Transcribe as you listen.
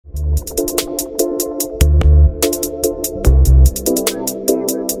Welcome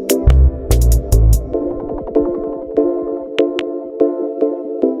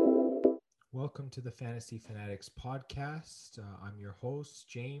to the Fantasy Fanatics podcast. I'm your host,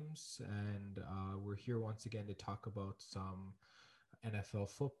 James, and we're here once again to talk about some NFL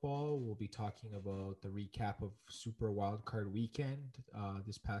football. We'll be talking about the recap of Super Wildcard Weekend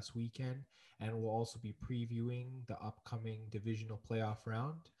this past weekend, and we'll also be previewing the upcoming divisional playoff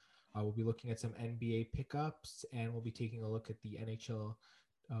round. We'll be looking at some NBA pickups, and we'll be taking a look at the NHL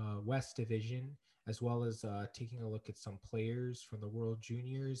West Division, as well as taking a look at some players from the World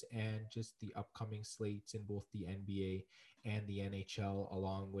Juniors and just the upcoming slates in both the NBA and the NHL,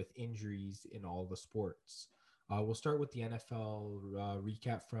 along with injuries in all the sports. We'll start with the NFL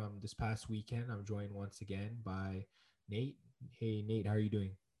recap from this past weekend. I'm joined once again by Nate. Hey, Nate, how are you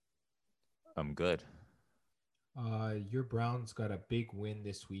doing? I'm good. Your Browns got a big win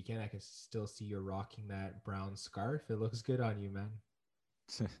this weekend. I can still see you're rocking that brown scarf. It looks good on you, man.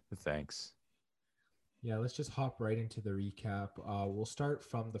 Thanks. Yeah, let's just hop right into the recap. We'll start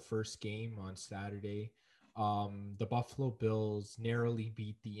from the first game on Saturday. The Buffalo Bills narrowly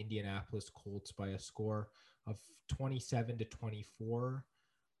beat the Indianapolis Colts by a score of 27-24.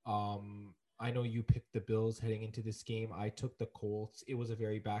 I know you picked the Bills heading into this game. I took the Colts. It was a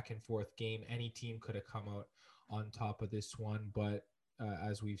very back and forth game. Any team could have come out on top of this one, but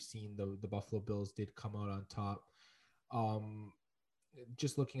as we've seen, the Buffalo Bills did come out on top. Um,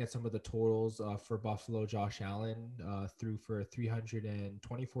 just looking at some of the totals for Buffalo, Josh Allen threw for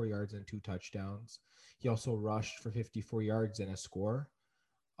 324 yards and 2 touchdowns. He also rushed for 54 yards and a score.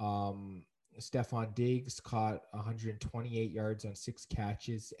 Um, Stephon Diggs caught 128 yards on 6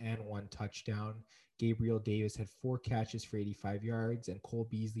 catches and 1 touchdown. Gabriel Davis had 4 catches for 85 yards, and Cole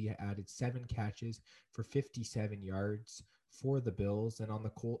Beasley added 7 catches for 57 yards for the Bills. And on the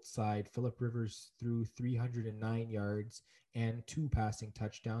Colts side, Phillip Rivers threw 309 yards and 2 passing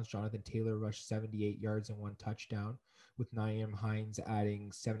touchdowns. Jonathan Taylor rushed 78 yards and 1 touchdown, with Nyheim Hines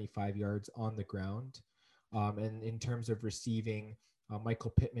adding 75 yards on the ground. And in terms of receiving,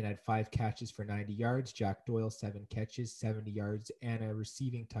 Michael Pittman had 5 catches for 90 yards. Jack Doyle, 7 catches, 70 yards, and a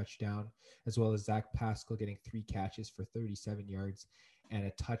receiving touchdown, as well as Zach Pascal getting 3 catches for 37 yards and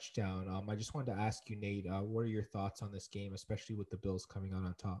a touchdown. I just wanted to ask you, Nate, what are your thoughts on this game, especially with the Bills coming out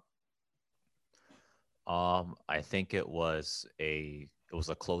on top? I think it was a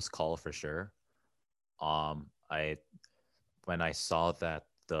close call for sure. I when I saw that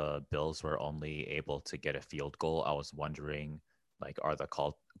the Bills were only able to get a field goal, I was wondering, like, are the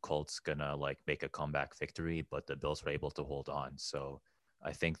Colts gonna like make a comeback victory? But the Bills were able to hold on, so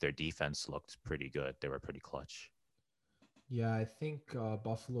I think their defense looked pretty good. They were pretty clutch. Yeah, I think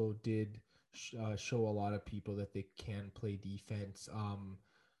Buffalo did show a lot of people that they can play defense.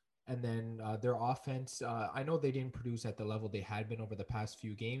 And then their offense, I know they didn't produce at the level they had been over the past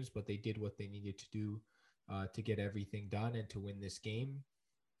few games, but they did what they needed to do to get everything done and to win this game.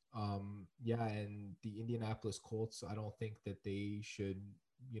 Yeah, and the Indianapolis Colts, I don't think that they should,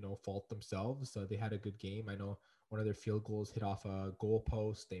 fault themselves. They had a good game. I know one of their field goals hit off a goal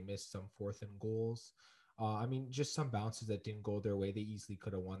post. They missed some fourth and goals. I mean, just some bounces that didn't go their way. They easily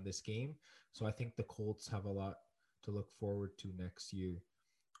could have won this game. So I think the Colts have a lot to look forward to next year.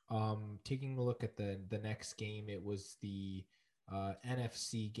 Taking a look at the next game, it was the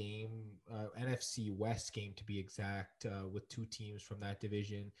NFC game, NFC West game to be exact, with two teams from that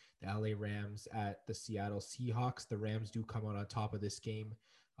division, the LA Rams at the Seattle Seahawks. The Rams do come out on top of this game,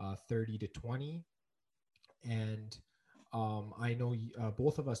 30-20, and I know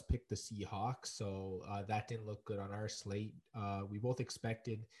both of us picked the Seahawks, so that didn't look good on our slate. We both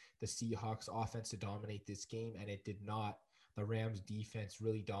expected the Seahawks offense to dominate this game, and it did not. The Rams defense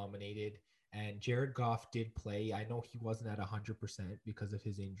really dominated, and Jared Goff did play. I know he wasn't at 100% because of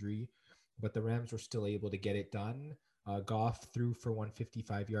his injury, but the Rams were still able to get it done. Goff threw for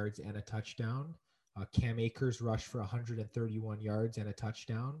 155 yards and a touchdown. Cam Akers rushed for 131 yards and a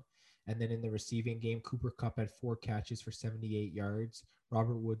touchdown. And then in the receiving game, Cooper Kupp had 4 catches for 78 yards.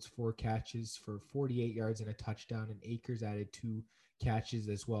 Robert Woods, 4 catches for 48 yards and a touchdown. And Akers added 2 catches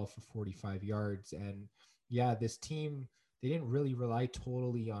as well for 45 yards. And yeah, this team, they didn't really rely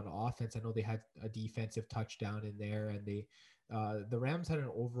totally on offense. I know they had a defensive touchdown in there, and the Rams had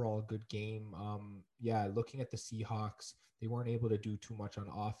an overall good game. Yeah, looking at the Seahawks, they weren't able to do too much on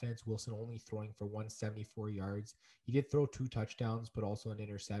offense. Wilson only throwing for 174 yards. He did throw 2 touchdowns, but also an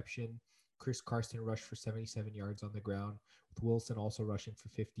interception. Chris Carson rushed for 77 yards on the ground, with Wilson also rushing for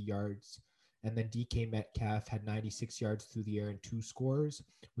 50 yards. And then DK Metcalf had 96 yards through the air and 2 scores,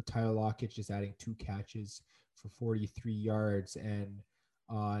 with Tyler Lockett just adding 2 catches for 43 yards. And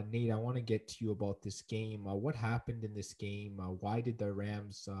Nate, I want to get to you about this game. What happened in this game? Why did the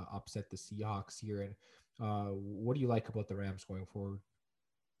Rams upset the Seahawks here? And what do you like about the Rams going forward?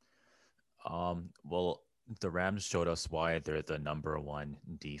 Well, the Rams showed us why they're the number one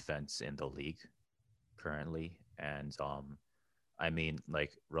defense in the league currently. And I mean,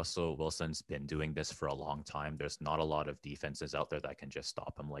 like Russell Wilson's been doing this for a long time. There's not a lot of defenses out there that can just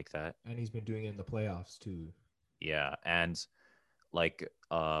stop him like that. And he's been doing it in the playoffs too. Yeah, and like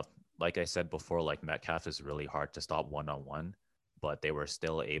like I said before, like Metcalf is really hard to stop one on one, but they were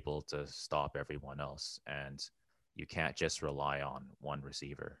still able to stop everyone else, and you can't just rely on one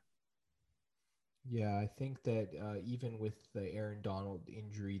receiver. Yeah, I think that even with the Aaron Donald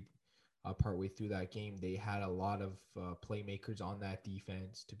injury partway through that game, they had a lot of playmakers on that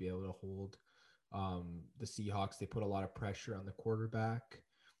defense to be able to hold the Seahawks. They put a lot of pressure on the quarterback,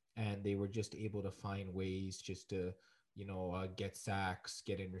 and they were just able to find ways just to, get sacks,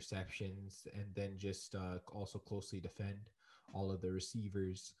 get interceptions, and then just also closely defend all of the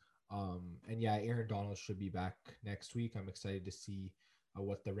receivers. And yeah, Aaron Donald should be back next week. I'm excited to see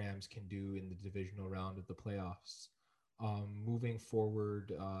what the Rams can do in the divisional round of the playoffs. Moving forward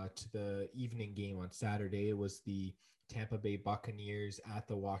to the evening game on Saturday, it was the Tampa Bay Buccaneers at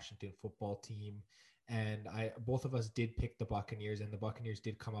the Washington football team. And I both of us did pick the Buccaneers, and the Buccaneers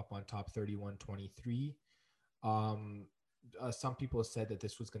did come up on top 31-23. Um, some people said that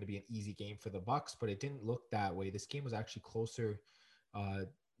this was going to be an easy game for the Bucks, but it didn't look that way. This game was actually closer uh,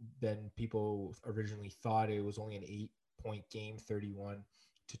 than people originally thought. It was only an 8-point game, 31-23,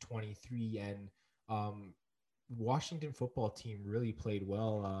 and Washington football team really played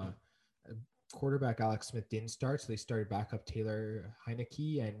well. Quarterback Alex Smith didn't start, so they started backup Taylor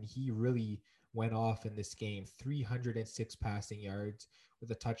Heineke, and he really went off in this game. 306 passing yards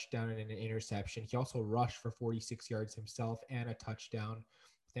with a touchdown and an interception. He also rushed for 46 yards himself and a touchdown,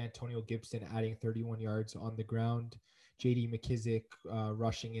 with Antonio Gibson adding 31 yards on the ground. J.D. McKissick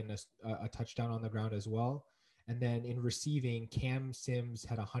rushing in a touchdown on the ground as well. And then in receiving, Cam Sims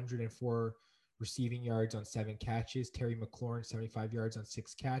had 104 receiving yards on 7 catches. Terry McLaurin, 75 yards on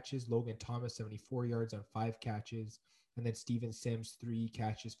 6 catches. Logan Thomas, 74 yards on 5 catches. And then Steven Sims, 3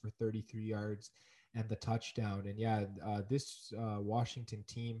 catches for 33 yards and the touchdown. And yeah, this Washington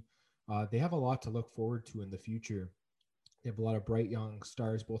team, they have a lot to look forward to in the future. They have a lot of bright young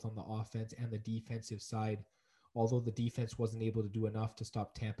stars, both on the offense and the defensive side. Although the defense wasn't able to do enough to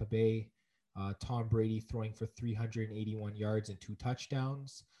stop Tampa Bay, Tom Brady throwing for 381 yards and 2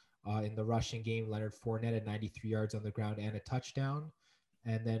 touchdowns. In the rushing game, Leonard Fournette had 93 yards on the ground and a touchdown.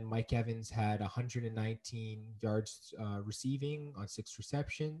 And then Mike Evans had 119 yards receiving on 6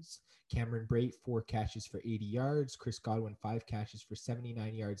 receptions. Cameron Brate, 4 catches for 80 yards. Chris Godwin, 5 catches for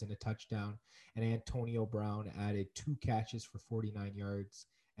 79 yards and a touchdown. And Antonio Brown added 2 catches for 49 yards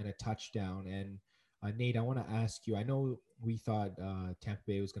and a touchdown. And Nate, I want to ask you, I know we thought Tampa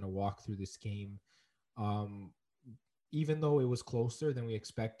Bay was going to walk through this game. Um, Even though it was closer than we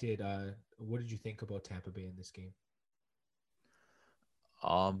expected, what did you think about Tampa Bay in this game?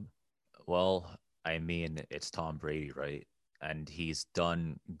 Um, well, I mean, it's Tom Brady, right? And he's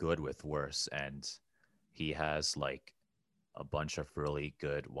done good with worse, and he has like a bunch of really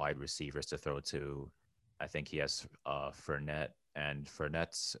good wide receivers to throw to. I think he has Fournette, and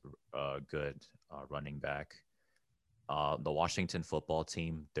Fournette's a good running back. The Washington football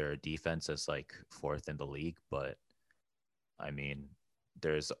team, their defense is like fourth in the league, but I mean,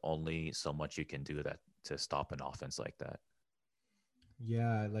 there's only so much you can do that to stop an offense like that.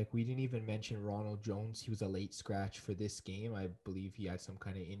 Yeah, like we didn't even mention Ronald Jones. He was a late scratch for this game. I believe he had some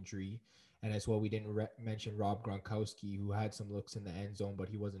kind of injury. And as well, we didn't mention Rob Gronkowski, who had some looks in the end zone, but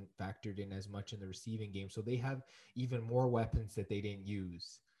he wasn't factored in as much in the receiving game. So they have even more weapons that they didn't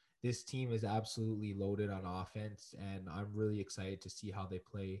use. This team is absolutely loaded on offense, and I'm really excited to see how they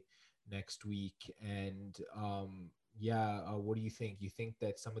play next week. And yeah, what do you think? You think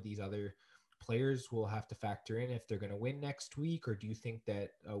that some of these other players will have to factor in if they're going to win next week, or do you think that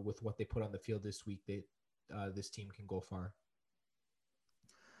with what they put on the field this week, that this team can go far?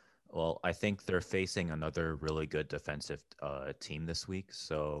 Well, I think they're facing another really good defensive team this week,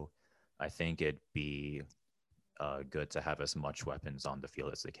 so I think it'd be good to have as much weapons on the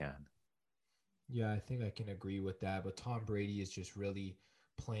field as they can. Yeah, I think I can agree with that. But Tom Brady is just really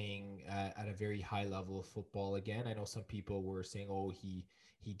playing at a very high level of football again. I know some people were saying, "Oh, he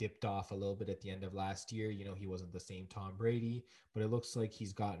dipped off a little bit at the end of last year. He wasn't the same Tom Brady." But it looks like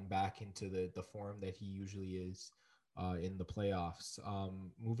he's gotten back into the form that he usually is in the playoffs.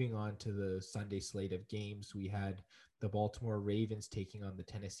 Moving on to the Sunday slate of games, we had the Baltimore Ravens taking on the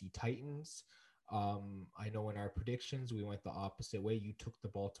Tennessee Titans. I know in our predictions we went the opposite way. You took the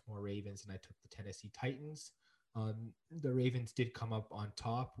Baltimore Ravens and I took the Tennessee Titans. The Ravens did come up on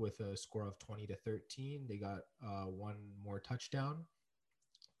top with a score of 20-13. They got one more touchdown.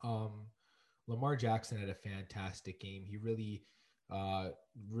 Um, Lamar Jackson had a fantastic game. He uh,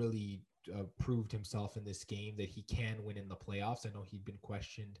 really proved himself in this game that he can win in the playoffs. I know he'd been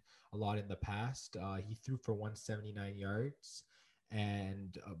questioned a lot in the past. He threw for 179 yards,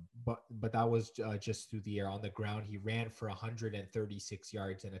 and but that was just through the air. On the ground, he ran for 136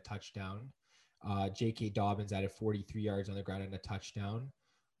 yards and a touchdown. J.K. Dobbins added 43 yards on the ground and a touchdown.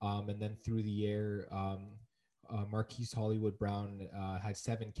 And then through the air, Marquise Hollywood Brown had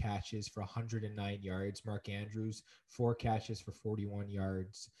 7 catches for 109 yards. Mark Andrews, 4 catches for 41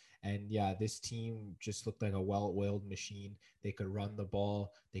 yards. And yeah, this team just looked like a well-oiled machine. They could run the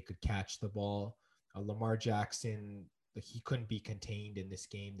ball, they could catch the ball. Lamar Jackson, he couldn't be contained in this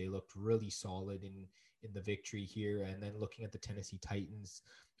game. They looked really solid in the victory here. And then looking at the Tennessee Titans,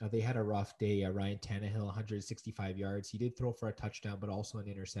 they had a rough day. Ryan Tannehill, 165 yards. He did throw for a touchdown, but also an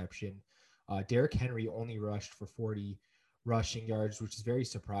interception. Derrick Henry only rushed for 40 rushing yards, which is very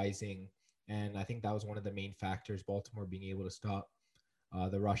surprising. And I think that was one of the main factors, Baltimore being able to stop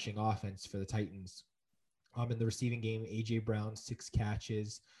the rushing offense for the Titans. In the receiving game, A.J. Brown, 6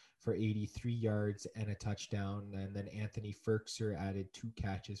 catches for 83 yards and a touchdown. And then Anthony Firkser added 2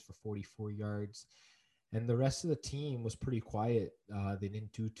 catches for 44 yards. And the rest of the team was pretty quiet. They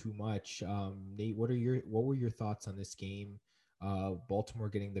didn't do too much. Nate, what were your thoughts on this game? Baltimore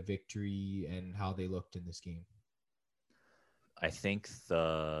getting the victory and how they looked in this game. I think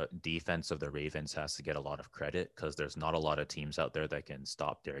the defense of the Ravens has to get a lot of credit because there's not a lot of teams out there that can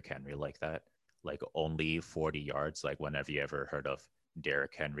stop Derrick Henry like that. Like only 40 yards. Like whenever you ever heard of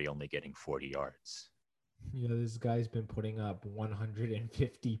Derrick Henry only getting 40 yards. Yeah, this guy's been putting up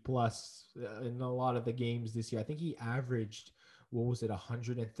 150 plus in a lot of the games this year. I think he averaged, what was it,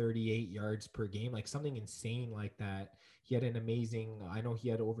 138 yards per game, like something insane like that. He had an amazing, I know he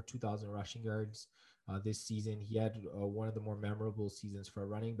had over 2,000 rushing yards this season. He had one of the more memorable seasons for a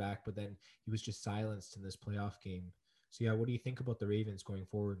running back, but then he was just silenced in this playoff game. So, yeah, what do you think about the Ravens going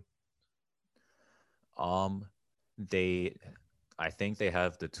forward? Um, they, I think they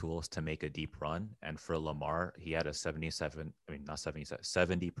have the tools to make a deep run. And for Lamar, he had a 77, I mean, not 77,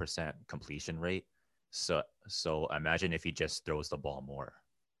 70% completion rate. So imagine if he just throws the ball more.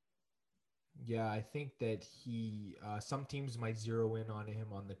 Yeah, I think that some teams might zero in on him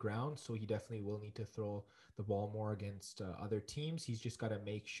on the ground, so he definitely will need to throw the ball more against other teams. He's just got to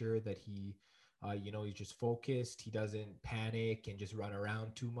make sure that he's just focused. He doesn't panic and just run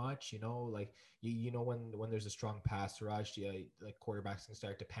around too much. Like when there's a strong pass rush, yeah, like quarterbacks can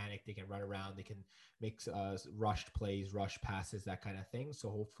start to panic. They can run around. They can make rushed plays, rush passes, that kind of thing. So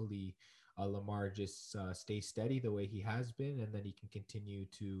hopefully, Lamar just stays steady the way he has been, and then he can continue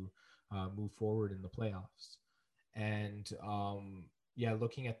to move forward in the playoffs. And yeah,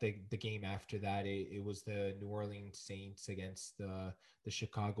 looking at the game after that, it was the New Orleans Saints against the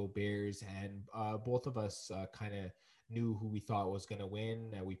Chicago Bears, and both of us kind of knew who we thought was going to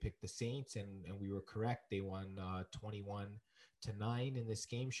win. We picked the Saints, and we were correct. They won 21-9 in this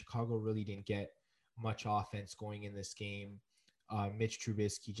game. Chicago really didn't get much offense going in this game. Mitch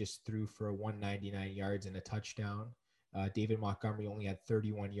Trubisky just threw for 199 yards and a touchdown. David Montgomery only had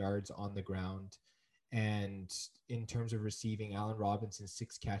 31 yards on the ground. And in terms of receiving, Allen Robinson,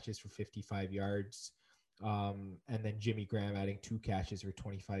 6 catches for 55 yards. And then Jimmy Graham adding 2 catches for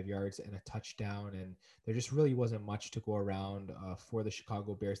 25 yards and a touchdown. And there just really wasn't much to go around for the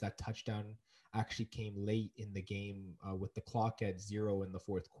Chicago Bears. That touchdown actually came late in the game with the clock at 0 in the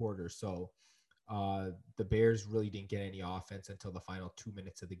fourth quarter. So the Bears really didn't get any offense until the final 2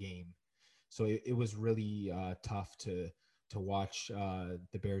 minutes of the game. So it was really tough to watch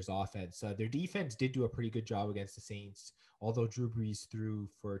the Bears offense. Their defense did do a pretty good job against the Saints, although Drew Brees threw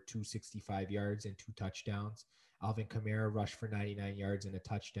for 265 yards and 2 touchdowns. Alvin Kamara rushed for 99 yards and a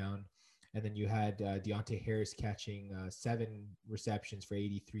touchdown. And then you had Deontay Harris catching 7 receptions for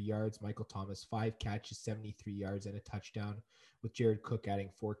 83 yards. Michael Thomas, 5 catches, 73 yards and a touchdown, with Jared Cook adding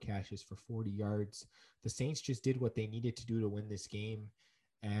 4 catches for 40 yards. The Saints just did what they needed to do to win this game.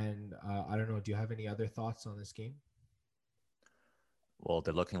 And I don't know, do you have any other thoughts on this game? Well,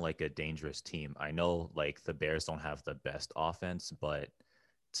 they're looking like a dangerous team. I know like the Bears don't have the best offense, but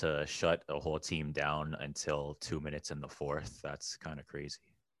to shut a whole team down until 2 minutes in the fourth, that's kind of crazy.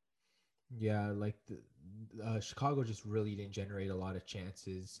 Yeah, like the Chicago just really didn't generate a lot of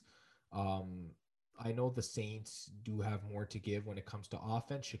chances. Um, I know the Saints do have more to give when it comes to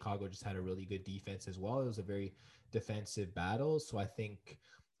offense. Chicago just had a really good defense as well. It was a very defensive battle. So I think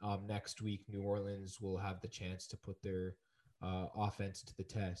next week, New Orleans will have the chance to put their offense to the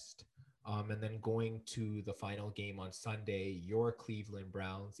test. And then going to the final game on Sunday, your Cleveland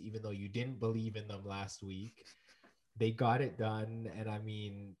Browns, even though you didn't believe in them last week, they got it done. And I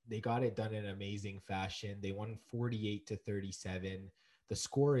mean, they got it done in amazing fashion. They won 48-37. The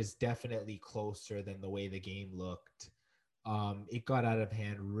score is definitely closer than the way the game looked. It got out of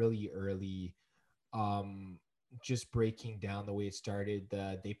hand really early. Um, just breaking down the way it started,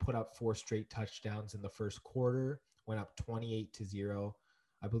 they put up four straight touchdowns in the first quarter, went up 28-0.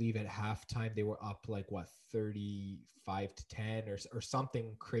 I believe at halftime they were up like what 35-10 or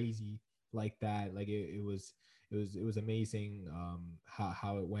something crazy like that. Like it was amazing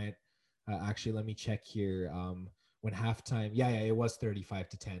how it went. Actually, let me check here. When halftime, yeah, it was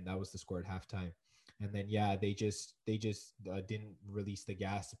 35-10. That was the score at halftime. And then yeah, they just didn't release the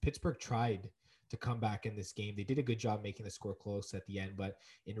gas. Pittsburgh tried to come back in this game. They did a good job making the score close at the end, but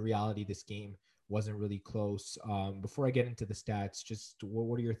in reality, this game wasn't really close. Before I get into the stats, just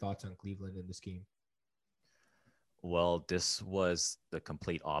what are your thoughts on Cleveland in this game? Well, this was the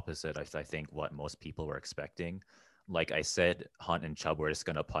complete opposite. I think what most people were expecting. Like I said, Hunt and Chubb were just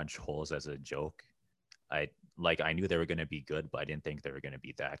gonna punch holes as a joke. I I knew they were gonna be good, but I didn't think they were gonna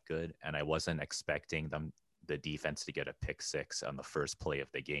be that good, and I wasn't expecting the defense to get a pick six on the first play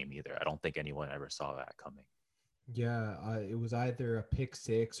of the game either. I don't think anyone ever saw that coming. Yeah, it was either a pick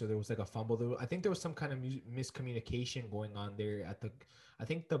six or there was like a fumble. I think there was some kind of miscommunication going on there at the. I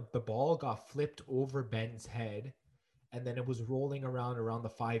think the ball got flipped over Ben's head, and then it was rolling around the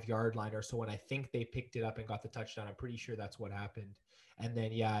 5 yard line or so. And I think they picked it up and got the touchdown. I'm pretty sure that's what happened. And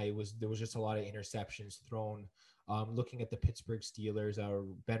then yeah, there was just a lot of interceptions thrown. Looking at the Pittsburgh Steelers,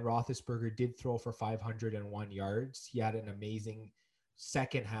 Ben Roethlisberger did throw for 501 yards. He had an amazing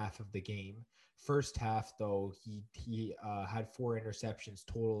second half of the game. First half though, he had four interceptions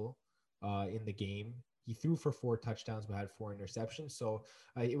total in the game. He threw for four touchdowns but had four interceptions. So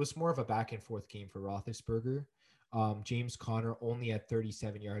it was more of a back and forth game for Roethlisberger. James Conner only had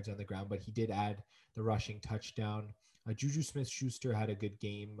 37 yards on the ground, but he did add the rushing touchdown. Juju Smith-Schuster had a good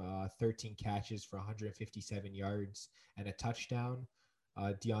game, 13 catches for 157 yards and a touchdown.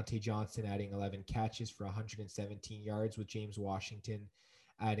 Deontay Johnson adding 11 catches for 117 yards, with James Washington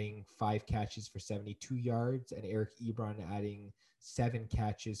adding 5 catches for 72 yards, and Eric Ebron adding 7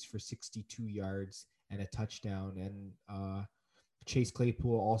 catches for 62 yards and a touchdown. And Chase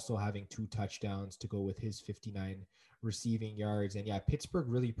Claypool also having two touchdowns to go with his 59 receiving yards. And yeah, Pittsburgh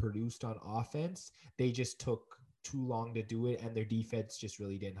really produced on offense. They just took too long to do it, and their defense just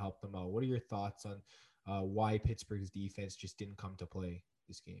really didn't help them out. What are your thoughts on why Pittsburgh's defense just didn't come to play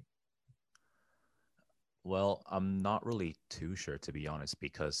this game? Well, I'm not really too sure to be honest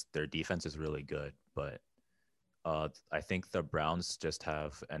because their defense is really good, but I think the Browns just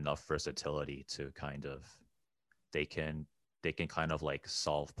have enough versatility to kind of they can they can kind of like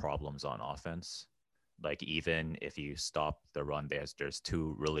solve problems on offense. Like even if you stop the run, there's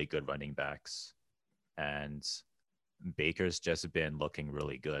two really good running backs, and Baker's just been looking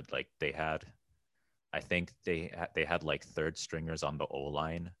really good. Like I think they had like third stringers on the O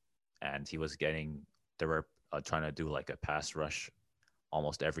line, and he was getting they were trying to do like a pass rush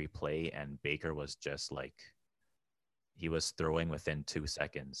almost every play, and Baker was just like he was throwing within 2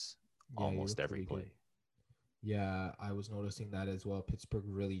 seconds Yeah, he almost looked every really good. play. Yeah, I was noticing that as well. Pittsburgh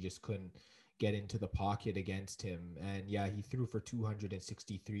really just couldn't get into the pocket against him. And yeah, he threw for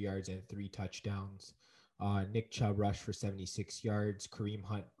 263 yards and three touchdowns. Nick Chubb rushed for 76 yards. Kareem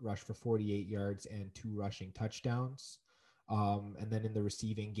Hunt rushed for 48 yards and two rushing touchdowns. And then in the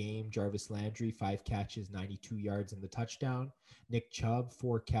receiving game, Jarvis Landry, 5 catches, 92 yards, and the touchdown. Nick Chubb,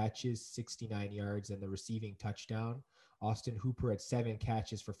 4 catches, 69 yards, and the receiving touchdown. Austin Hooper had 7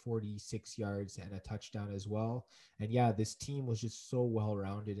 catches for 46 yards and a touchdown as well. And yeah, this team was just so well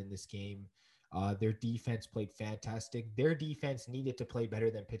rounded in this game. Their defense played fantastic. Their defense needed to play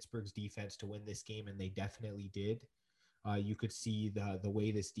better than Pittsburgh's defense to win this game, and they definitely did. You could see the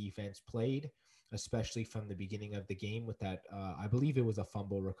way this defense played, especially from the beginning of the game with that. I believe it was a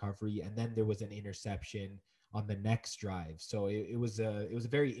fumble recovery, and then there was an interception on the next drive. So it was a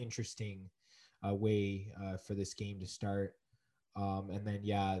very interesting way for this game to start. And then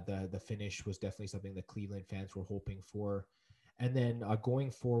yeah, the finish was definitely something that Cleveland fans were hoping for. And then going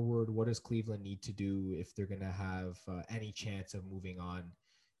forward, what does Cleveland need to do if they're going to have any chance of moving on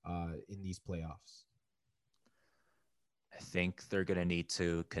in these playoffs? I think they're gonna need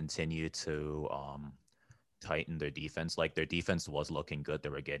to continue to tighten their defense. Like their defense was looking good. They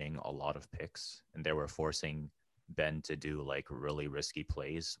were getting a lot of picks, and they were forcing Ben to do like really risky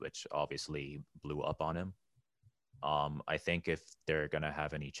plays, which obviously blew up on him. I think if they're gonna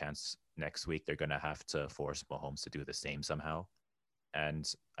have any chance next week, they're gonna have to force Mahomes to do the same somehow.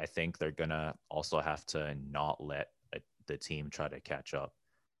 And I think they're gonna also have to not let the team try to catch up.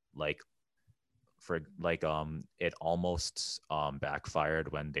 Like it almost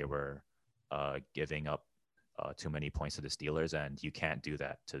backfired when they were giving up too many points to the Steelers, and you can't do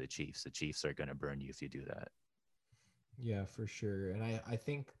that to the Chiefs. The Chiefs are gonna burn you if you do that. Yeah, for sure. And I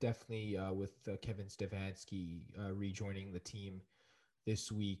think definitely with Kevin Stefanski rejoining the team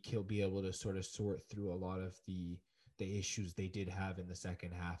this week, he'll be able to sort of sort through a lot of the issues they did have in the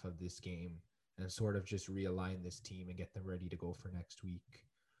second half of this game and sort of just realign this team and get them ready to go for next week.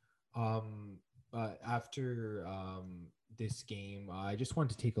 Um, after this game, I just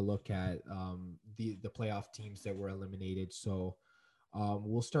wanted to take a look at the playoff teams that were eliminated. So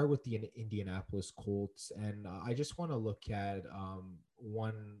we'll start with the Indianapolis Colts, and I just want to look at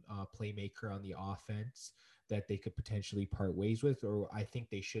one playmaker on the offense that they could potentially part ways with, or I think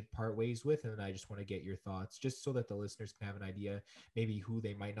they should part ways with. And I just want to get your thoughts, just so that the listeners can have an idea, maybe who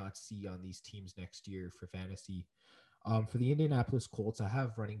they might not see on these teams next year for fantasy. For the Indianapolis Colts, I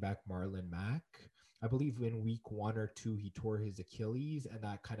have running back Marlon Mack. I believe in week 1 or 2, he tore his Achilles, and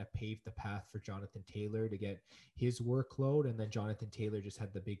that kind of paved the path for Jonathan Taylor to get his workload. And then Jonathan Taylor just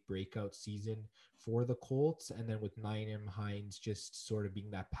had the big breakout season for the Colts. And then with Nyheim Hines just sort of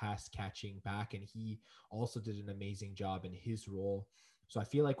being that pass catching back, and he also did an amazing job in his role. So I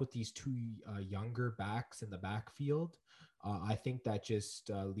feel like with these two younger backs in the backfield, I think that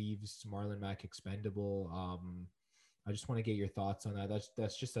just leaves Marlon Mack expendable. I just want to get your thoughts on that.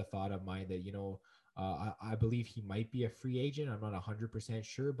 That's just a thought of mine that I believe he might be a free agent. I'm not 100%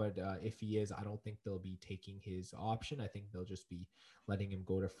 sure, but if he is, I don't think they'll be taking his option. I think they'll just be letting him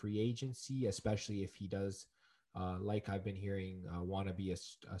go to free agency, especially if he does, like I've been hearing, want to be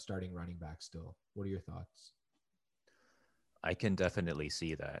a starting running back still. What are your thoughts? I can definitely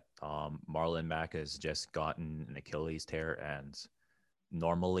see that. Marlon Mack has just gotten an Achilles tear, and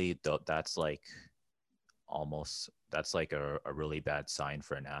normally that's like that's like a really bad sign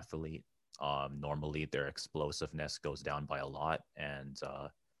for an athlete. Normally their explosiveness goes down by a lot, and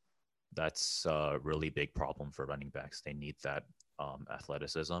that's a really big problem for running backs. They need that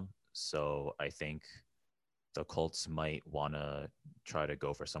athleticism. So I think the Colts might want to try to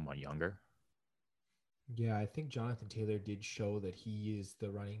go for someone younger. Yeah, I think Jonathan Taylor did show that he is the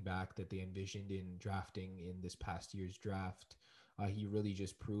running back that they envisioned in drafting in this past year's draft. He really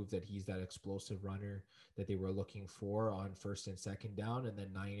just proved that he's that explosive runner that they were looking for on first and second down. And then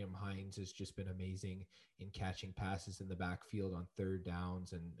Nyheim Hines has just been amazing in catching passes in the backfield on third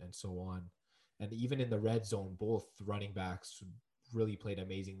downs and so on. And even in the red zone, both running backs really played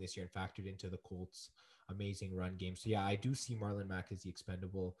amazing this year and factored into the Colts' amazing run game. So yeah, I do see Marlon Mack as the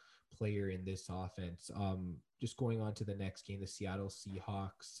expendable player in this offense. Just going on to the next game, the Seattle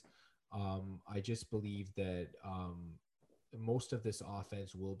Seahawks. I just believe that most of this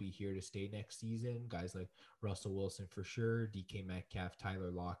offense will be here to stay next season. Guys like Russell Wilson for sure, DK Metcalf,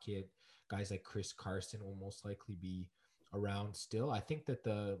 Tyler Lockett, guys like Chris Carson will most likely be around still. I think that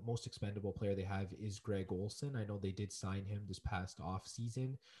the most expendable player they have is Greg Olson. I know they did sign him this past off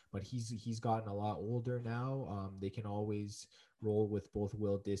season, but he's gotten a lot older now. They can always roll with both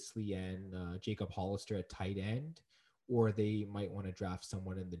Will Disley and Jacob Hollister at tight end, or they might want to draft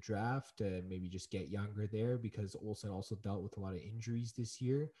someone in the draft and maybe just get younger there because Olsen also dealt with a lot of injuries this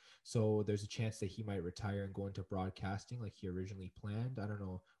year. So there's a chance that he might retire and go into broadcasting like he originally planned. I don't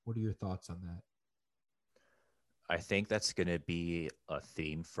know. What are your thoughts on that? I think that's going to be a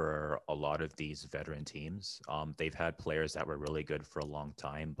theme for a lot of these veteran teams. They've had players that were really good for a long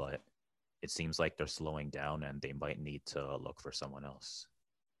time, but it seems like they're slowing down and they might need to look for someone else.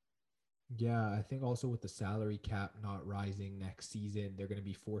 Yeah, I think also with the salary cap not rising next season, they're going to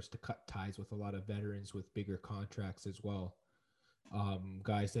be forced to cut ties with a lot of veterans with bigger contracts as well.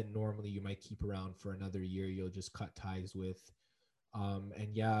 Guys that normally you might keep around for another year, you'll just cut ties with.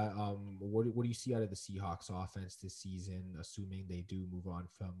 And yeah, what do you see out of the Seahawks offense this season, assuming they do move on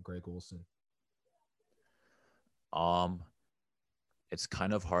from Greg Olson? Um, it's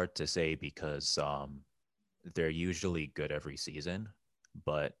kind of hard to say because they're usually good every season,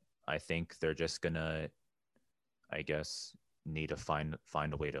 but I think they're just gonna, I guess, need to find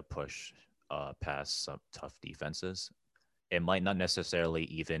a way to push past some tough defenses. It might not necessarily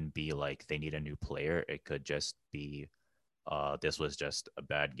even be like they need a new player. It could just be this was just a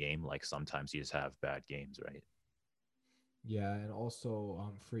bad game. Like sometimes you just have bad games, right? Yeah, and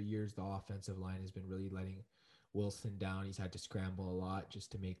also for years the offensive line has been really letting Wilson down. He's had to scramble a lot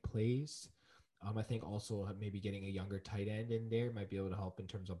just to make plays. I think also maybe getting a younger tight end in there might be able to help in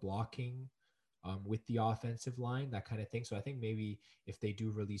terms of blocking. with the offensive line, that kind of thing. So I think maybe if they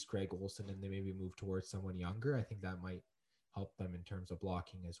do release Greg Olson and they maybe move towards someone younger, I think that might help them in terms of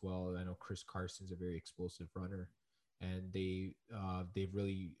blocking as well. I know Chris Carson's a very explosive runner, and they've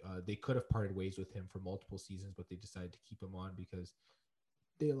really they could have parted ways with him for multiple seasons, but they decided to keep him on because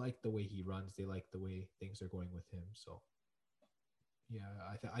they like the way he runs, they like the way things are going with him. So yeah,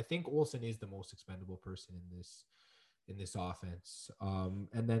 I think Olson is the most expendable person in this offense.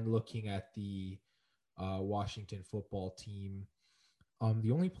 And then looking at the Washington football team,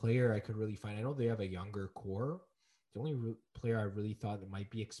 the only player I could really find, I know they have a younger core. The only player I really thought that might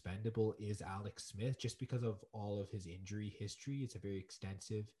be expendable is Alex Smith, just because of all of his injury history. It's a very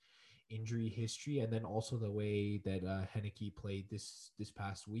extensive injury history, and then also the way that Henneke played this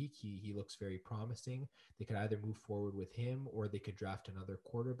past week. He looks very promising. They could either move forward with him or they could draft another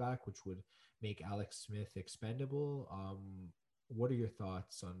quarterback, which would make Alex Smith expendable. What are your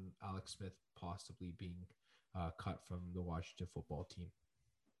thoughts on Alex Smith possibly being cut from the Washington football team?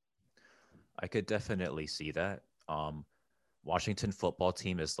 I could definitely see that. Washington football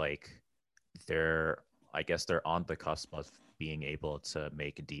team is like they're I guess they're on the cusp of being able to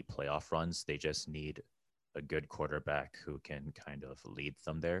make deep playoff runs. They just need a good quarterback who can kind of lead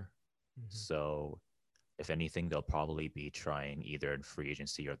them there. Mm-hmm. So if anything, they'll probably be trying either in free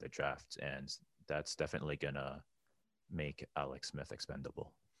agency or the draft, and that's definitely gonna make Alex Smith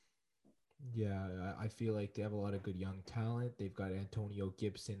expendable. Yeah, I feel like they have a lot of good young talent. They've got Antonio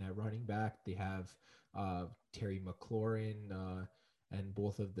Gibson at running back. They have Terry McLaurin and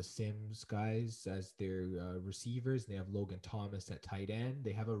both of the Sims guys as their receivers. They have Logan Thomas at tight end.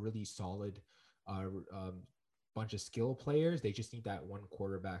 They have a really solid uh, um, bunch of skill players. They just need that one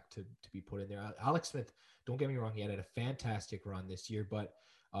quarterback to be put in there. Alex Smith, don't get me wrong, he had a fantastic run this year, but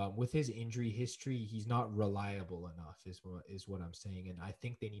with his injury history, he's not reliable enough, is what I'm saying. And I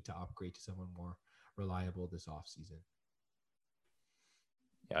think they need to upgrade to someone more reliable this offseason.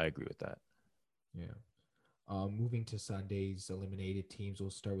 Yeah, I agree with that. Yeah. Moving to Sunday's eliminated teams, we'll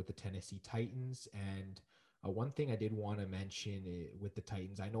start with the Tennessee Titans. And one thing I did want to mention with the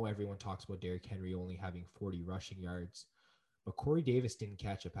Titans, I know everyone talks about Derrick Henry only having 40 rushing yards, but Corey Davis didn't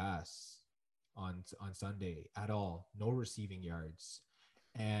catch a pass on Sunday at all. No receiving yards.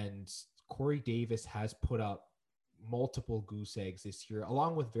 And Corey Davis has put up multiple goose eggs this year,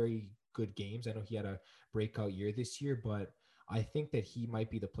 along with very good games. I know he had a breakout year this year, but I think that he might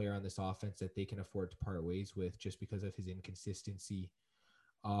be the player on this offense that they can afford to part ways with just because of his inconsistency.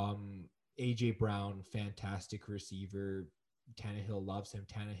 Um, AJ Brown, fantastic receiver. Tannehill loves him.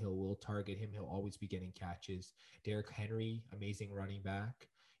 Tannehill will target him. He'll always be getting catches. Derrick Henry, amazing running back.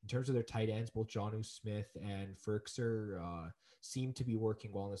 In terms of their tight ends, both Jonnu Smith and Firkser seem to be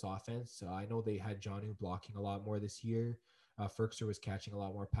working well in this offense. I know they had Jonnu blocking a lot more this year. Firkser was catching a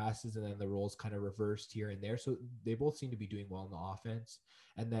lot more passes, and then the roles kind of reversed here and there. So they both seem to be doing well in the offense.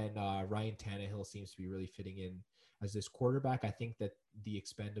 And then Ryan Tannehill seems to be really fitting in as this quarterback. I think that the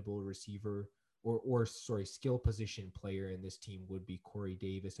expendable receiver or sorry, skill position player in this team would be Corey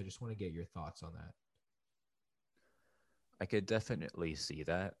Davis. I just want to get your thoughts on that. I could definitely see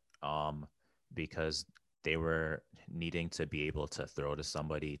that because they were needing to be able to throw to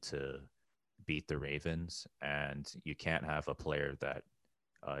somebody to beat the Ravens, and you can't have a player that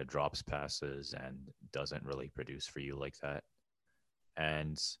drops passes and doesn't really produce for you like that.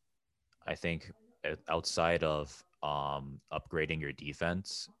 And I think outside of upgrading your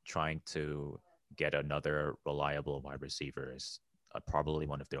defense, trying to get another reliable wide receiver is probably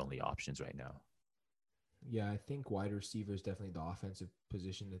one of their only options right now. Yeah, I think wide receiver is definitely the offensive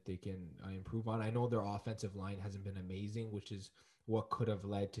position that they can improve on. I know their offensive line hasn't been amazing, which is what could have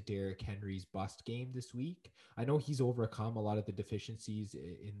led to Derrick Henry's bust game this week. I know he's overcome a lot of the deficiencies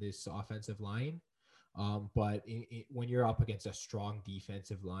in this offensive line, but when you're up against a strong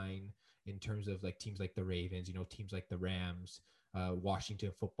defensive line in terms of like teams like the Ravens, teams like the Rams,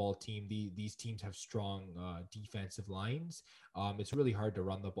 Washington football team, these teams have strong defensive lines. It's really hard to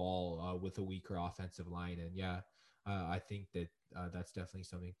run the ball with a weaker offensive line. And yeah, I think that that's definitely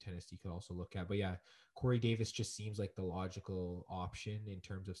something Tennessee could also look at. But yeah, Corey Davis just seems like the logical option in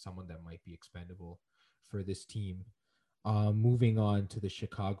terms of someone that might be expendable for this team. Moving on to the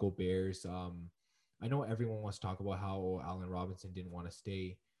Chicago Bears. I know everyone wants to talk about how Allen Robinson didn't want to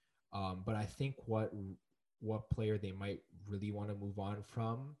stay, but I think what player they might really want to move on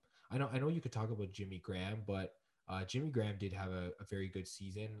from. I know you could talk about Jimmy Graham, but Jimmy Graham did have a very good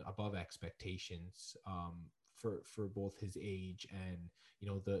season above expectations for both his age and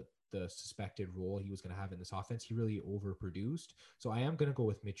the suspected role he was going to have in this offense. He really overproduced. So I am going to go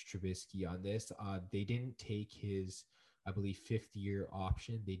with Mitch Trubisky on this. They didn't take his I believe, fifth year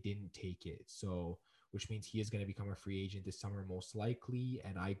option. They didn't take it. So, which means he is going to become a free agent this summer, most likely.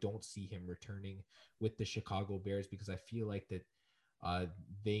 And I don't see him returning with the Chicago Bears because I feel like that uh,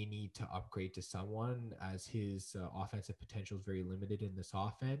 they need to upgrade to someone as his offensive potential is very limited in this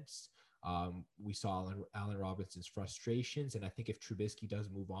offense. We saw Allen Robinson's frustrations, and I think if Trubisky does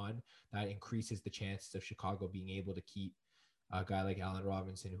move on, that increases the chances of Chicago being able to keep a guy like Allen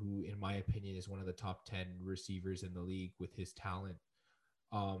Robinson, who, in my opinion, is one of the top 10 receivers in the league with his talent.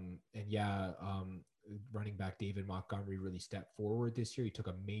 And yeah, running back David Montgomery really stepped forward this year. He took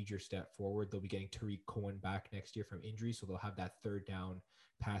a major step forward. They'll be getting Tariq Cohen back next year from injury, so they'll have that third down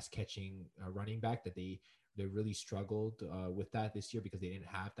pass catching running back that they really struggled with that this year because they didn't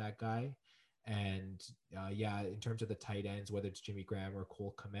have that guy. And yeah, in terms of the tight ends, whether it's Jimmy Graham or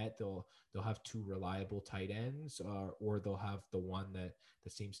Cole Kmet, they'll have two reliable tight ends, or they'll have the one that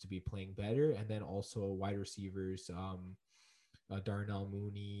seems to be playing better, and then also wide receivers. Darnell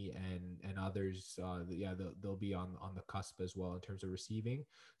Mooney and others, yeah, they'll be on the cusp as well in terms of receiving.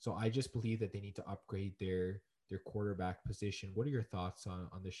 So I just believe that they need to upgrade their quarterback position. What are your thoughts on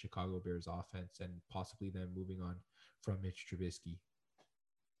the Chicago Bears offense and possibly them moving on from Mitch Trubisky?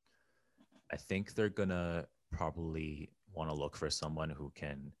 I think they're gonna probably want to look for someone who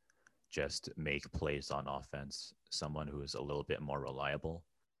can just make plays on offense, someone who is a little bit more reliable.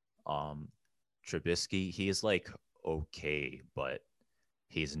 Um, Trubisky, he is like okay, but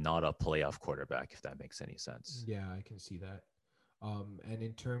he's not a playoff quarterback, if that makes any sense. Yeah, I can see that. And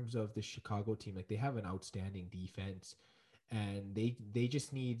in terms of the Chicago team, like they have an outstanding defense, and they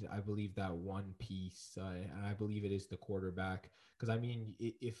just need, I believe, that one piece, and I believe it is the quarterback. Because I mean,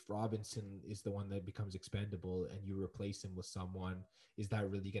 if Robinson is the one that becomes expendable and you replace him with someone, is that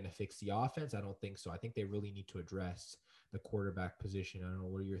really going to fix the offense? I don't think so. I think they really need to address the quarterback position. I don't know.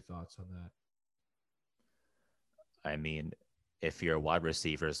 What are your thoughts on that? I mean, if your wide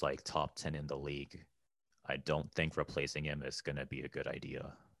receiver is like top 10 in the league, I don't think replacing him is going to be a good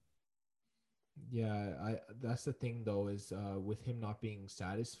idea. Yeah, I that's the thing though is with him not being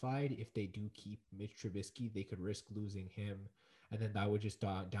satisfied, if they do keep Mitch Trubisky, they could risk losing him, and then that would just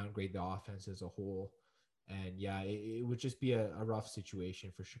downgrade the offense as a whole. And yeah, it would just be a rough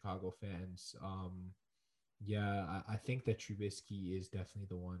situation for Chicago fans. Yeah, I think that Trubisky is definitely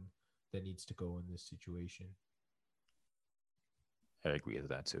the one that needs to go in this situation. I agree with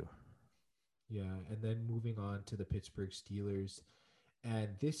that too. Yeah, and then moving on to the Pittsburgh Steelers. And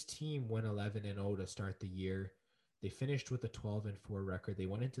this team went 11 and 0 to start the year. They finished with a 12 and 4 record. They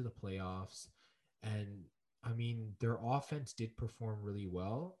went into the playoffs. And I mean, their offense did perform really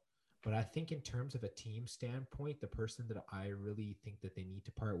well. But I think in terms of a team standpoint, the person that I really think that they need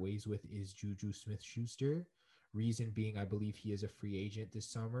to part ways with is Juju Smith Schuster. Reason being, I believe he is a free agent this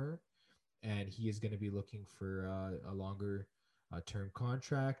summer and he is going to be looking for a longer term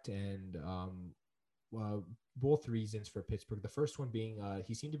contract. And both reasons for Pittsburgh. The first one being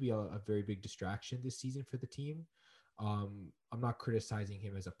he seemed to be a very big distraction this season for the team. I'm not criticizing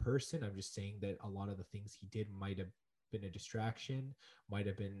him as a person. I'm just saying that a lot of the things he did might have been a distraction, might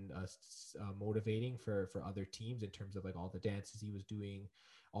have been motivating for other teams in terms of like all the dances he was doing.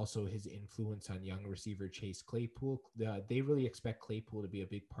 Also, his influence on young receiver Chase Claypool. They really expect Claypool to be a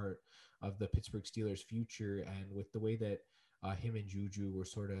big part of the Pittsburgh Steelers' future. And with the way that him and Juju were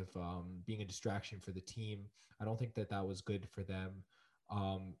sort of being a distraction for the team. I don't think that that was good for them.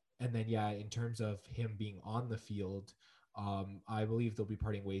 And then, yeah, in terms of him being on the field, I believe they'll be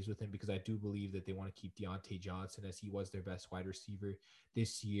parting ways with him because I do believe that they want to keep Deontay Johnson as he was their best wide receiver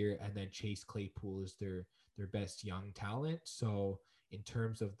this year, and then Chase Claypool is their best young talent. So in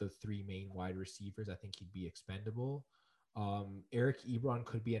terms of the three main wide receivers, I think he'd be expendable. Eric Ebron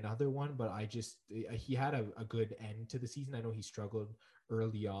could be another one, but he had a good end to the season. I know he struggled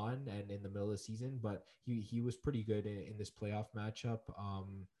early on and in the middle of the season, but he was pretty good in this playoff matchup.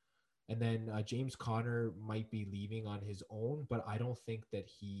 And then James Conner might be leaving on his own, but I don't think that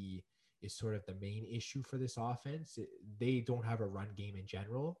he is sort of the main issue for this offense. They don't have a run game in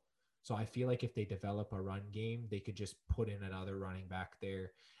general. So I feel like if they develop a run game, they could just put in another running back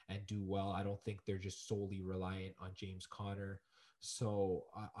there and do well. I don't think they're just solely reliant on James Conner. So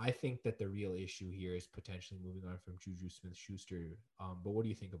I think that the real issue here is potentially moving on from Juju Smith-Schuster. But what do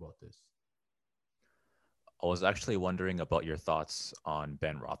you think about this? I was actually wondering about your thoughts on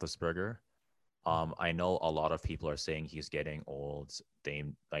Ben Roethlisberger. I know a lot of people are saying he's getting old. They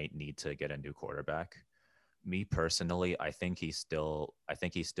might need to get a new quarterback. Me personally, I think he's still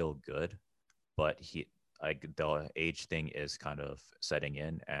good, but the age thing is kind of setting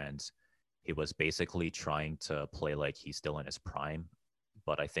in, and he was basically trying to play like he's still in his prime.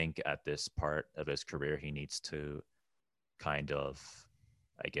 But I think at this part of his career, he needs to kind of,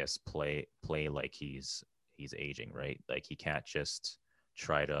 I guess, play like he's aging, right? Like he can't just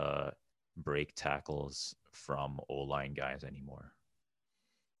try to break tackles from O-line guys anymore.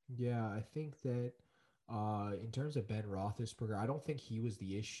 Yeah, I think that in terms of Ben Roethlisberger, I don't think he was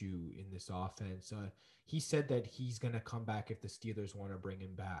the issue in this offense. He said that he's going to come back if the Steelers want to bring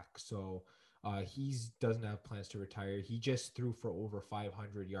him back. So he doesn't have plans to retire. He just threw for over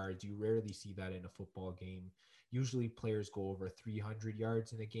 500 yards. You rarely see that in a football game. Usually players go over 300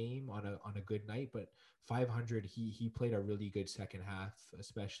 yards in a game on a good night, but 500, he played a really good second half,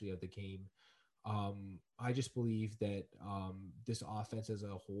 especially of the game. I just believe that this offense as a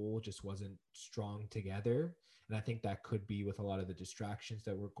whole just wasn't strong together. And I think that could be with a lot of the distractions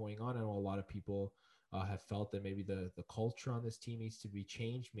that were going on. I know a lot of people have felt that maybe the culture on this team needs to be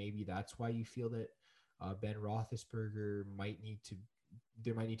changed. Maybe that's why you feel that Ben Roethlisberger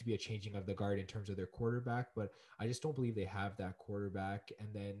there might need to be a changing of the guard in terms of their quarterback, but I just don't believe they have that quarterback. And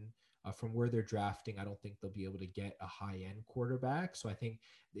then from where they're drafting, I don't think they'll be able to get a high end quarterback. So I think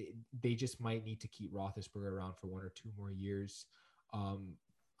they just might need to keep Roethlisberger around for 1 or 2 more years. Um,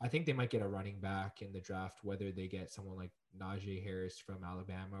 I think they might get a running back in the draft, whether they get someone like Najee Harris from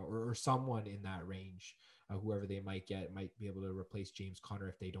Alabama or someone in that range. Whoever they might get might be able to replace James Conner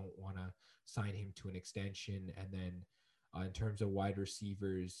if they don't want to sign him to an extension. And then in terms of wide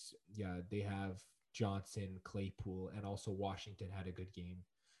receivers, yeah, they have Johnson, Claypool, and also Washington had a good game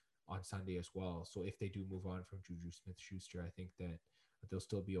on Sunday as well. So if they do move on from Juju Smith-Schuster, I think that they'll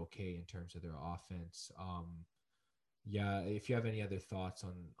still be okay in terms of their offense. Yeah, if you have any other thoughts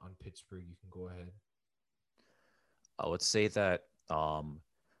on Pittsburgh, you can go ahead. I would say that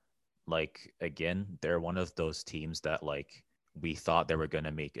like again, they're one of those teams that like we thought they were going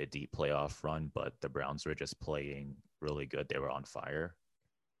to make a deep playoff run, but the Browns were just playing really good. They were on fire.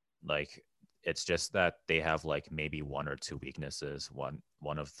 Like it's just that they have like maybe one or two weaknesses. One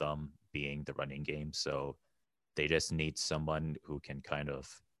of them being the running game. So they just need someone who can kind of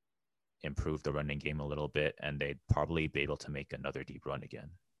improve the running game a little bit, and they'd probably be able to make another deep run again.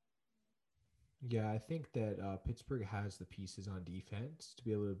 Yeah, I think that Pittsburgh has the pieces on defense to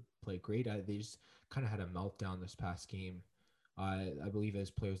be able to play great. They just kind of had a meltdown this past game. I believe as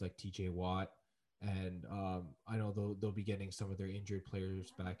players like T.J. Watt, and I know they'll be getting some of their injured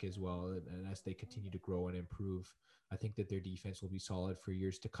players back as well. And as they continue to grow and improve, I think that their defense will be solid for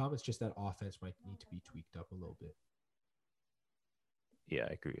years to come. It's just that offense might need to be tweaked up a little bit. Yeah,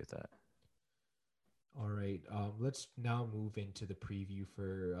 I agree with that. All right, let's now move into the preview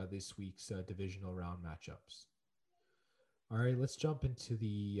for this week's divisional round matchups. All right, let's jump into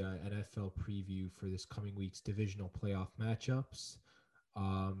the NFL preview for this coming week's divisional playoff matchups.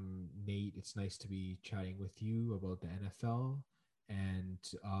 Nate, it's nice to be chatting with you about the NFL. And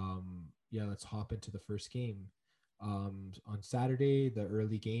yeah, let's hop into the first game. On Saturday, the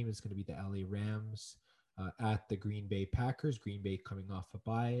early game is going to be the LA Rams at the Green Bay Packers. Green Bay coming off a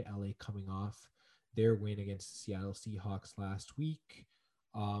bye, LA coming off their win against the Seattle Seahawks last week.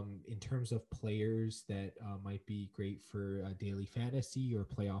 In terms of players that might be great for daily fantasy or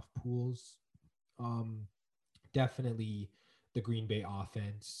playoff pools, um, definitely the Green Bay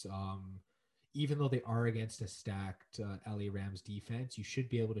offense. Even though they are against a stacked LA Rams defense, you should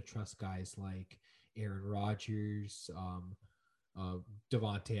be able to trust guys like Aaron Rodgers, uh,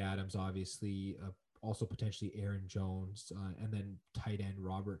 Devontae Adams, obviously, also potentially Aaron Jones, and then tight end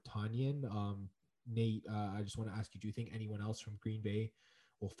Robert Tonyan. Nate, I just want to ask you, do you think anyone else from Green Bay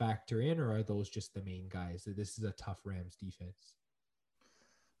will factor in, or are those just the main guys? This is a tough Rams defense.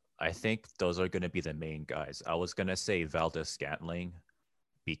 I think those are going to be the main guys. I was going to say Valdez Scantling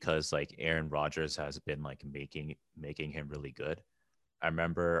because like Aaron Rodgers has been like making him really good. I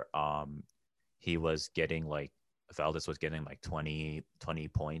remember he was getting like Valdez was getting like 20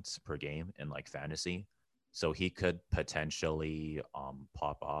 points per game in like fantasy. So he could potentially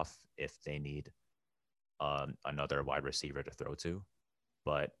pop off if they need another wide receiver to throw to.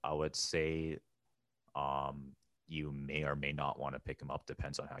 But I would say you may or may not want to pick him up.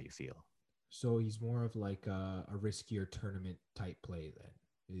 Depends on how you feel. So he's more of like a riskier tournament type play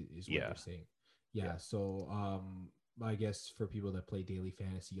then, is what Yeah. you're saying. Yeah. Yeah. So I guess for people that play daily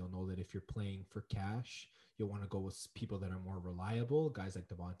fantasy, you'll know that if you're playing for cash, you'll want to go with people that are more reliable, guys like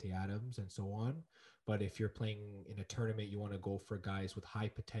Devontae Adams and so on. But if you're playing in a tournament, you want to go for guys with high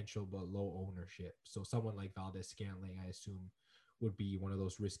potential but low ownership. So someone like Valdez Scantling, I assume, would be one of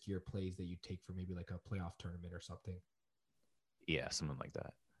those riskier plays that you take for maybe like a playoff tournament or something. Yeah. Something like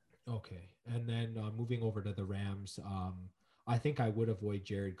that. Okay. And then moving over to the Rams, I think I would avoid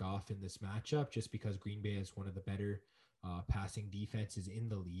Jared Goff in this matchup just because Green Bay is one of the better passing defenses in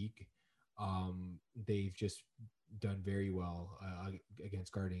the league. they've just done very well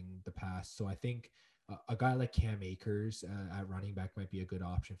against guarding the pass. So I think a guy like Cam Akers at running back might be a good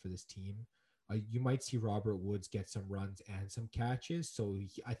option for this team. You might see Robert Woods get some runs and some catches. So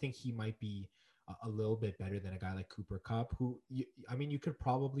I think he might be a little bit better than a guy like Cooper Kupp, who, I mean, you could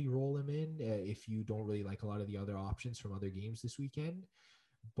probably roll him in if you don't really like a lot of the other options from other games this weekend.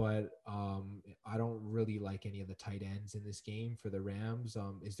 But I don't really like any of the tight ends in this game for the Rams.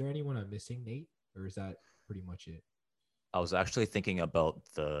 Is there anyone I'm missing, Nate, or is that pretty much it? I was actually thinking about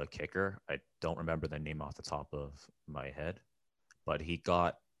the kicker. I don't remember the name off the top of my head, but he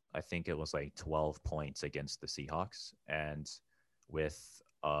got, I think it was like 12 points against the Seahawks. And with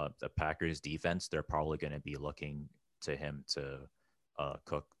the Packers defense, they're probably going to be looking to him to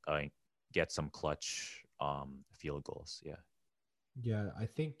get some clutch field goals. Yeah. Yeah, I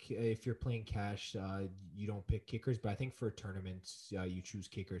think if you're playing cash, you don't pick kickers, but I think for tournaments, you choose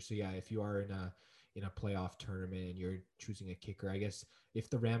kickers. So yeah, if you are in a playoff tournament and you're choosing a kicker, I guess if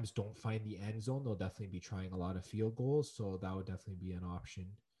the Rams don't find the end zone, they'll definitely be trying a lot of field goals. So that would definitely be an option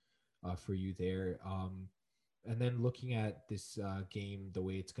for you there. And then looking at this game, the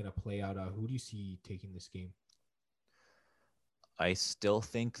way it's going to play out, who do you see taking this game? I still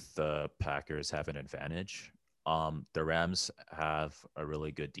think the Packers have an advantage. The Rams have a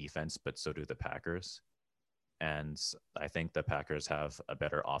really good defense, but so do the Packers. And I think the Packers have a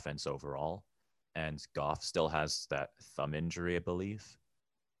better offense overall. And Goff still has that thumb injury, I believe.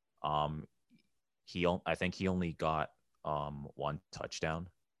 Um, I think he only got one touchdown,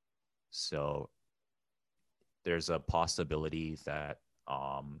 so there's a possibility that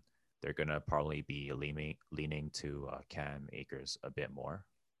they're gonna probably be leaning to Cam Akers a bit more.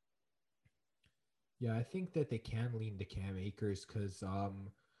 Yeah, I think that they can lean to Cam Akers because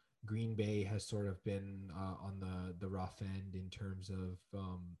Green Bay has sort of been on the rough end in terms of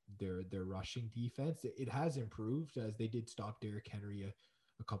their rushing defense. It has improved as they did stop Derrick Henry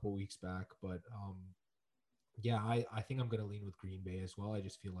a couple weeks back, but yeah, I think I'm going to lean with Green Bay as well. I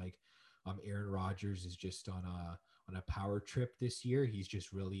just feel like Aaron Rodgers is just on a power trip this year. He's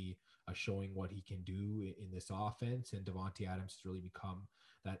just really showing what he can do in this offense, and Devontae Adams has really become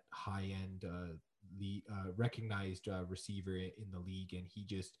that high end recognized receiver in the league, and he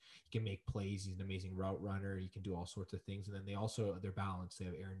can make plays. He's an amazing route runner. He can do all sorts of things, and then they're balanced. They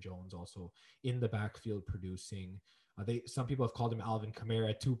have Aaron Jones also in the backfield producing. Some people have called him Alvin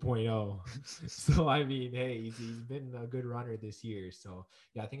Kamara 2.0. So I mean, hey, he's been a good runner this year. So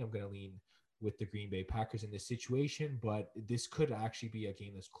yeah, I think I'm gonna lean with the Green Bay Packers in this situation, but this could actually be a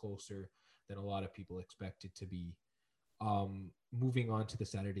game that's closer than a lot of people expect it to be. Moving on to the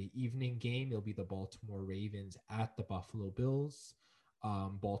Saturday evening game, it'll be the Baltimore Ravens at the Buffalo Bills.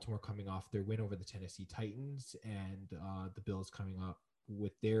 Baltimore coming off their win over the Tennessee Titans, and the Bills coming up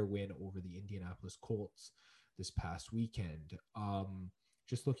with their win over the Indianapolis Colts this past weekend.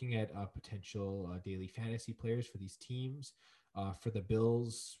 Just looking at potential daily fantasy players for these teams. For the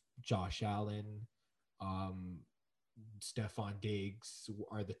Bills, Josh Allen, um, Stefon Diggs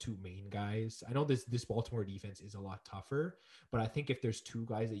are the two main guys. I know this Baltimore defense is a lot tougher, but I think if there's two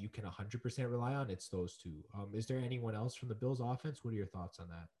guys that you can 100% rely on, it's those two. Is there anyone else from the Bills offense? What are your thoughts on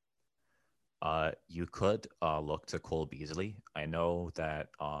that? You could look to Cole Beasley. I know that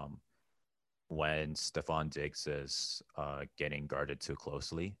when Stefon Diggs is getting guarded too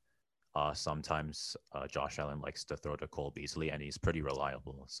closely, sometimes Josh Allen likes to throw to Cole Beasley, and he's pretty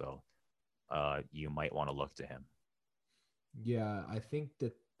reliable. So you might want to look to him. Yeah, I think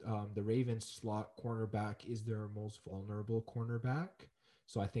that the Ravens slot cornerback is their most vulnerable cornerback.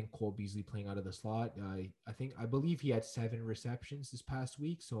 So I think Cole Beasley playing out of the slot. I believe he had 7 receptions this past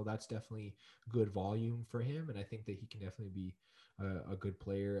week, so that's definitely good volume for him, and I think that he can definitely be a good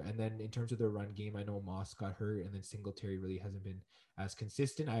player. And then in terms of their run game, I know Moss got hurt, and then Singletary really hasn't been as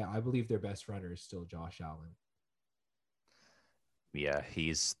consistent. I believe their best runner is still Josh Allen. Yeah,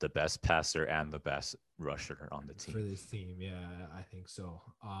 he's the best passer and the best rusher on the For team. this team. Yeah, I think so.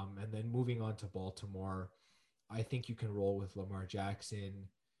 And then moving on to Baltimore, I think you can roll with Lamar Jackson.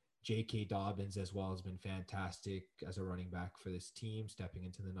 J.K. Dobbins as well has been fantastic as a running back for this team, stepping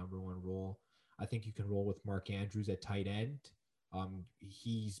into the number one role. I think you can roll with Mark Andrews at tight end.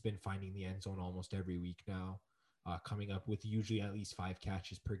 He's been finding the end zone almost every week now, coming up with usually at least 5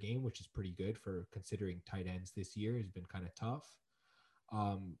 catches per game, which is pretty good for considering tight ends this year has been kind of tough.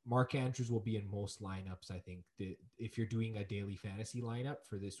 Mark Andrews will be in most lineups. I think that if you're doing a daily fantasy lineup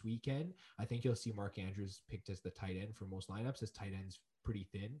for this weekend, I think you'll see Mark Andrews picked as the tight end for most lineups, as tight end's pretty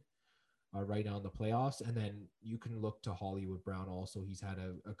thin right now in the playoffs. And then you can look to Hollywood Brown also. He's had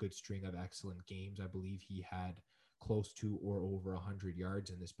a good string of excellent games. I believe he had close to or over 100 yards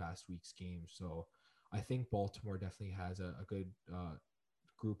in this past week's game. So I think Baltimore definitely has a good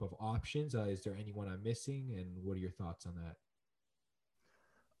group of options. Is there anyone I'm missing, and what are your thoughts on that?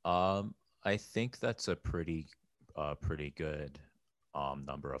 I think that's a pretty good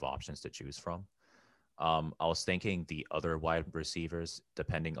number of options to choose from. I was thinking the other wide receivers,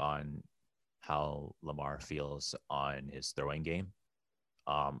 depending on how Lamar feels on his throwing game.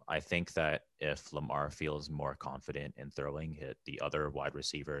 I think that if Lamar feels more confident in throwing, the other wide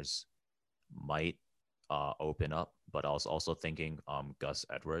receivers might open up. But I was also thinking Gus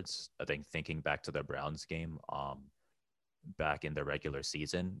Edwards. I think thinking back to the Browns game back in the regular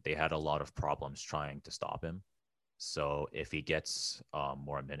season, they had a lot of problems trying to stop him. So if he gets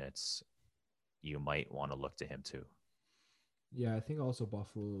more minutes, you might want to look to him too. Yeah, I think also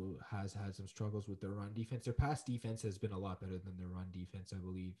Buffalo has had some struggles with their run defense. Their pass defense has been a lot better than their run defense, I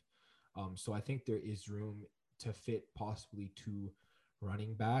believe. So I think there is room to fit possibly two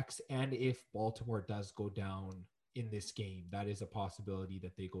running backs. And if Baltimore does go down in this game, that is a possibility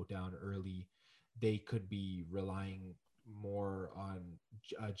that they go down early. They could be relying more on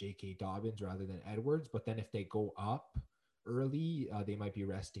J.K. Dobbins rather than Edwards. But then if they go up early, they might be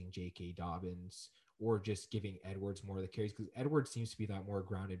resting J.K. Dobbins or just giving Edwards more of the carries because Edwards seems to be that more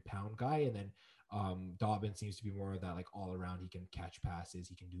grounded pound guy, and then Dobbin seems to be more of that like all around. He can catch passes,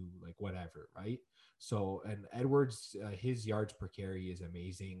 he can do like whatever, right? So and Edwards, his yards per carry is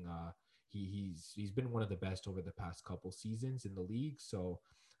amazing. He's been one of the best over the past couple seasons in the league. So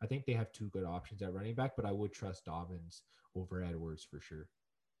I think they have two good options at running back, but I would trust Dobbins over Edwards for sure.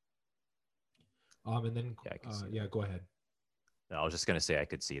 And then Yeah, I could see yeah, that. go ahead. No, I was just gonna say I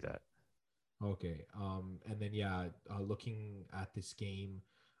could see that. Okay. And then yeah, looking at this game,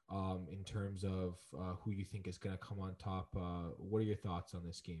 in terms of who you think is going to come on top, what are your thoughts on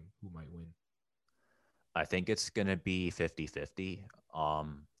this game? Who might win? I think it's gonna be 50-50.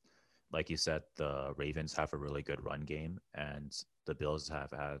 Like you said, the Ravens have a really good run game, and the Bills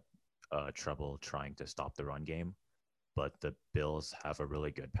have had trouble trying to stop the run game. But the Bills have a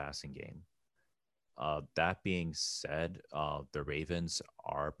really good passing game. That being said, the Ravens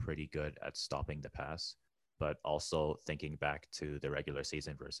are pretty good at stopping the pass. But also thinking back to the regular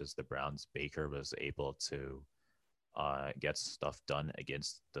season versus the Browns, Baker was able to get stuff done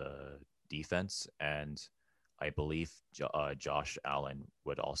against the defense. And I believe Josh Allen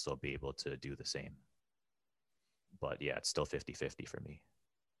would also be able to do the same. But yeah, it's still 50-50 for me.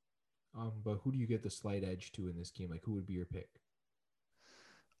 But who do you get the slight edge to in this game? Like, who would be your pick?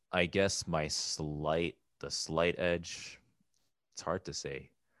 I guess the slight edge, it's hard to say.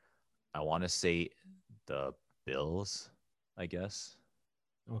 I want to say the Bills, I guess.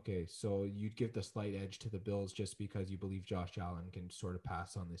 Okay, so you'd give the slight edge to the Bills just because you believe Josh Allen can sort of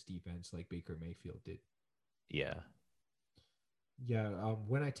pass on this defense like Baker Mayfield did. Yeah. Yeah,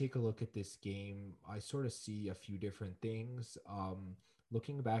 when I take a look at this game, I sort of see a few different things.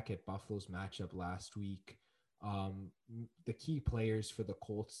 Looking back at Buffalo's matchup last week, the key players for the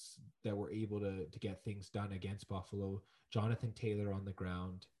Colts that were able to get things done against Buffalo, Jonathan Taylor on the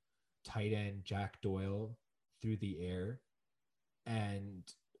ground, tight end Jack Doyle through the air. And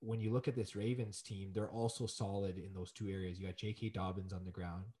when you look at this Ravens team, they're also solid in those two areas. You got J.K. Dobbins on the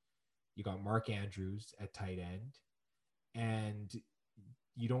ground, you got Mark Andrews at tight end, and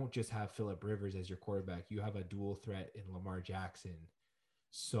you don't just have Philip Rivers as your quarterback. You have a dual threat in Lamar Jackson.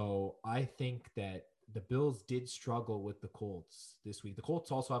 So I think that the Bills did struggle with the Colts this week. The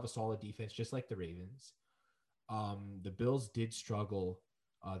Colts also have a solid defense, just like the Ravens. The Bills did struggle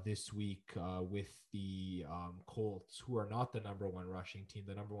this week with the Colts, who are not the number one rushing team.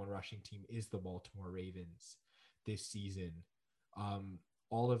 The number one rushing team is the Baltimore Ravens this season. Um,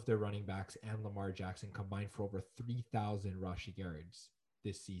 all of their running backs and Lamar Jackson combined for over 3,000 rushing yards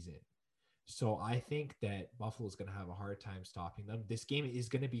this season. So I think that Buffalo is going to have a hard time stopping them. This game is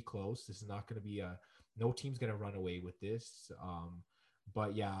going to be close. This is not going to be no team's going to run away with this.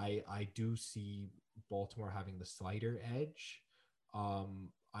 But yeah, I do see Baltimore having the slighter edge. I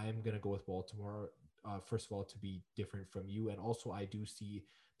am going to go with Baltimore. First of all, to be different from you. And also, I do see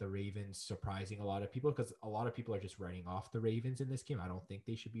the Ravens surprising a lot of people because a lot of people are just writing off the Ravens in this game. I don't think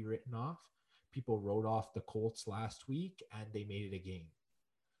they should be written off. People wrote off the Colts last week and they made it a game.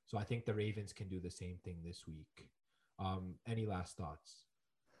 So I think the Ravens can do the same thing this week. Any last thoughts?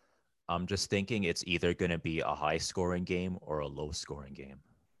 I'm just thinking it's either going to be a high scoring game or a low scoring game.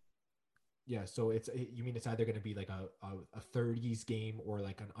 Yeah, so you mean it's either going to be like a 30s game or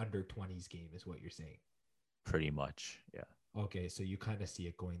like an under 20s game is what you're saying. Pretty much. Yeah. Okay, so you kind of see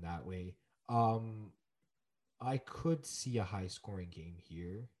it going that way. Um, I could see a high scoring game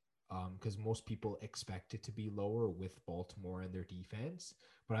here. because most people expect it to be lower with Baltimore and their defense.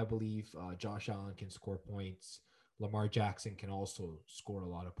 But I believe Josh Allen can score points. Lamar Jackson can also score a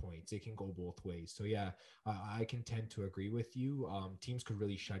lot of points. It can go both ways. So yeah, I can tend to agree with you. Teams could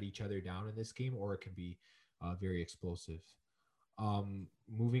really shut each other down in this game, or it can be very explosive.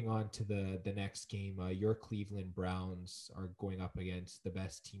 Moving on to the next game, your Cleveland Browns are going up against the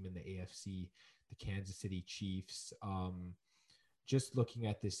best team in the AFC, the Kansas City Chiefs. Just looking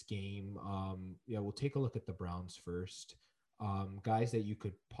at this game, yeah, we'll take a look at the Browns first. Guys that you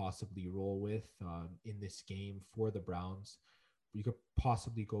could possibly roll with in this game for the Browns. You could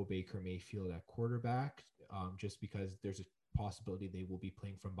possibly go Baker Mayfield at quarterback, just because there's a possibility they will be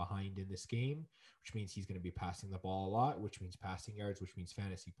playing from behind in this game, which means he's going to be passing the ball a lot, which means passing yards, which means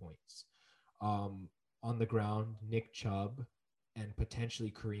fantasy points. On the ground, Nick Chubb and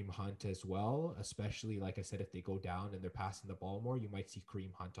potentially Kareem Hunt as well, especially like I said, if they go down and they're passing the ball more, you might see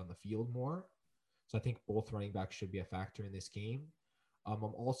Kareem Hunt on the field more. So I think both running backs should be a factor in this game. I'm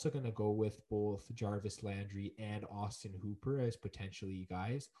also going to go with both Jarvis Landry and Austin Hooper as potentially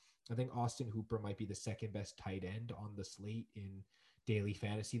guys. I think Austin Hooper might be the second best tight end on the slate in daily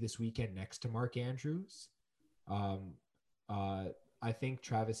fantasy this weekend next to Mark Andrews. Um, uh, I think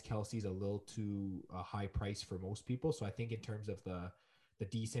Travis Kelce's a little too high price for most people. So I think in terms of the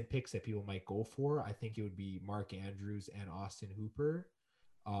decent picks that people might go for, I think it would be Mark Andrews and Austin Hooper.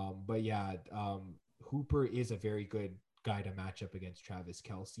 But yeah, Hooper is a very good guy to match up against Travis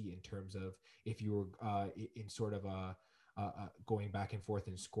Kelce in terms of if you were in sort of a going back and forth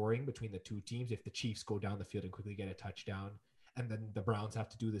in scoring between the two teams. If the Chiefs go down the field and quickly get a touchdown, and then the Browns have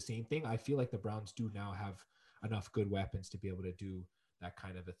to do the same thing, I feel like the Browns do now have enough good weapons to be able to do that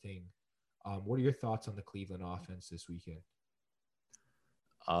kind of a thing. What are your thoughts on the Cleveland offense this weekend?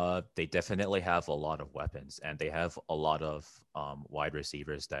 They definitely have a lot of weapons, and they have a lot of wide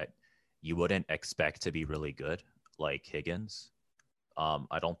receivers that you wouldn't expect to be really good, like Higgins.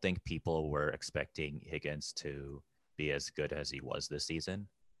 I don't think people were expecting Higgins to be as good as he was this season.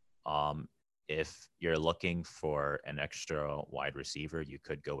 Um, if you're looking for an extra wide receiver, you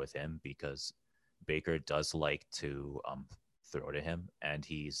could go with him because Baker does like to throw to him, and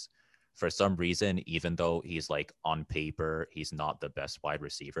he's for some reason, even though he's like on paper, he's not the best wide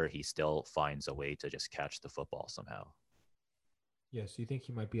receiver, he still finds a way to just catch the football somehow. Yeah, so you think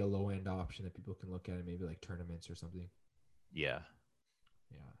he might be a low end option that people can look at in maybe like tournaments or something? Yeah.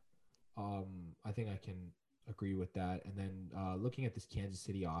 Yeah. I think I can agree with that. And then looking at this Kansas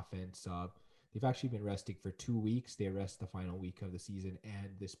City offense, they've actually been resting for 2 weeks. They rest the final week of the season and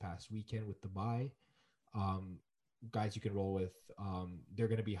this past weekend with the bye. Um, Guys you can roll with, they're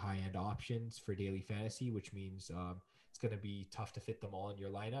going to be high end options for daily fantasy, which means it's going to be tough to fit them all in your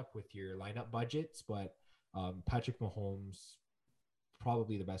lineup with your lineup budgets. But Patrick Mahomes,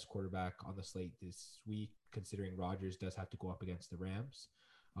 probably the best quarterback on the slate this week, considering Rodgers does have to go up against the Rams.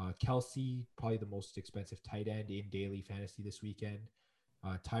 Kelsey, probably the most expensive tight end in daily fantasy this weekend.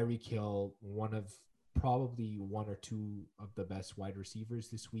 Tyreek Hill, one of probably one or two of the best wide receivers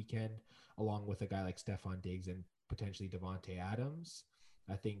this weekend, along with a guy like Stephon Diggs and potentially Devontae Adams.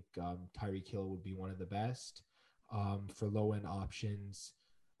 I think Tyreek Hill would be one of the best. For low end options,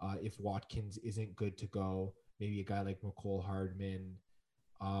 if Watkins isn't good to go, maybe a guy like McCole Hardman.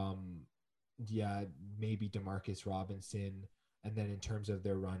 Um, yeah, maybe Demarcus Robinson. And then in terms of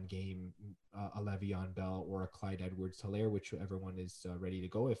their run game, a Le'Veon Bell or a Clyde Edwards-Helaire, whichever one is ready to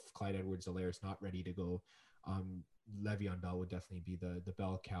go. If Clyde Edwards-Helaire is not ready to go, Le'Veon Bell would definitely be the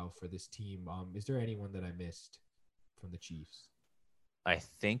bell cow for this team. Is there anyone that I missed from the Chiefs? I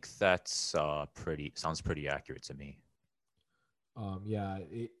think that's pretty sounds pretty accurate to me. Yeah,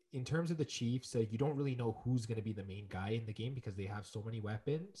 in terms of the Chiefs, you don't really know who's going to be the main guy in the game because they have so many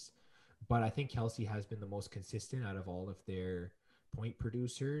weapons. But I think Kelsey has been the most consistent out of all of their point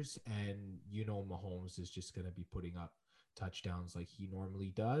producers. And, Mahomes is just going to be putting up touchdowns like he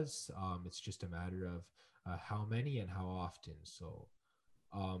normally does. It's just a matter of how many and how often. So,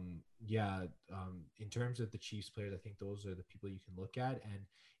 yeah, in terms of the Chiefs players, I think those are the people you can look at. And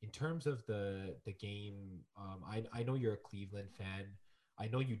in terms of the game, I know you're a Cleveland fan. I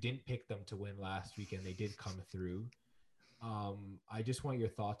know you didn't pick them to win last week, and they did come through. I just want your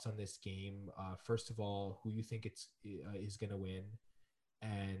thoughts on this game. First of all, who you think is going to win,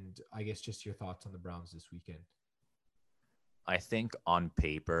 and I guess just your thoughts on the Browns this weekend. I think on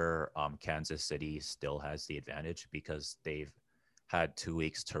paper, Kansas City still has the advantage because they've had 2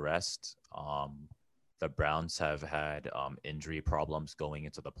 weeks to rest. The Browns have had injury problems going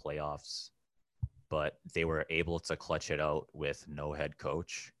into the playoffs, but they were able to clutch it out with no head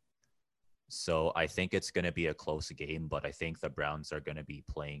coach. So I think it's going to be a close game, but I think the Browns are going to be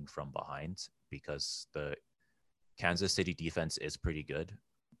playing from behind because the Kansas City defense is pretty good,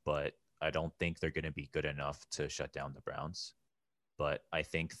 but I don't think they're going to be good enough to shut down the Browns. But I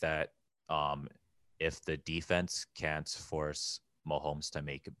think that um, if the defense can't force Mahomes to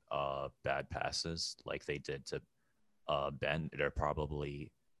make bad passes like they did to Ben, they're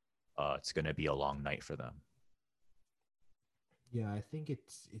probably it's going to be a long night for them. Yeah, I think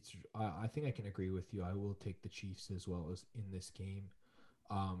I think I can agree with you. I will take the Chiefs as well as in this game.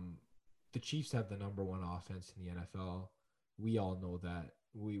 Um, the Chiefs have the number one offense in the NFL. We all know that.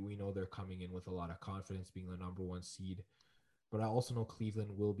 We know they're coming in with a lot of confidence, being the number one seed. But I also know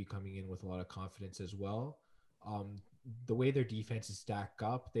Cleveland will be coming in with a lot of confidence as well. Um, the way their defenses stack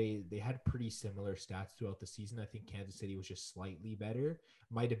up, they had pretty similar stats throughout the season. I think Kansas City was just slightly better.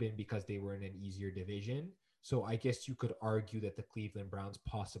 Might have been because they were in an easier division. So I guess you could argue that the Cleveland Browns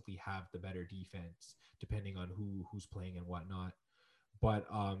possibly have the better defense, depending on who's playing and whatnot. But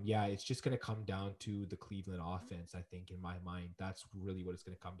yeah, it's just going to come down to the Cleveland offense. I think in my mind, that's really what it's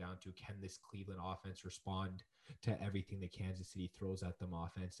going to come down to. Can this Cleveland offense respond to everything that Kansas City throws at them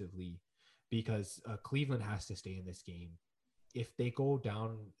offensively? Because Cleveland has to stay in this game. If they go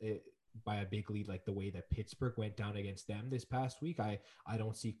down by a big lead, like the way that Pittsburgh went down against them this past week, I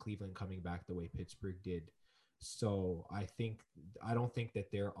don't see Cleveland coming back the way Pittsburgh did. So I don't think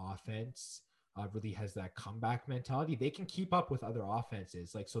that their offense really has that comeback mentality. They can keep up with other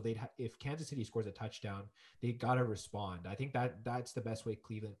offenses. Like, so if Kansas City scores a touchdown, they got to respond. I think that's the best way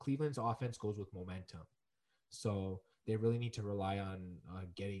Cleveland's offense goes with momentum. So they really need to rely on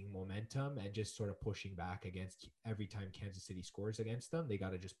getting momentum and just sort of pushing back against every time Kansas City scores against them. They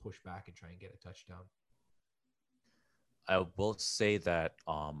got to just push back and try and get a touchdown. I will say that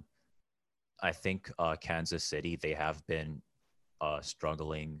I think Kansas City, they have been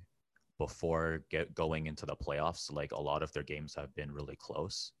struggling before going into the playoffs. Like a lot of their games have been really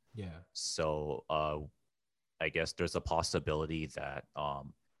close. Yeah. So I guess there's a possibility that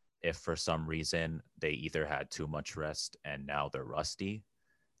if for some reason they either had too much rest and now they're rusty,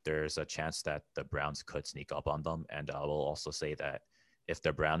 there's a chance that the Browns could sneak up on them. And I will also say that if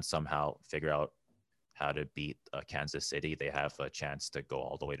the Browns somehow figure out how to beat Kansas City, they have a chance to go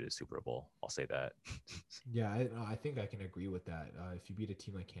all the way to the Super Bowl. I'll say that. Yeah, I think I can agree with that. If you beat a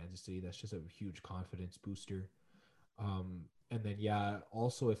team like Kansas City, that's just a huge confidence booster. And then, yeah,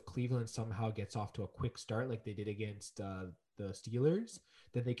 also if Cleveland somehow gets off to a quick start like they did against the Steelers,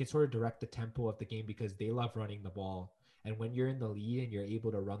 then they can sort of direct the tempo of the game because they love running the ball. And when you're in the lead and you're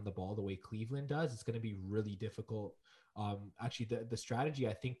able to run the ball the way Cleveland does, it's going to be really difficult. Actually, the strategy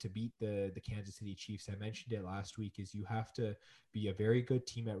I think to beat the Kansas City Chiefs, I mentioned it last week, is you have to be a very good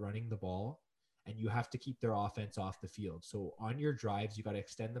team at running the ball and you have to keep their offense off the field. So on your drives, you got to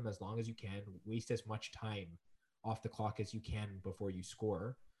extend them as long as you can, waste as much time off the clock as you can before you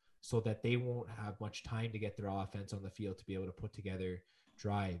score so that they won't have much time to get their offense on the field to be able to put together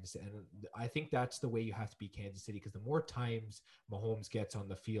drives. And I think that's the way you have to be Kansas City because the more times Mahomes gets on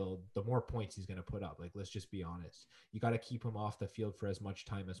the field, the more points he's going to put up. Like, let's just be honest. You got to keep him off the field for as much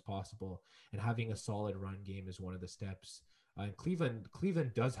time as possible. And having a solid run game is one of the steps. And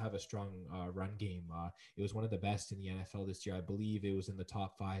Cleveland does have a strong run game. It was one of the best in the NFL this year. I believe it was in the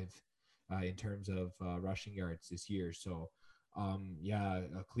top five in terms of rushing yards this year. So, yeah,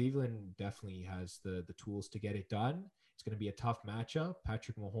 Cleveland definitely has the tools to get it done. It's going to be a tough matchup.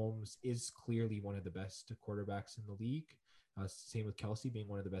 Patrick Mahomes is clearly one of the best quarterbacks in the league. Same with Kelce being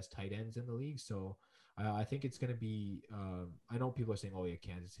one of the best tight ends in the league. So I think it's going to be. I know people are saying, "Oh yeah,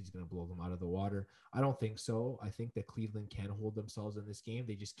 Kansas City's going to blow them out of the water." I don't think so. I think that Cleveland can hold themselves in this game.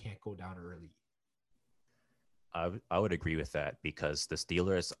 They just can't go down early. I would agree with that because the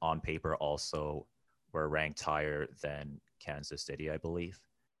Steelers on paper also were ranked higher than Kansas City, I believe.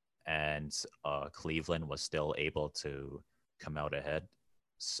 And Cleveland was still able to come out ahead.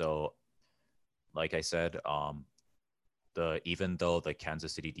 So, like I said, the even though the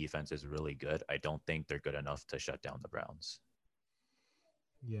Kansas City defense is really good, I don't think they're good enough to shut down the Browns.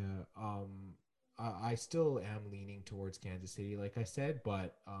 Yeah, I still am leaning towards Kansas City, like I said,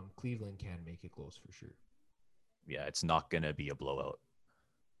 but Cleveland can make it close for sure. Yeah, it's not gonna be a blowout.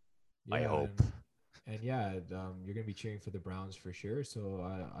 I Yeah, hope. and yeah, you're gonna be cheering for the Browns for sure. So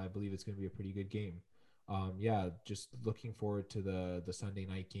I believe it's gonna be a pretty good game. Yeah, just looking forward to the Sunday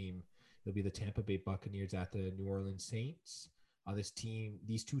night game. It'll be the Tampa Bay Buccaneers at the New Orleans Saints.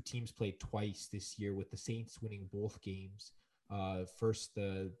 These two teams played twice this year, with the Saints winning both games. First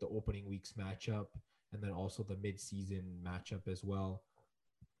the opening week's matchup, and then also the midseason matchup as well.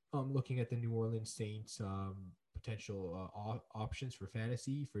 Looking at the New Orleans Saints, potential options for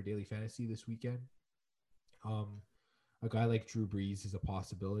fantasy, for daily fantasy this weekend. Um, a guy like Drew Brees is a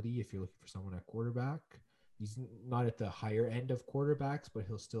possibility if you're looking for someone at quarterback. He's not at the higher end of quarterbacks, but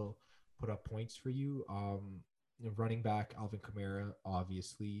he'll still put up points for you. Running back Alvin Kamara,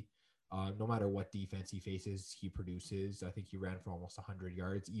 obviously, no matter what defense he faces, he produces. I think he ran for almost 100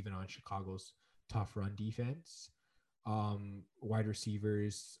 yards, even on Chicago's tough run defense. Wide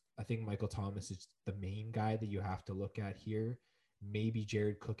receivers, I think Michael Thomas is the main guy that you have to look at here. Maybe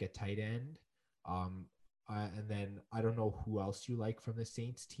Jared Cook at tight end. Um, and then I don't know who else you like from the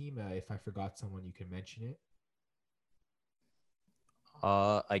Saints team. If I forgot someone, you can mention it.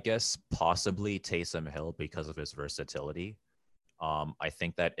 I guess possibly Taysom Hill because of his versatility. I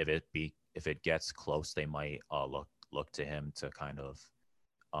think that if it gets close, they might look to him to kind of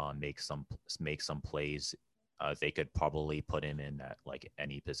make some plays. They could probably put him in at like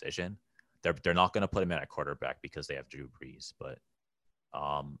any position. They're not going to put him in at quarterback because they have Drew Brees, but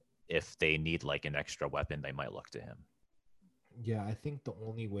if they need like an extra weapon, they might look to him. Yeah, I think the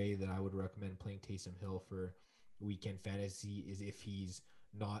only way that I would recommend playing Taysom Hill for weekend fantasy is if he's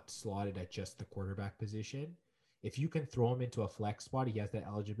not slotted at just the quarterback position. If you can throw him into a flex spot, he has that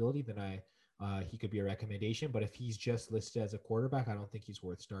eligibility, then he could be a recommendation. But if he's just listed as a quarterback, I don't think he's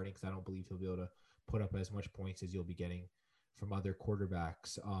worth starting because I don't believe he'll be able to put up as much points as you'll be getting from other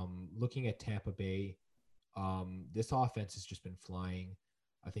quarterbacks. Looking at Tampa Bay, this offense has just been flying.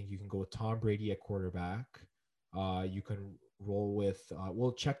 I think you can go with Tom Brady at quarterback. You can roll with,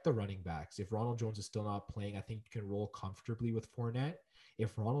 we'll check the running backs. If Ronald Jones is still not playing, I think you can roll comfortably with Fournette.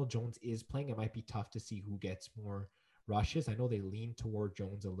 If Ronald Jones is playing, it might be tough to see who gets more rushes. I know they lean toward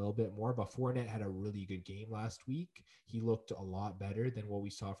Jones a little bit more, but Fournette had a really good game last week. He looked a lot better than what we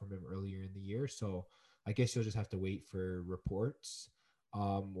saw from him earlier in the year. So I guess you'll just have to wait for reports.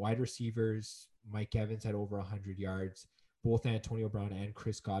 Wide receivers, Mike Evans had over 100 yards. Both Antonio Brown and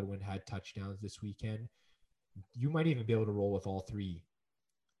Chris Godwin had touchdowns this weekend. You might even be able to roll with all three.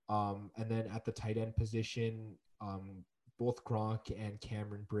 And then at the tight end position, both Gronk and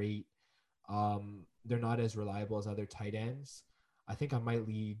Cameron Brate, they're not as reliable as other tight ends. I think I might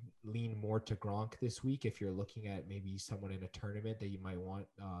lean more to Gronk this week if you're looking at maybe someone in a tournament that you might want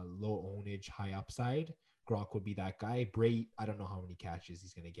low ownage, high upside. Gronk would be that guy. Brate, I don't know how many catches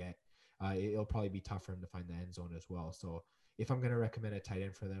he's going to get. It'll probably be tough for him to find the end zone as well. So if I'm going to recommend a tight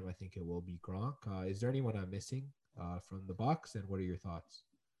end for them, I think it will be Gronk. Is there anyone I'm missing from the Bucks, and what are your thoughts?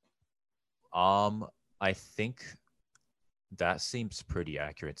 I think that seems pretty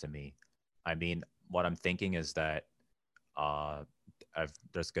accurate to me. I mean, what I'm thinking is that uh,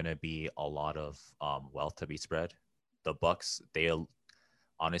 there's going to be a lot of wealth to be spread. The Bucks,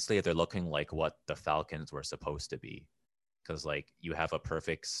 honestly, they're looking like what the Falcons were supposed to be, because like you have a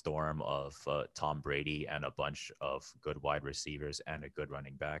perfect storm of Tom Brady and a bunch of good wide receivers and a good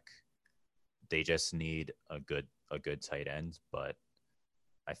running back. They just need a good tight end, but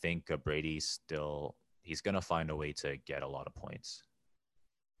I think he's gonna find a way to get a lot of points.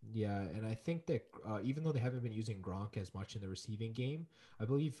 Yeah, and I think that even though they haven't been using Gronk as much in the receiving game, I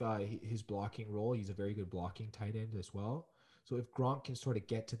believe his blocking role, he's a very good blocking tight end as well. So if Gronk can sort of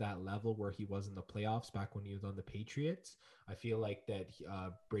get to that level where he was in the playoffs back when he was on the Patriots, I feel like that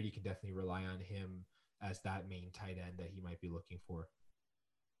Brady can definitely rely on him as that main tight end that he might be looking for.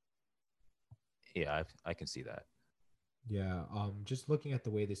 Yeah, I can see that. Yeah, just looking at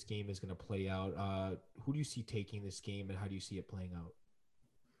the way this game is going to play out, who do you see taking this game and how do you see it playing out?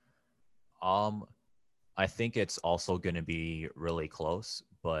 Um, I think it's also going to be really close,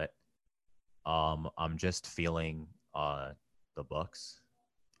 but I'm just feeling the Bucks.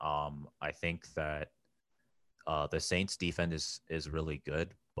 I think that the Saints defense is really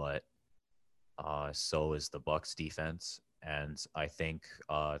good, but so is the Bucks defense, and I think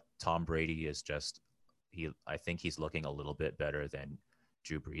Tom Brady is just he. I think he's looking a little bit better than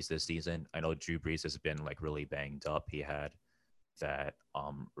Drew Brees this season. I know Drew Brees has been like really banged up. He had that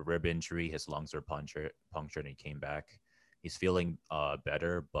rib injury. His lungs were punctured, and he came back. He's feeling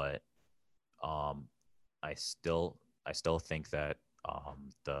better, but um, I still think that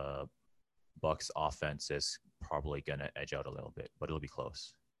the Bucks offense is probably gonna edge out a little bit, but it'll be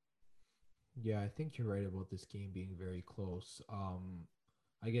close. Yeah, I think you're right about this game being very close.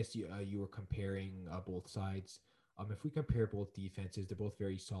 I guess you were comparing both sides. If we compare both defenses, they're both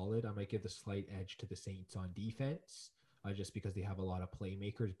very solid. I might give the slight edge to the Saints on defense, just because they have a lot of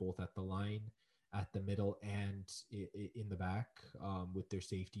playmakers, both at the line, at the middle, and in the back, with their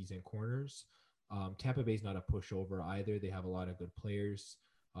safeties and corners. Tampa Bay's not a pushover either. They have a lot of good players,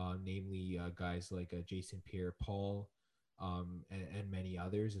 namely guys like Jason Pierre-Paul, and many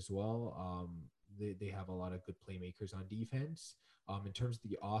others as well. they have a lot of good playmakers on defense. In terms of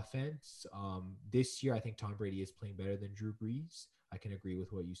the offense, this year I think Tom Brady is playing better than Drew Brees. I can agree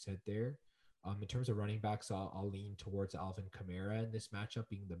with what you said there. In terms of running backs, I'll lean towards Alvin Kamara in this matchup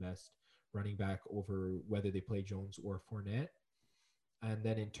being the best running back over whether they play Jones or Fournette. And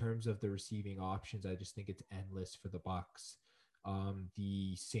then in terms of the receiving options, I just think it's endless for the Bucks.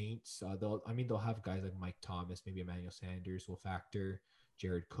 The Saints, they'll have guys like Mike Thomas, maybe Emmanuel Sanders will factor,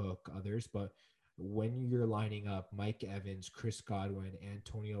 Jared Cook, others. But when you're lining up Mike Evans, Chris Godwin,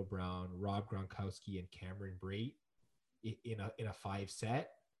 Antonio Brown, Rob Gronkowski, and Cameron Brate in a 5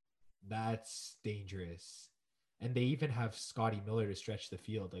 set, that's dangerous. And they even have Scotty Miller to stretch the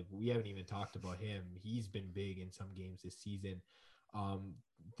field. Like, we haven't even talked about him. He's been big in some games this season. Um,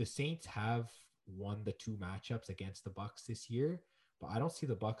 the Saints have won the 2 matchups against the Bucks this year, but I don't see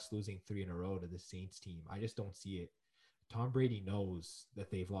the Bucks losing 3 in a row to the Saints team. I just don't see it. Tom Brady knows that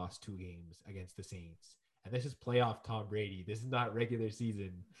they've lost 2 games against the Saints. And this is playoff Tom Brady. This is not regular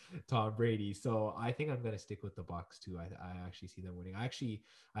season Tom Brady. So I think I'm going to stick with the Bucks too. I actually see them winning. I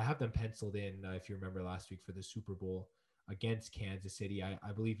have them penciled in, if you remember last week, for the Super Bowl against Kansas City.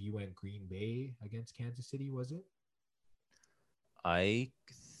 I believe you went Green Bay against Kansas City, was it? I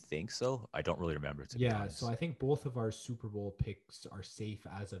think so. I don't really remember, to be Yeah, so honest. I think both of our Super Bowl picks are safe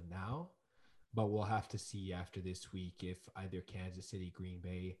as of now, but we'll have to see after this week if either Kansas City, Green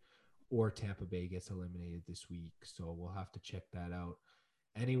Bay, or Tampa Bay gets eliminated this week. So we'll have to check that out.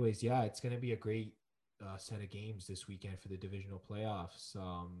 Anyways, yeah, it's going to be a great set of games this weekend for the divisional playoffs.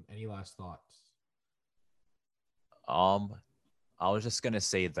 Any last thoughts? Um, I was just gonna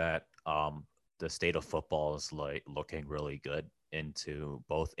say that the state of football is like looking really good into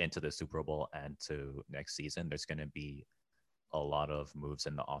the Super Bowl and to next season. There's gonna be a lot of moves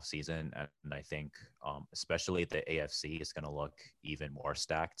in the offseason. And I think especially the AFC is gonna look even more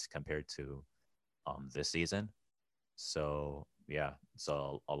stacked compared to this season. So yeah,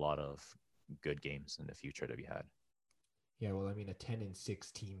 so a lot of good games in the future to be had. Yeah, well, I mean, a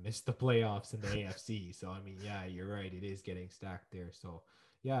 10-6 team missed the playoffs in the AFC. So, I mean, yeah, you're right. It is getting stacked there. So,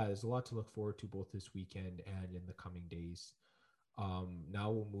 yeah, there's a lot to look forward to both this weekend and in the coming days. Now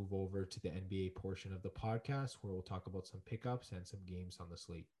we'll move over to the NBA portion of the podcast where we'll talk about some pickups and some games on the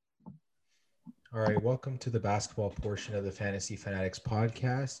slate. All right, welcome to the basketball portion of the Fantasy Fanatics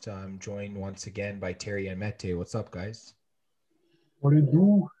podcast. I'm joined once again by Terry and Mete. What's up, guys? What do you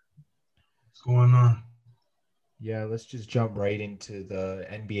do? What's going on? Yeah, let's just jump right into the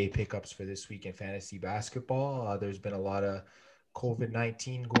NBA pickups for this week in fantasy basketball. There's been a lot of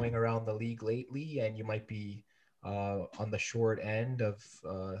COVID-19 going around the league lately, and you might be on the short end of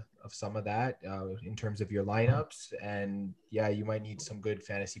some of that in terms of your lineups. And yeah, you might need some good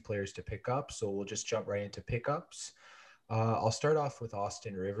fantasy players to pick up. So we'll just jump right into pickups. I'll start off with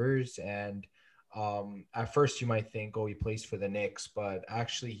Austin Rivers. And at first, you might think, oh, he plays for the Knicks, but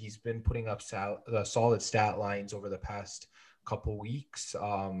actually, he's been putting up solid stat lines over the past couple weeks.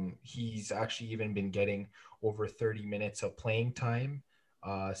 He's actually even been getting over 30 minutes of playing time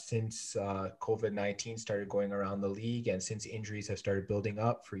since COVID-19 started going around the league and since injuries have started building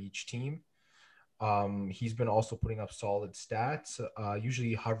up for each team. He's been also putting up solid stats,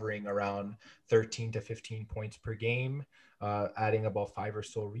 usually hovering around 13 to 15 points per game, adding about 5 or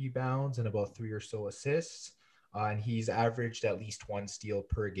so rebounds and about 3 or so assists. And he's averaged at least 1 steal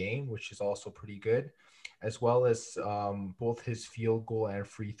per game, which is also pretty good, as well as both his field goal and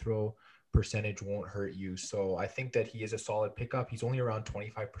free throw percentage won't hurt you. So I think that he is a solid pickup. He's only around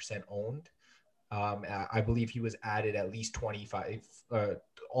 25% owned. I believe he was added at least 25,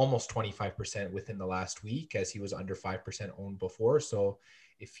 almost 25% within the last week, as he was under 5% owned before. So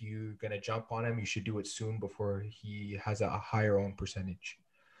if you're going to jump on him, you should do it soon before he has a higher own percentage.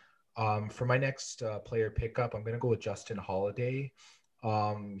 For my next player pickup, I'm going to go with Justin Holiday.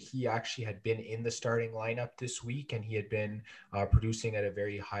 He actually had been in the starting lineup this week and he had been producing at a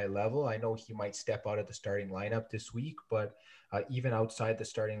very high level. I know he might step out of the starting lineup this week, but even outside the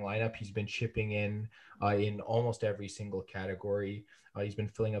starting lineup, he's been chipping in almost every single category. He's been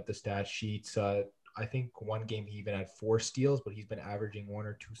filling up the stat sheets. I think one game he even had 4 steals, but he's been averaging 1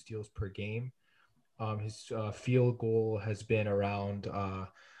 or 2 steals per game. His field goal has been around a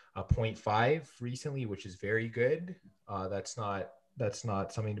 0.5 recently, which is very good. That's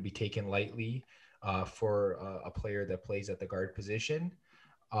not something to be taken lightly for a player that plays at the guard position.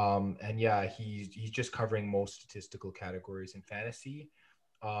 And yeah, he's just covering most statistical categories in fantasy.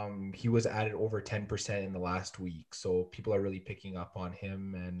 He was added over 10% in the last week, so people are really picking up on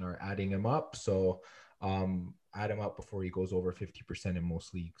him and are adding him up. So add him up before he goes over 50% in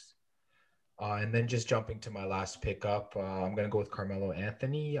most leagues. And then just jumping to my last pickup, I'm going to go with Carmelo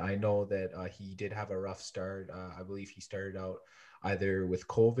Anthony. I know that he did have a rough start. I believe he started out either with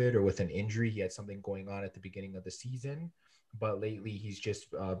COVID or with an injury. He had something going on at the beginning of the season, but lately he's just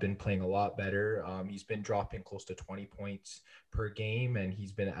been playing a lot better. He's been dropping close to 20 points per game, and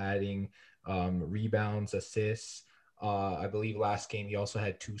he's been adding rebounds, assists. I believe last game he also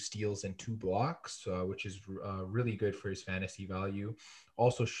had 2 steals and 2 blocks, which is really good for his fantasy value.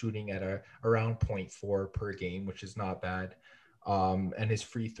 Also shooting at around 0.4 per game, which is not bad. And his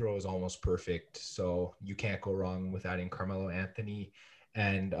free throw is almost perfect. So you can't go wrong with adding Carmelo Anthony.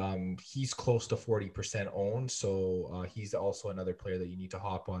 And he's close to 40% owned. So he's also another player that you need to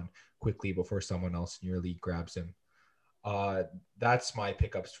hop on quickly before someone else in your league grabs him. Uh, that's my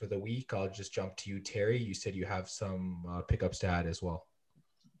pickups for the week. I'll just jump to you, Terry. You said you have some pickups to add as well.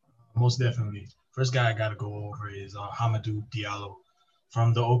 Most definitely. First guy I got to go over is Hamidou Diallo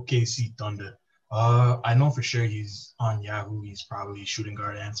from the OKC Thunder. I know for sure he's on Yahoo. He's probably shooting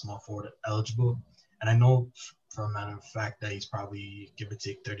guard and small forward eligible. And I know for a matter of fact that he's probably, give or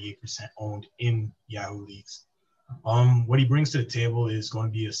take, 38% owned in Yahoo leagues. What he brings to the table is going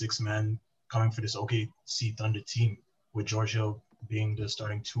to be a 6-man coming for this OKC Thunder team, with George Hill being the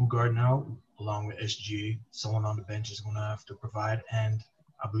starting 2 guard now, along with SGA. Someone on the bench is going to have to provide, and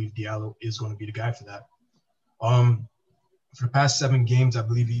I believe Diallo is going to be the guy for that. For the past 7 games, I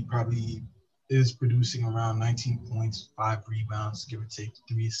believe he probably is producing around 19 points, 5 rebounds, give or take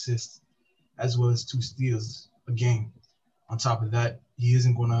 3 assists, as well as 2 steals a game. On top of that, he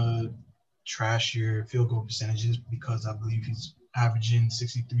isn't going to trash your field goal percentages because I believe he's averaging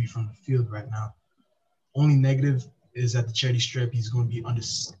 63 from the field right now. Only negative is at the charity stripe. He's going to be under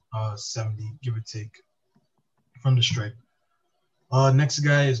 70, give or take, from the stripe. Next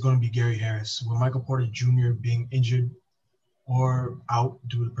guy is going to be Gary Harris. With Michael Porter Jr. being injured or out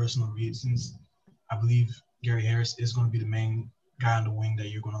due to personal reasons, I believe Gary Harris is going to be the main guy on the wing that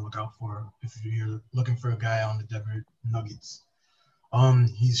you're going to look out for if you're looking for a guy on the Denver Nuggets.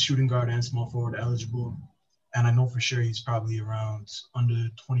 He's shooting guard and small forward eligible, and I know for sure he's probably around under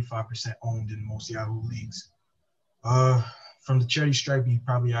 25% owned in most Yahoo leagues. From the charity stripe, he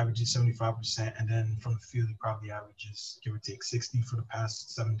probably averages 75%, and then from the field, he probably averages, give or take, 60 for the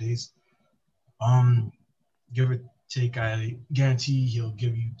past 7 days. Give or take, I guarantee he'll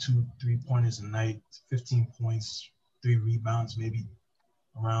give you 2 3-pointers a night, 15 points, 3 rebounds, maybe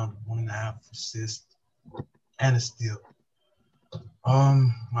around 1.5 assists, and a steal.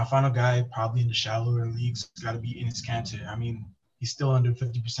 My final guy, probably in the shallower leagues, got to be Enes Kanter. I mean, he's still under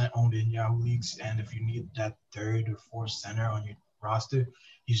 50% owned in Yahoo leagues, and if you need that 3rd or 4th center on your roster,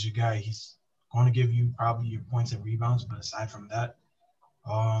 he's your guy. He's going to give you probably your points and rebounds, but aside from that,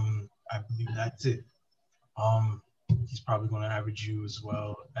 I believe that's it. He's probably going to average you as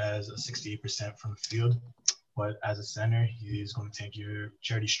well as a 68% from the field, but as a center, he is going to take your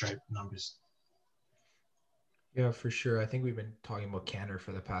charity stripe numbers. Yeah, for sure. I think we've been talking about Canner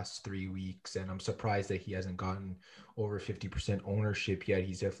for the past 3 weeks, and I'm surprised that he hasn't gotten over 50% ownership yet.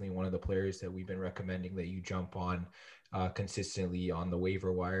 He's definitely one of the players that we've been recommending that you jump on consistently on the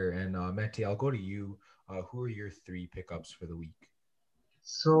waiver wire. And Mete, I'll go to you. Who are your 3 pickups for the week?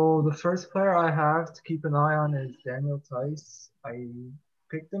 So the first player I have to keep an eye on is Daniel Theis. I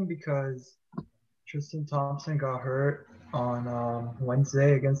picked him because Tristan Thompson got hurt on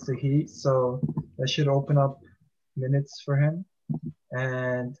Wednesday against the Heat, so that should open up minutes for him.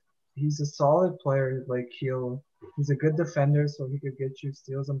 And he's a solid player. Like he's a good defender, so he could get you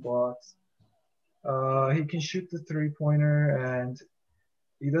steals and blocks. He can shoot the 3-pointer, and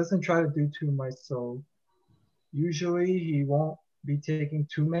he doesn't try to do too much. So usually he won't be taking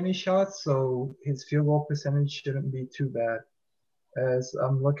too many shots, so his field goal percentage shouldn't be too bad. As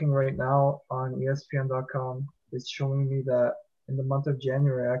I'm looking right now on ESPN.com, it's showing me that in the month of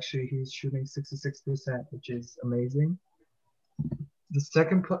January, actually, he's shooting 66%, which is amazing. The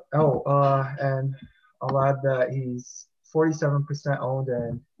second, and I'll add that he's 47% owned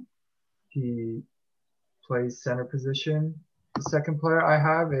and he plays center position. The second player I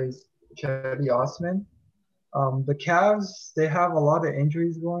have is Cedi Osman. The Cavs, they have a lot of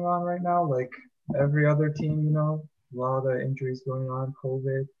injuries going on right now, like every other team, a lot of injuries going on,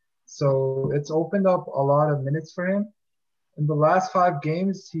 COVID. So it's opened up a lot of minutes for him. In the last 5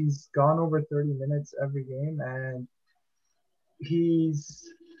 games, he's gone over 30 minutes every game, and he's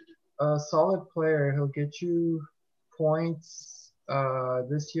a solid player. He'll get you points.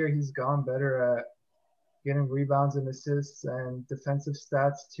 This year, he's gone better at getting rebounds and assists and defensive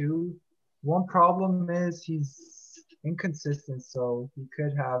stats too. One problem is he's inconsistent, so he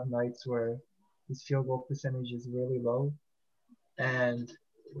could have nights where his field goal percentage is really low. And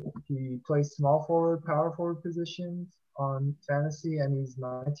He plays small forward, power forward positions on fantasy, and he's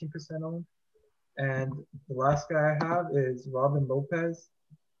 19% owned. And the last guy I have is Robin Lopez.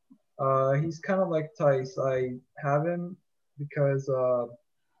 He's kind of like Tice. I have him because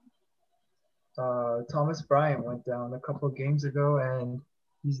Thomas Bryant went down a couple of games ago, and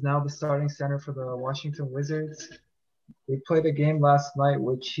he's now the starting center for the Washington Wizards. They played a game last night,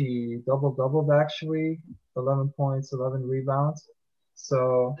 which he doubled actually, 11 points, 11 rebounds.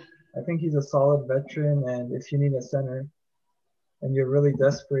 So I think he's a solid veteran, and if you need a center and you're really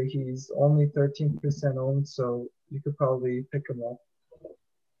desperate, he's only 13% owned, so you could probably pick him up.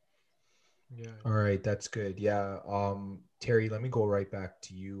 Yeah. All right, that's good. Yeah. Terry, let me go right back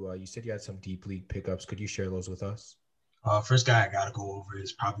to you. You said you had some deep league pickups. Could you share those with us? First guy I gotta go over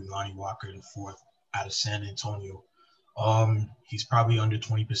is probably Lonnie Walker, the fourth out of San Antonio. He's probably under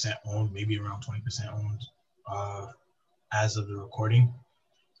 20% owned, maybe around 20% owned as of the recording.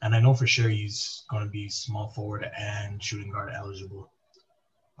 And I know for sure he's going to be small forward and shooting guard eligible.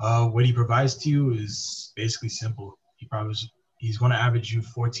 What he provides to you is basically simple. He's going to average you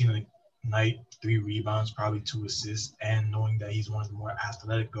 14 a night, 3 rebounds, probably 2 assists, and knowing that he's one of the more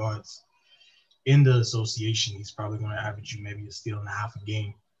athletic guards in the association, he's probably going to average you maybe a steal and a half a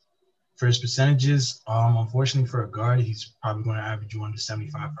game. For his percentages, unfortunately for a guard, he's probably going to average you under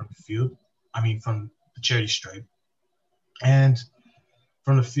 75 from the field. From the charity stripe. And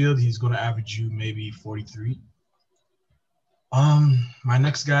from the field, he's going to average you maybe 43. My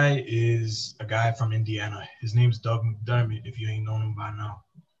next guy is a guy from Indiana. His name's Doug McDermott, if you ain't known him by now.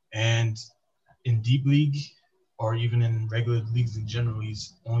 And in deep league, or even in regular leagues in general,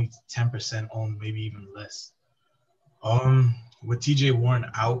 he's only 10% owned, maybe even less. With TJ Warren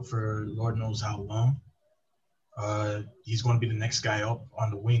out for Lord knows how long, he's going to be the next guy up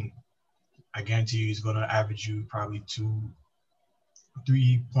on the wing. I guarantee you he's going to average you probably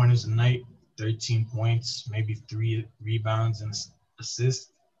 2-3 pointers a night, 13 points, maybe 3 rebounds and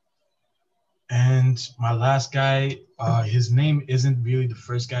assists. And my last guy, his name isn't really the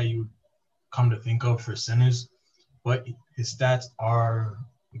first guy you would come to think of for centers, but his stats are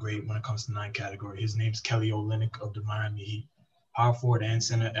great when it comes to 9 category. His name's Kelly Olynyk of the Miami Heat, power forward and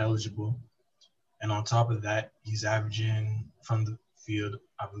center eligible. And on top of that, he's averaging from the field,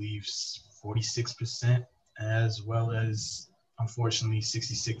 I believe, 46%, as well as, unfortunately,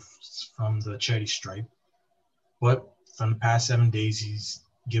 66 from the charity stripe. But from the past 7 days, he's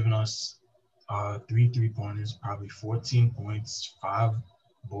given us 3 3-pointers, probably 14 points, 5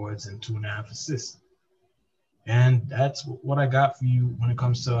 boards, and 2.5 assists. And that's what I got for you when it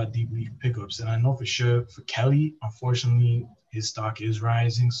comes to deep league pickups. And I know for sure for Kelly, unfortunately, his stock is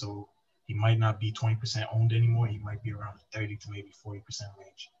rising, so he might not be 20% owned anymore. He might be around the 30 to maybe 40%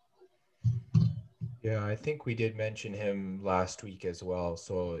 range. Yeah, I think we did mention him last week as well.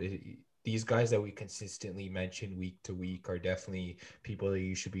 So these guys that we consistently mention week to week are definitely people that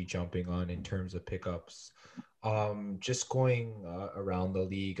you should be jumping on in terms of pickups. Just going around the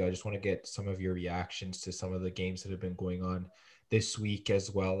league, I just want to get some of your reactions to some of the games that have been going on this week,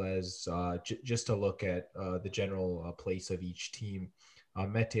 as well as just to look at the general place of each team.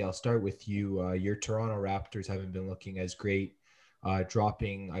 Mete, I'll start with you. Your Toronto Raptors haven't been looking as great,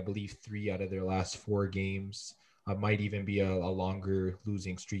 dropping, I believe, 3 out of their last 4 games. Might even be a longer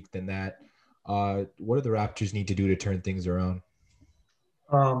losing streak than that. What do the Raptors need to do to turn things around?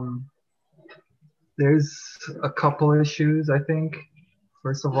 There's a couple issues, I think.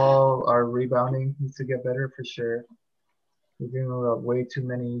 First of all, our rebounding needs to get better for sure. We're giving up way too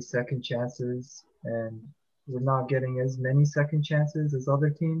many second chances, and we're not getting as many second chances as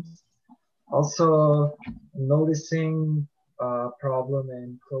other teams. Also, noticing a problem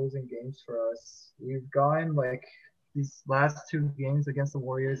in closing games for us. We've gotten these last 2 games against the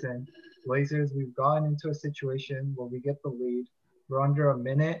Warriors and Blazers, we've gotten into a situation where we get the lead. We're under a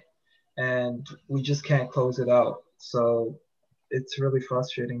minute, and we just can't close it out. So it's really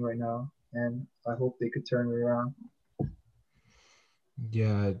frustrating right now, and I hope they could turn it around.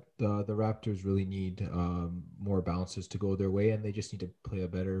 Yeah, the Raptors really need more bounces to go their way, and they just need to play a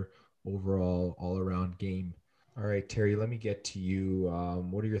better overall all-around game. All right, Terry, let me get to you.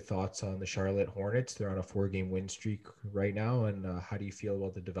 What are your thoughts on the Charlotte Hornets? They're on a 4-game win streak right now, and how do you feel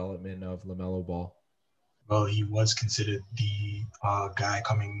about the development of LaMelo Ball? Well, he was considered the guy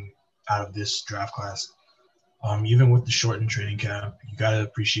coming out of this draft class. Even with the shortened training camp, you got to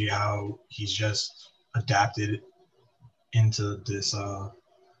appreciate how he's just adapted into this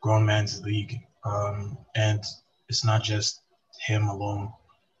grown man's league. And it's not just him alone.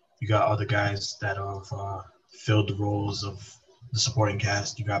 You got other guys that have filled the roles of the supporting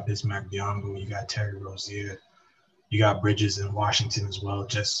cast. You got Bismack Biyombo, you got Terry Rozier, You got Bridges in Washington as well,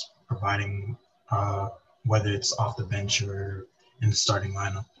 just providing whether it's off the bench or in the starting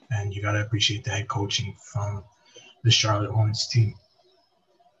lineup. And you got to appreciate the head coaching from the Charlotte Hornets team.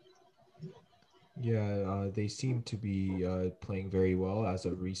 Yeah, they seem to be playing very well as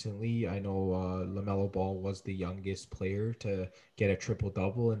of recently. I know LaMelo Ball was the youngest player to get a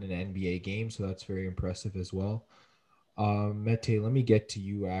triple-double in an NBA game, so that's very impressive as well. Mete, let me get to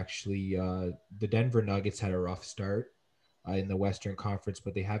you actually. The Denver Nuggets had a rough start in the Western Conference,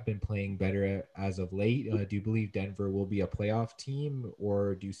 but they have been playing better as of late. Do you believe Denver will be a playoff team,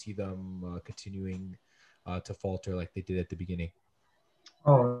 or do you see them continuing to falter like they did at the beginning?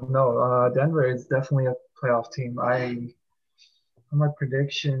 Oh no, Denver is definitely a playoff team. On my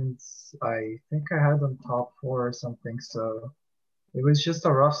predictions, I think I had them top four or something. So it was just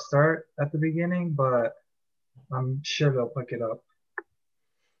a rough start at the beginning, but I'm sure they'll pick it up.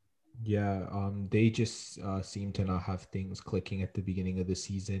 Yeah, they just seem to not have things clicking at the beginning of the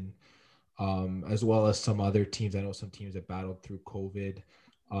season, as well as some other teams. I know some teams have battled through COVID,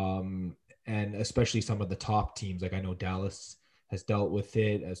 and especially some of the top teams. Like I know Dallas has dealt with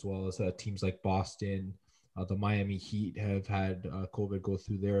it, as well as teams like Boston. The Miami Heat have had COVID go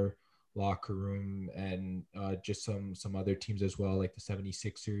through their locker room, and just some other teams as well, like the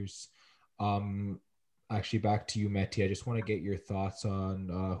 76ers. Um, Actually, back to you, Meti. I just want to get your thoughts on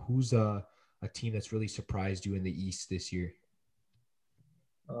who's a team that's really surprised you in the East this year.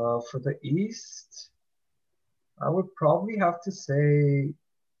 For the East, I would probably have to say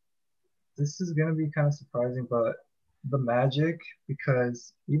this is going to be kind of surprising, but the Magic,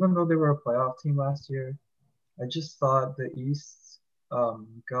 because even though they were a playoff team last year, I just thought the East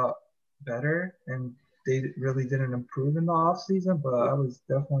got better and they really didn't improve in the offseason, but I was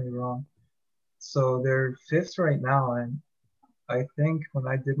definitely wrong. So they're fifth right now, and I think when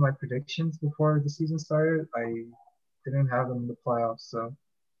I did my predictions before the season started, I didn't have them in the playoffs. So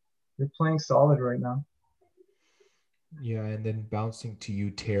they're playing solid right now. Yeah, and then bouncing to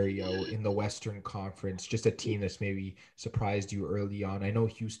you, Terrio, in the Western Conference, just a team that's maybe surprised you early on. I know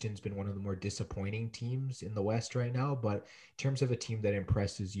Houston's been one of the more disappointing teams in the West right now, but in terms of a team that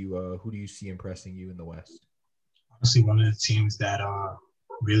impresses you, who do you see impressing you in the West? Honestly, one of the teams that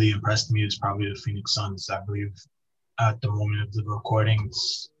really impressed me is probably the Phoenix Suns. I believe at the moment of the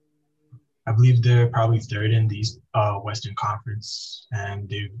recordings, I believe they're probably third in the Western Conference, and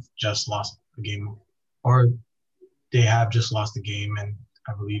they've just lost a game, or they have just lost a game, and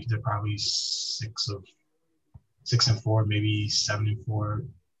I believe they're probably 6-4, maybe 7-4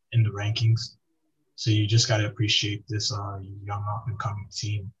 in the rankings. So you just got to appreciate this young up and coming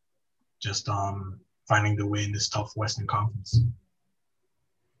team just finding the way in this tough Western Conference.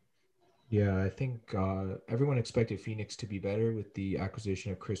 Yeah, I think everyone expected Phoenix to be better with the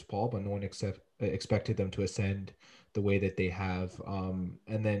acquisition of Chris Paul, but no one expected them to ascend the way that they have.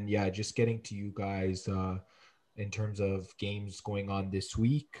 And then, yeah, just getting to you guys in terms of games going on this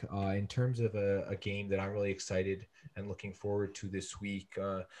week, in terms of a game that I'm really excited and looking forward to this week.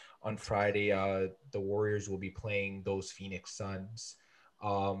 On Friday, the Warriors will be playing those Phoenix Suns.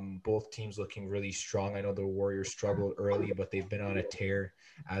 Both teams looking really strong. I know the Warriors struggled early, but they've been on a tear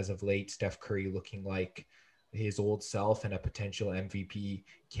as of late. Steph Curry looking like his old self and a potential MVP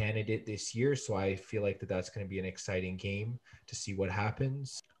candidate this year. So I feel like that's going to be an exciting game to see what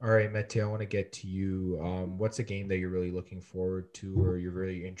happens. All right, Mete, I want to get to you. What's a game that you're really looking forward to or you're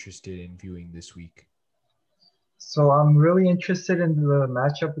really interested in viewing this week? So I'm really interested in the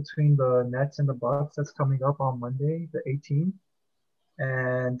matchup between the Nets and the Bucks that's coming up on Monday, the 18th.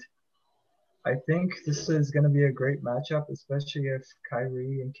 And I think this is going to be a great matchup, especially if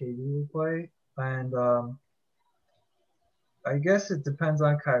Kyrie and KD will play. And I guess it depends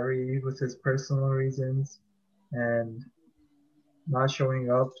on Kyrie with his personal reasons and not showing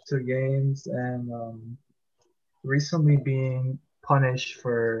up to games and recently being punished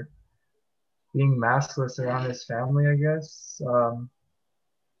for being maskless around his family, I guess.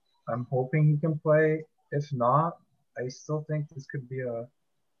 I'm hoping he can play. If not, I still think this could be a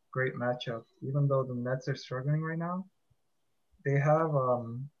great matchup. Even though the Nets are struggling right now, they have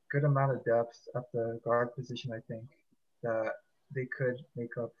good amount of depth at the guard position, I think, that they could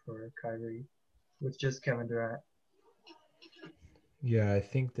make up for Kyrie with just Kevin Durant. Yeah, I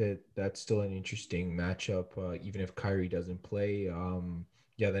think that's still an interesting matchup, even if Kyrie doesn't play.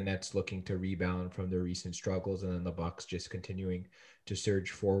 Yeah, the Nets looking to rebound from their recent struggles, and then the Bucks just continuing to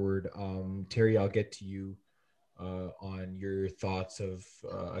surge forward. Terry, I'll get to you on your thoughts of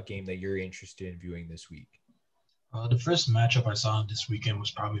a game that you're interested in viewing this week. The first matchup I saw this weekend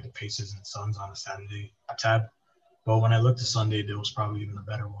was probably the Pacers and Suns on a Saturday tab. But when I looked at Sunday, there was probably even a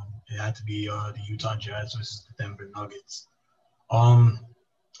better one. It had to be the Utah Jazz versus the Denver Nuggets.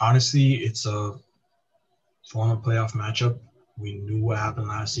 Honestly, it's a former playoff matchup. We knew what happened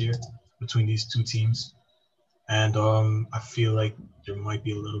last year between these two teams. And I feel like there might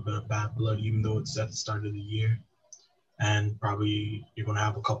be a little bit of bad blood, even though it's at the start of the year. And probably you're going to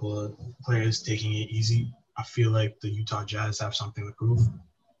have a couple of players taking it easy. I feel like the Utah Jazz have something to prove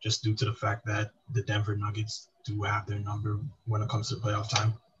just due to the fact that the Denver Nuggets do have their number when it comes to playoff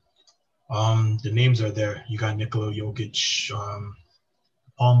time. The names are there. You got Nikola Jokic,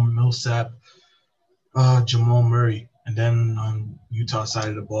 Paul Millsap, Jamal Murray. And then on Utah side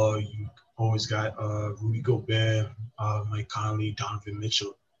of the ball, you always got Rudy Gobert, Mike Conley, Donovan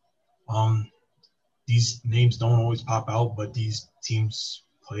Mitchell. These names don't always pop out, but these teams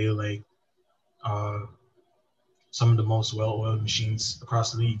play like some of the most well-oiled machines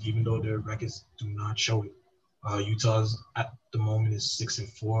across the league, even though their records do not show it. Utah's at the moment is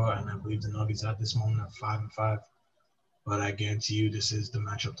 6-4, and I believe the Nuggets at this moment are 5-5. But I guarantee you, this is the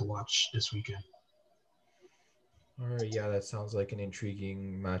matchup to watch this weekend. All right, yeah, that sounds like an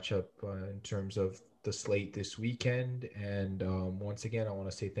intriguing matchup in terms of the slate this weekend. And once again, I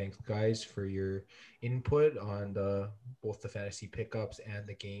want to say thanks, guys, for your input on both the fantasy pickups and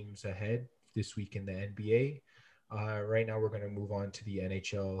the games ahead this week in the NBA. Right now, we're going to move on to the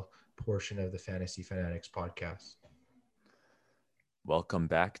NHL portion of the Fantasy Fanatics podcast. Welcome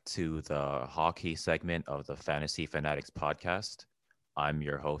back to the hockey segment of the Fantasy Fanatics podcast. I'm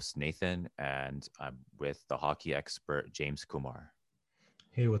your host, Nathan, and I'm with the hockey expert, James Kumar.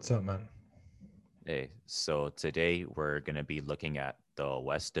 Hey, what's up, man? Hey, so today we're going to be looking at the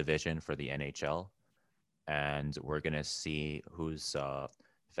West Division for the NHL, and we're going to see who's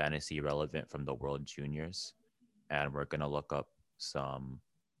fantasy relevant from the World Juniors, and we're going to look up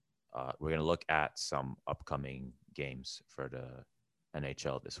we're going to look at some upcoming games for the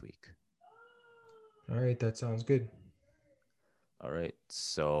NHL this week. All right, that sounds good. All right,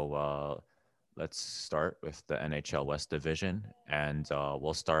 so let's start with the NHL West Division, and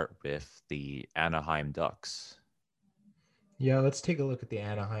we'll start with the Anaheim Ducks. Yeah, let's take a look at the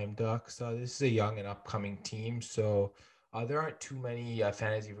Anaheim Ducks. This is a young and upcoming team, so there aren't too many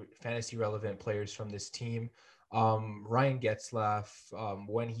fantasy relevant players from this team. Ryan Getzlaf,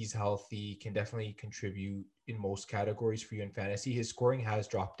 when he's healthy, can definitely contribute in most categories for you in fantasy. His scoring has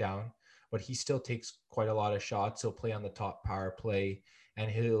dropped down, but he still takes quite a lot of shots. He'll play on the top power play, and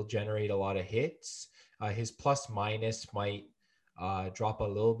he'll generate a lot of hits. His plus minus might drop a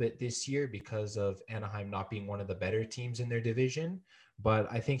little bit this year because of Anaheim not being one of the better teams in their division. But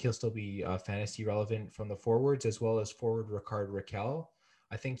I think he'll still be fantasy relevant from the forwards, as well as forward Rickard Rakell.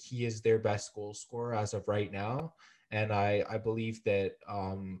 I think he is their best goal scorer as of right now. And I believe that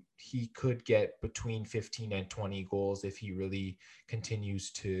he could get between 15 and 20 goals if he really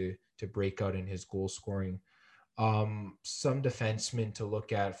continues to break out in his goal scoring. Some defensemen to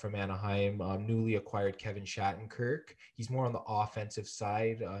look at from Anaheim, newly acquired Kevin Shattenkirk. He's more on the offensive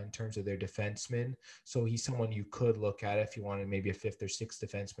side in terms of their defensemen. So he's someone you could look at if you wanted maybe a fifth or sixth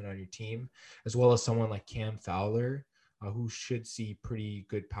defenseman on your team, as well as someone like Cam Fowler, who should see pretty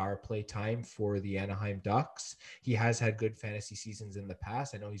good power play time for the Anaheim Ducks. He has had good fantasy seasons in the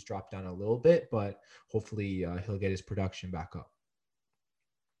past. I know he's dropped down a little bit, but hopefully he'll get his production back up.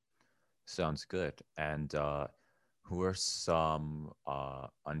 Sounds good. And who are some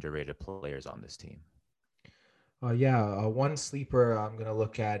underrated players on this team? One sleeper I'm going to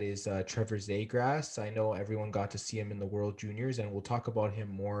look at is Trevor Zegras. I know everyone got to see him in the World Juniors, and we'll talk about him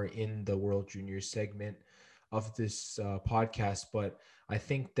more in the World Juniors segment of this podcast. But I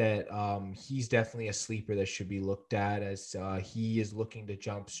think that he's definitely a sleeper that should be looked at, as he is looking to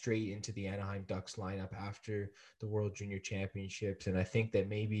jump straight into the Anaheim Ducks lineup after the World Junior Championships. And I think that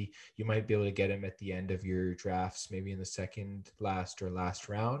maybe you might be able to get him at the end of your drafts, maybe in the second last or last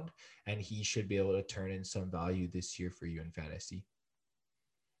round. And he should be able to turn in some value this year for you in fantasy.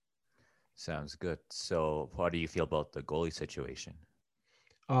 Sounds good. So how do you feel about the goalie situation?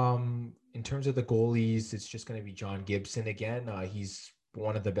 In terms of the goalies, it's just going to be John Gibson again. He's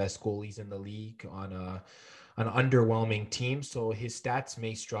one of the best goalies in the league on an underwhelming team. So his stats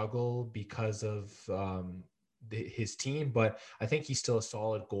may struggle because of his team, but I think he's still a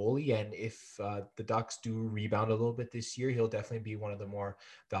solid goalie. And if the Ducks do rebound a little bit this year, he'll definitely be one of the more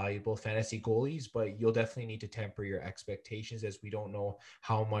valuable fantasy goalies. But you'll definitely need to temper your expectations, as we don't know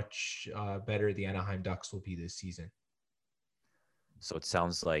how much better the Anaheim Ducks will be this season. So it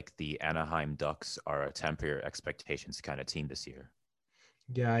sounds like the Anaheim Ducks are a temper your expectations kind of team this year.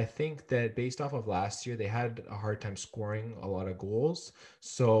 Yeah, I think that based off of last year, they had a hard time scoring a lot of goals.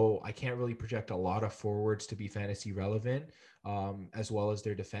 So I can't really project a lot of forwards to be fantasy relevant, as well as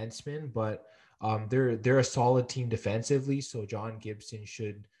their defensemen. But they're a solid team defensively. So John Gibson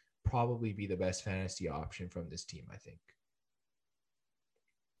should probably be the best fantasy option from this team, I think.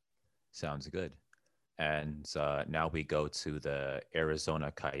 Sounds good. And now we go to the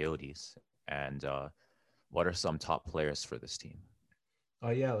Arizona Coyotes. And what are some top players for this team?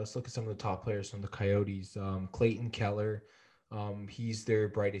 Yeah, let's look at some of the top players from the Coyotes. Clayton Keller, he's their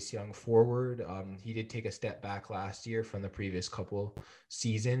brightest young forward. He did take a step back last year from the previous couple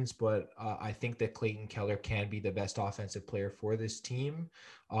seasons, but I think that Clayton Keller can be the best offensive player for this team.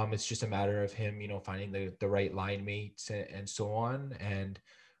 It's just a matter of him, finding the right line mates and so on. And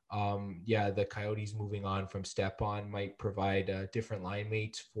yeah, the Coyotes moving on from Stepan might provide different line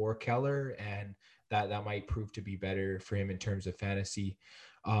mates for Keller, and that might prove to be better for him in terms of fantasy.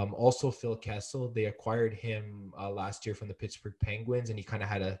 Also, Phil Kessel, they acquired him last year from the Pittsburgh Penguins, and he kind of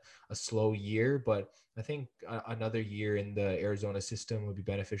had a slow year, but I think another year in the Arizona system would be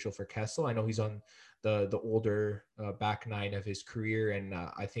beneficial for Kessel. I know he's on the older back nine of his career, and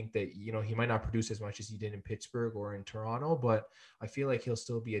I think that he might not produce as much as he did in Pittsburgh or in Toronto, but I feel like he'll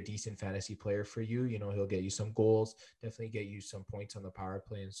still be a decent fantasy player for you. He'll get you some goals, definitely get you some points on the power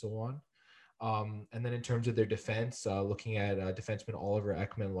play and so on. And then in terms of their defense, looking at defenseman Oliver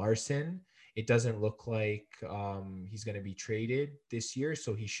Ekman Larson, it doesn't look like he's going to be traded this year.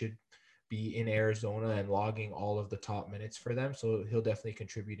 So he should be in Arizona and logging all of the top minutes for them. So he'll definitely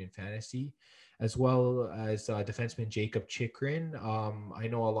contribute in fantasy, as well as defenseman Jacob Chikrin. I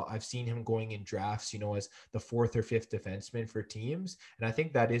know a lot. I've seen him going in drafts, as the fourth or fifth defenseman for teams, and I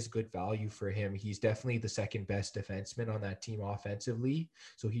think that is good value for him. He's definitely the second best defenseman on that team offensively,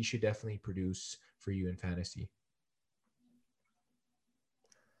 so he should definitely produce for you in fantasy.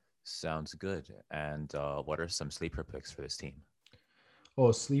 Sounds good. And what are some sleeper picks for this team?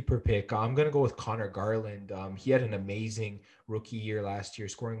 Oh, sleeper pick. I'm going to go with Connor Garland. He had an amazing rookie year last year,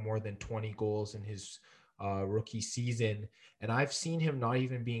 scoring more than 20 goals in his rookie season. And I've seen him not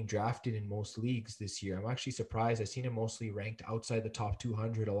even being drafted in most leagues this year. I'm actually surprised. I've seen him mostly ranked outside the top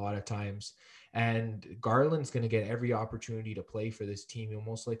 200 a lot of times. And Garland's going to get every opportunity to play for this team. He'll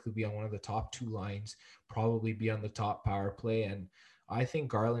most likely be on one of the top two lines, probably be on the top power play. And I think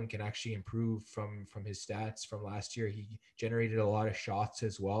Garland can actually improve from his stats from last year. He generated a lot of shots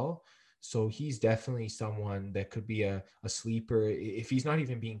as well. So he's definitely someone that could be a sleeper. If he's not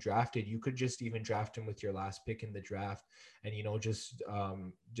even being drafted, you could just even draft him with your last pick in the draft and,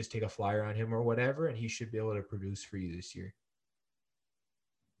 just take a flyer on him or whatever. And he should be able to produce for you this year.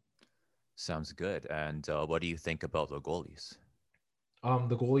 Sounds good. And what do you think about the goalies?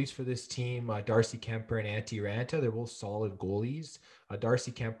 The goalies for this team, Darcy Kemper and Antti Ranta, they're both solid goalies.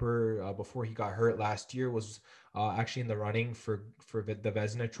 Darcy Kemper, before he got hurt last year, was actually in the running for the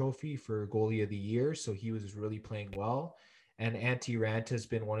Vezina Trophy for goalie of the year, so he was really playing well. And Antti Ranta has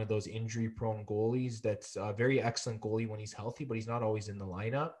been one of those injury-prone goalies that's a very excellent goalie when he's healthy, but he's not always in the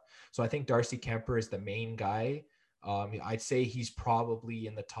lineup. So I think Darcy Kemper is the main guy. I'd say he's probably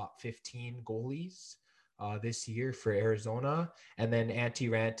in the top 15 goalies this year for Arizona. And then Antti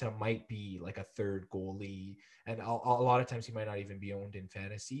Ranta might be like a third goalie. And a lot of times he might not even be owned in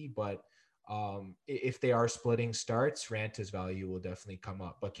fantasy. But if they are splitting starts, Ranta's value will definitely come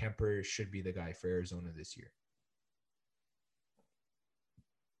up. But Kemper should be the guy for Arizona this year.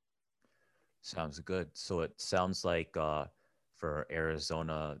 Sounds good. So it sounds like for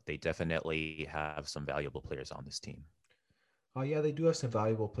Arizona, they definitely have some valuable players on this team. Yeah, they do have some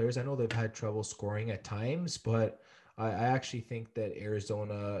valuable players. I know they've had trouble scoring at times, but I actually think that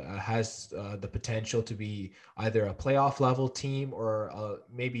Arizona has the potential to be either a playoff level team or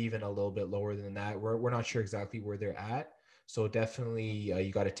maybe even a little bit lower than that. We're not sure exactly where they're at. So definitely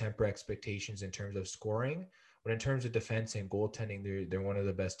you got to temper expectations in terms of scoring. But in terms of defense and goaltending, they're one of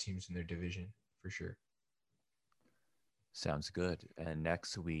the best teams in their division for sure. Sounds good. And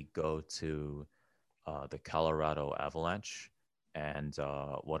next we go to the Colorado Avalanche. And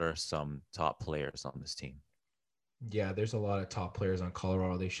what are some top players on this team? Yeah, there's a lot of top players on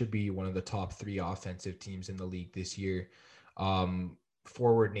Colorado. They should be one of the top three offensive teams in the league this year.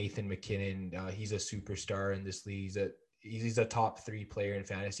 Forward Nathan McKinnon, he's a superstar in this league. He's a top three player in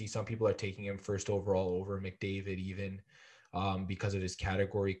fantasy. Some people are taking him first overall over McDavid even because of his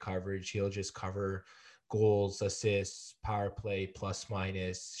category coverage. He'll just cover goals, assists, power play, plus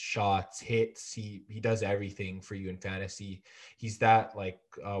minus, shots, hits. He does everything for you in fantasy. He's that like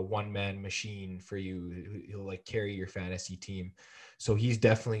one man machine for you. He'll like carry your fantasy team. So he's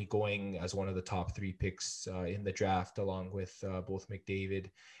definitely going as one of the top 3 picks in the draft, along with both McDavid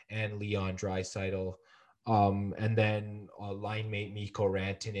and Leon Draisaitl. And then line mate Mikko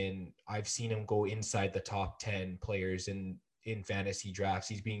Rantanen, I've seen him go inside the top 10 players in fantasy drafts.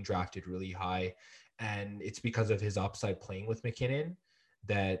 He's being drafted really high, and it's because of his upside playing with McKinnon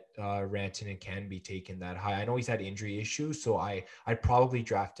that Rantanen can be taken that high. I know he's had injury issues, so I'd probably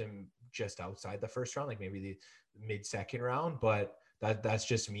draft him just outside the first round, like maybe the mid-second round, but that's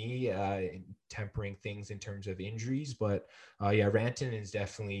just me tempering things in terms of injuries. But yeah, Rantanen is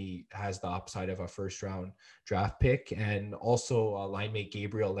definitely has the upside of a first round draft pick. And also line mate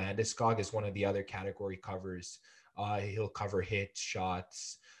Gabriel Landeskog is one of the other category covers. He'll cover hits,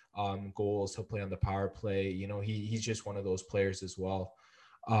 shots, goals. He'll play on the power play. You know, he's just one of those players as well.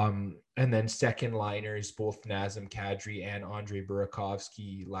 And then second liners, both Nazem Kadri and Andre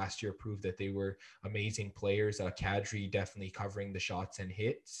Burakovsky last year proved that they were amazing players. Kadri definitely covering the shots and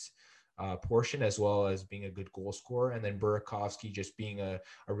hits portion, as well as being a good goal scorer. And then Burakovsky just being a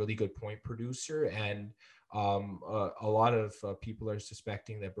really good point producer. And a lot of people are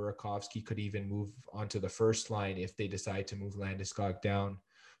suspecting that Burakovsky could even move onto the first line if they decide to move Landeskog down.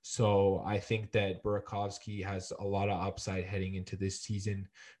 So I think that Burakovsky has a lot of upside heading into this season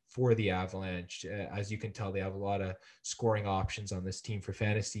for the Avalanche. As you can tell, they have a lot of scoring options on this team for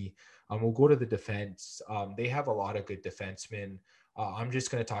fantasy. We'll go to the defense. They have a lot of good defensemen. I'm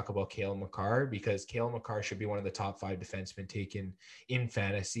just going to talk about Cale Makar because Cale Makar should be one of the top 5 defensemen taken in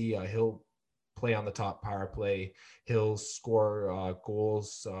fantasy. He'll play on the top power play. He'll score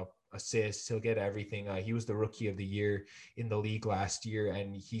goals, assists. He'll get everything. He was the rookie of the year in the league last year,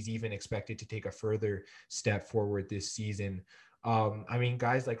 and he's even expected to take a further step forward this season. I mean,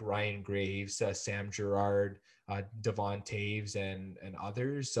 guys like Ryan Graves, Sam Girard, Devon Taves, and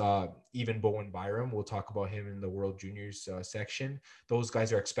others, even Bowen Byram. We'll talk about him in the World Juniors section. Those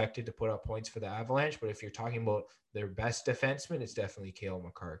guys are expected to put up points for the Avalanche, but if you're talking about their best defenseman, it's definitely Cale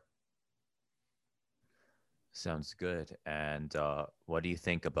Makar. Sounds good. And what do you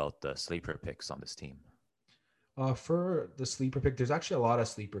think about the sleeper picks on this team? For the sleeper pick, there's actually a lot of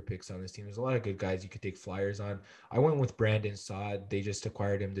sleeper picks on this team. There's a lot of good guys you could take flyers on. I went with Brandon Saad. They just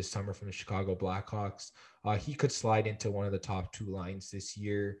acquired him this summer from the Chicago Blackhawks. He could slide into one of the top 2 lines this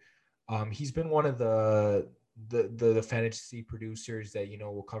year. He's been one of the fantasy producers that, you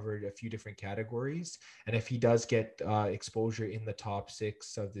know, will cover a few different categories. And if he does get exposure in the top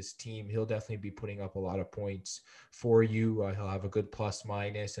 6 of this team, he'll definitely be putting up a lot of points for you. He'll have a good plus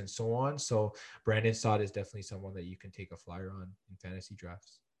minus and so on. So Brandon Saad is definitely someone that you can take a flyer on in fantasy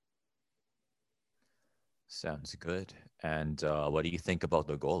drafts. Sounds good. And what do you think about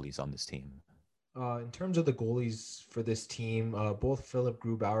the goalies on this team? In terms of the goalies for this team, both Philip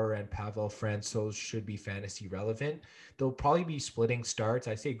Grubauer and Pavel Francouz should be fantasy relevant. They'll probably be splitting starts.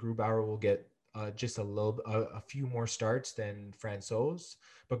 I say Grubauer will get just a few more starts than Francouz,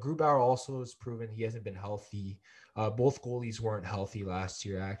 but Grubauer also has proven he hasn't been healthy. Both goalies weren't healthy last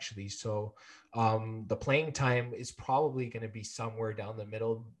year, actually. So the playing time is probably going to be somewhere down the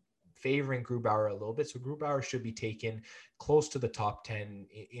middle, favoring Grubauer a little bit. So Grubauer should be taken close to the top 10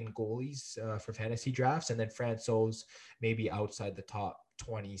 in goalies for fantasy drafts. And then Francouz maybe outside the top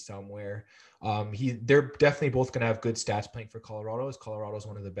 20 somewhere. They're definitely both going to have good stats playing for Colorado, as Colorado is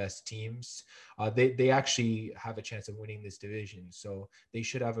one of the best teams. They actually have a chance of winning this division. So they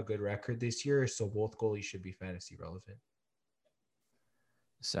should have a good record this year. So both goalies should be fantasy relevant.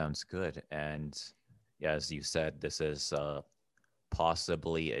 Sounds good. And yeah, as you said, this is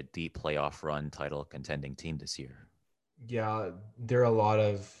possibly a deep playoff run title contending team this year. Yeah, there are a lot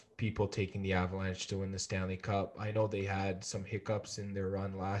of people taking the Avalanche to win the Stanley Cup. I know they had some hiccups in their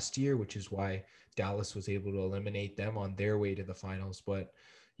run last year, which is why Dallas was able to eliminate them on their way to the finals. But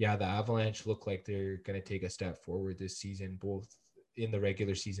yeah, the Avalanche look like they're going to take a step forward this season, both in the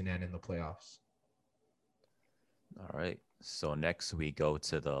regular season and in the playoffs. All right. So next we go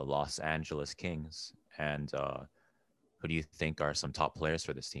to the Los Angeles Kings. And who do you think are some top players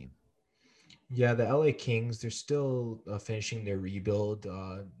for this team? Yeah, the LA Kings, they're still finishing their rebuild.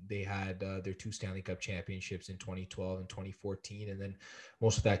 They had their 2 Stanley Cup championships in 2012 and 2014, and then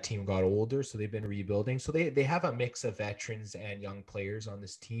most of that team got older, so they've been rebuilding. So they have a mix of veterans and young players on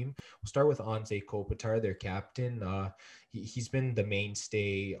this team. We'll start with Anze Kopitar, their captain. He's been the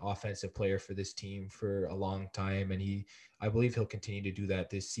mainstay offensive player for this team for a long time, and I believe he'll continue to do that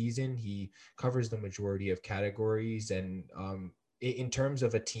this season. He covers the majority of categories, and in terms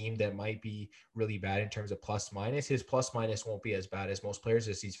of a team that might be really bad in terms of plus minus, his plus minus won't be as bad as most players,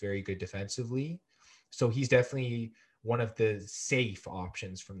 as he's very good defensively. So he's definitely one of the safe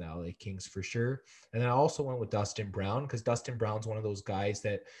options from the LA Kings for sure. And then I also went with Dustin Brown, because Dustin Brown's one of those guys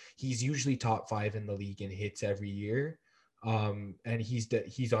that he's usually top 5 in the league in hits every year. And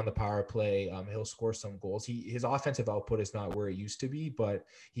he's on the power play. He'll score some goals. His offensive output is not where it used to be, but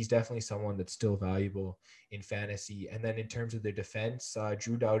he's definitely someone that's still valuable in fantasy. And then in terms of the defense,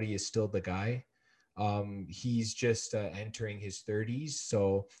 Drew Doughty is still the guy. He's just entering his 30s,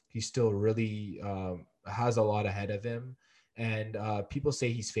 so he's still really has a lot ahead of him. And people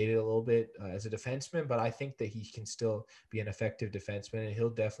say he's faded a little bit as a defenseman, but I think that he can still be an effective defenseman, and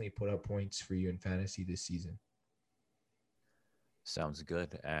he'll definitely put up points for you in fantasy this season. Sounds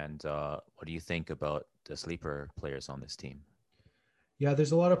good. And what do you think about the sleeper players on this team? Yeah,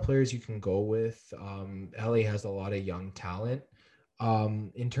 there's a lot of players you can go with. LA has a lot of young talent.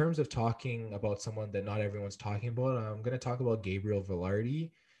 In terms of talking about someone that not everyone's talking about, I'm going to talk about Gabriel Velarde.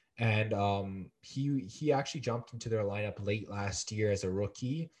 And he actually jumped into their lineup late last year as a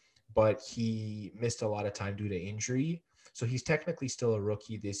rookie, but he missed a lot of time due to injury. So he's technically still a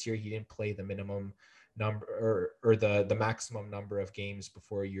rookie this year. He didn't play the minimum number or the maximum number of games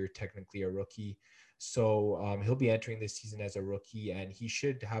before you're technically a rookie. So he'll be entering this season as a rookie, and he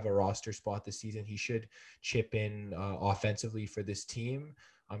should have a roster spot this season. He should chip in offensively for this team.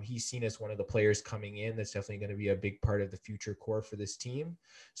 He's seen as one of the players coming in that's definitely going to be a big part of the future core for this team.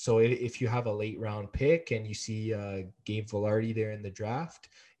 So if you have a late round pick and you see Gabe Velarde there in the draft,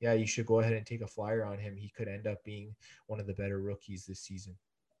 yeah, you should go ahead and take a flyer on him. He could end up being one of the better rookies this season.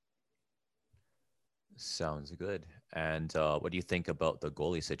 Sounds good. And what do you think about the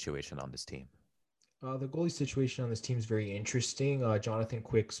goalie situation on this team? The goalie situation on this team is very interesting. Jonathan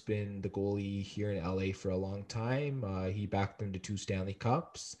Quick's been the goalie here in LA for a long time. He backed them to 2 Stanley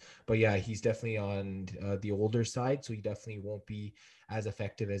Cups. But yeah, he's definitely on the older side, so he definitely won't be as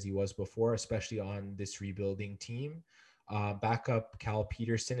effective as he was before, especially on this rebuilding team. Backup Cal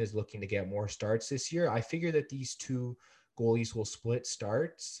Peterson is looking to get more starts this year. I figure that these 2 goalies will split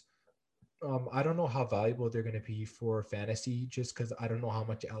starts. I don't know how valuable they're going to be for fantasy, just because I don't know how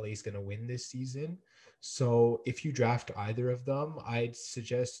much LA is going to win this season. So if you draft either of them, I'd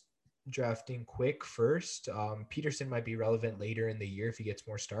suggest drafting Quick first. Peterson might be relevant later in the year if he gets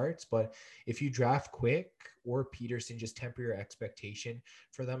more starts, but if you draft Quick or Peterson, just temper your expectation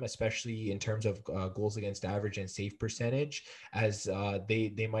for them, especially in terms of goals against average and save percentage, as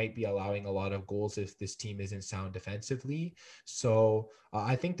they might be allowing a lot of goals if this team isn't sound defensively. So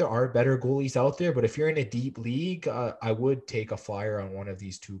I think there are better goalies out there, but if you're in a deep league, I would take a flyer on one of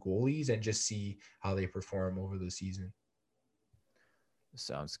these 2 goalies and just see how they perform over the season.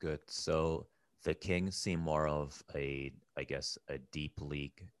 Sounds good. So the Kings seem more of a deep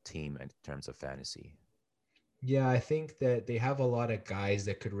league team in terms of fantasy. Yeah, I think that they have a lot of guys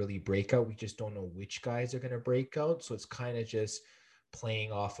that could really break out. We just don't know which guys are going to break out. So it's kind of just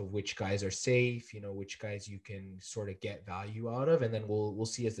playing off of which guys are safe, which guys you can sort of get value out of. And then we'll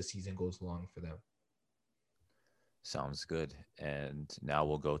see as the season goes along for them. Sounds good. And now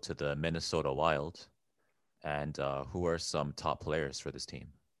we'll go to the Minnesota Wild. And who are some top players for this team?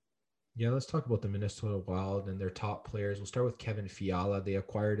 Yeah, let's talk about the Minnesota Wild and their top players. We'll start with Kevin Fiala. They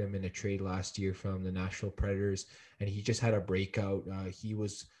acquired him in a trade last year from the Nashville Predators, and he just had a breakout.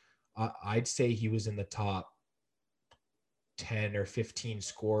 I'd say he was in the top 10 or 15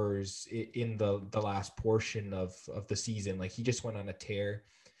 scorers in the last portion of the season. Like, he just went on a tear.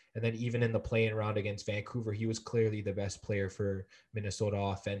 And then even in the play-in round against Vancouver, he was clearly the best player for Minnesota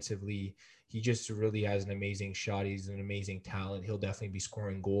offensively. He just really has an amazing shot. He's an amazing talent. He'll definitely be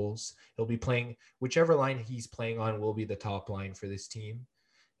scoring goals. He'll be playing whichever line he's playing on will be the top line for this team.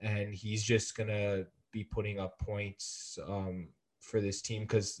 And he's just going to be putting up points for this team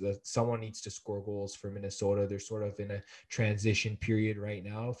because someone needs to score goals for Minnesota. They're sort of in a transition period right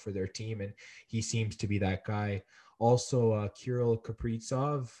now for their team, and he seems to be that guy. Also, Kirill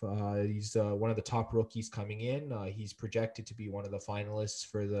Kaprizov, he's one of the top rookies coming in. He's projected to be one of the finalists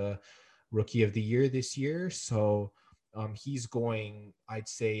for the Rookie of the Year this year. So he's going, I'd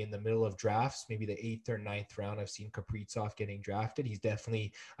say, in the middle of drafts, maybe the 8th or 9th round. I've seen Kaprizov getting drafted. He's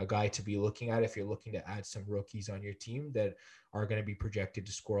definitely a guy to be looking at if you're looking to add some rookies on your team that are going to be projected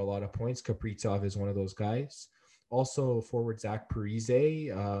to score a lot of points. Kaprizov is one of those guys. Also, forward Zach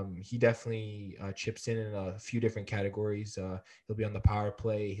Parise, he definitely chips in a few different categories. He'll be on the power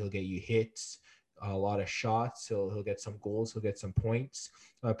play. He'll get you hits, a lot of shots. He'll get some goals. He'll get some points.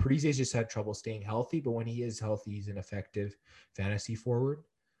 Parise's just had trouble staying healthy, but when he is healthy, he's an effective fantasy forward.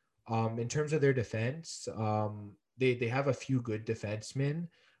 In terms of their defense, they have a few good defensemen.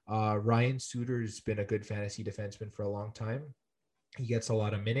 Ryan Suter's been a good fantasy defenseman for a long time. He gets a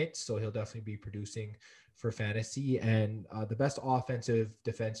lot of minutes, so he'll definitely be producing for fantasy. And the best offensive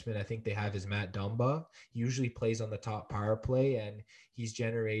defenseman I think they have is Matt Dumba. He usually plays on the top power play, and he's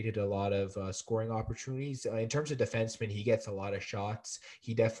generated a lot of scoring opportunities. In terms of defenseman, he gets a lot of shots.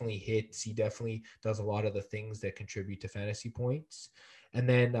 He definitely hits. He definitely does a lot of the things that contribute to fantasy points. And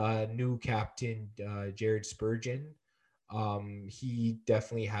then new captain Jared Spurgeon. He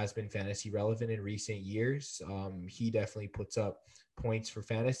definitely has been fantasy relevant in recent years. He definitely puts up points for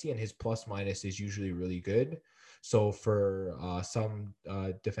fantasy, and his plus minus is usually really good. So for some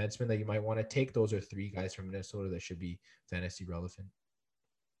defensemen that you might want to take, those are three guys from Minnesota that should be fantasy relevant.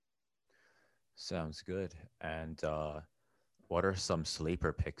 Sounds good. And what are some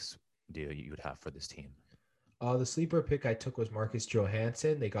sleeper picks you would have for this team? The sleeper pick I took was Marcus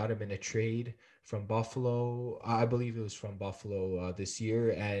Johansson. They got him in a trade from Buffalo. I believe it was from Buffalo this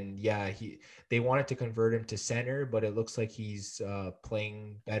year. And yeah, they wanted to convert him to center, but it looks like he's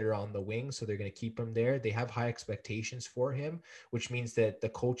playing better on the wing, so they're going to keep him there. They have high expectations for him, which means that the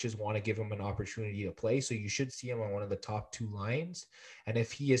coaches want to give him an opportunity to play. So you should see him on one of the top two lines. And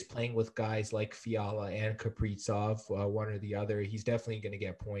if he is playing with guys like Fiala and Kaprizov, one or the other, he's definitely going to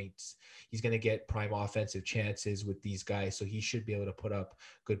get points. He's going to get prime offensive chances with these guys. So he should be able to put up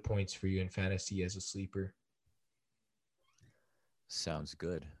good points for you in fantasy as a sleeper. Sounds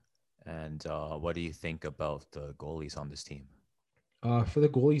good. And what do you think about the goalies on this team? For the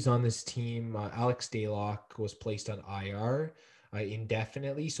goalies on this team, Alex Daylock was placed on IR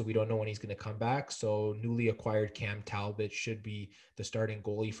indefinitely, so we don't know when he's going to come back. So newly acquired Cam Talbot should be the starting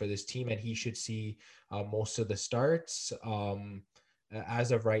goalie for this team, and he should see most of the starts.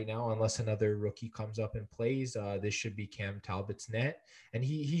 As of right now, unless another rookie comes up and plays, this should be Cam Talbot's net. And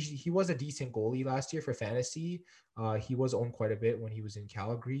he was a decent goalie last year for fantasy. He was owned quite a bit when he was in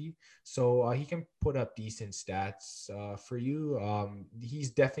Calgary, so he can put up decent stats for you.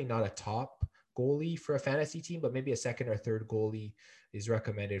 He's definitely not a top goalie for a fantasy team, but maybe a second or third goalie is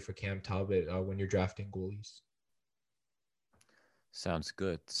recommended for Cam Talbot when you're drafting goalies. Sounds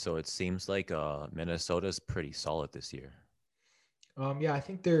good. So it seems like Minnesota's pretty solid this year. Yeah, I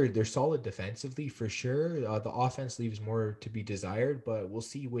think they're solid defensively for sure. The offense leaves more to be desired, but we'll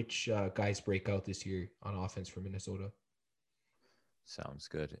see which guys break out this year on offense for Minnesota. Sounds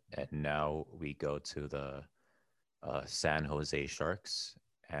good. And now we go to the San Jose Sharks.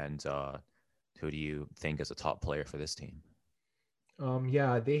 And who do you think is a top player for this team?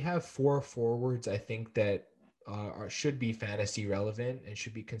 Yeah, they have 4 forwards, I think, that should be fantasy relevant and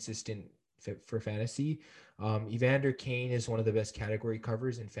should be consistent for fantasy. Evander Kane is one of the best category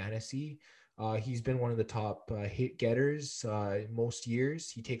covers in fantasy. He's been one of the top hit getters most years.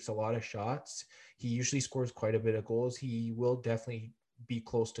 He takes a lot of shots. He usually scores quite a bit of goals. He will definitely be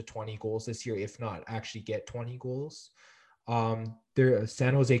close to 20 goals this year, if not actually get 20 goals. Their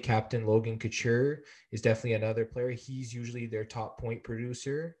San Jose captain Logan Couture is definitely another player. He's usually their top point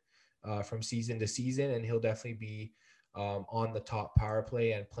producer from season to season, and he'll definitely be on the top power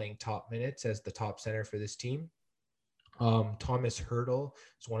play and playing top minutes as the top center for this team. Thomas Hertl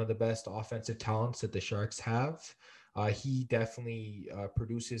is one of the best offensive talents that the Sharks have. He definitely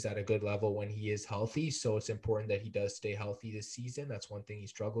produces at a good level when he is healthy, so it's important that he does stay healthy this season. That's one thing he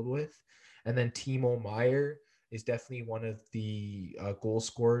struggled with. And then Timo Meier is definitely one of the goal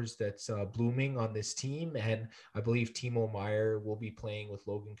scorers that's blooming on this team. And I believe Timo Meier will be playing with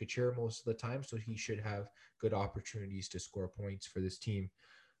Logan Couture most of the time, so he should have good opportunities to score points for this team.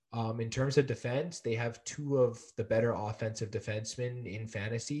 In terms of defense, they have 2 of the better offensive defensemen in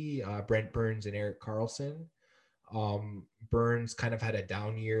fantasy, Brent Burns and Erik Karlsson. Burns kind of had a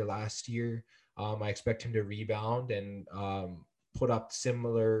down year last year. I expect him to rebound and put up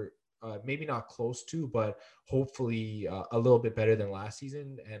similar, maybe not close to, but hopefully a little bit better than last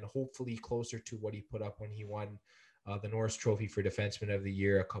season, and hopefully closer to what he put up when he won the Norris Trophy for Defenseman of the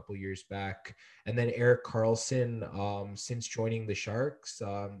Year a couple years back. And then Erik Karlsson, since joining the Sharks,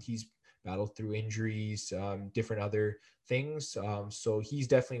 he's battled through injuries, different other things. So he's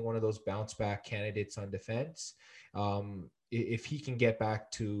definitely one of those bounce back candidates on defense. If he can get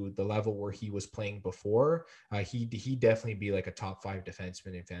back to the level where he was playing before, he'd definitely be like a top 5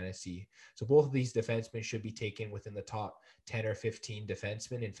 defenseman in fantasy. So both of these defensemen should be taken within the top 10 or 15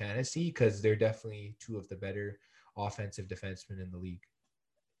 defensemen in fantasy, because they're definitely 2 of the better offensive defensemen in the league.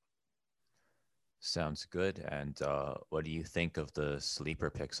 Sounds good. And what do you think of the sleeper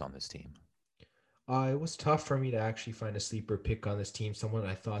picks on this team? It was tough for me to actually find a sleeper pick on this team, someone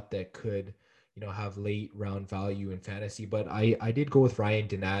I thought that could, have late round value in fantasy. But I did go with Ryan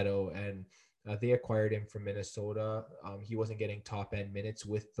Donato, and They acquired him from Minnesota. He wasn't getting top end minutes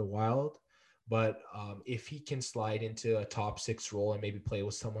with the Wild, but if he can slide into a top six role and maybe play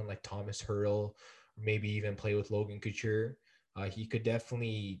with someone like Thomas Hurl, or maybe even play with Logan Couture, he could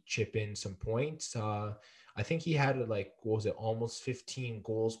definitely chip in some points. I think he had like, what was it, almost 15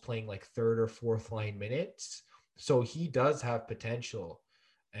 goals playing like third or fourth line minutes. So he does have potential.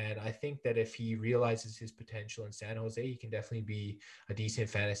 And I think that if he realizes his potential in San Jose, he can definitely be a decent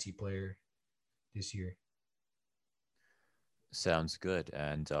fantasy player this year. Sounds good.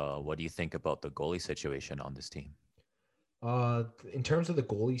 And what do you think about the goalie situation on this team? In terms of the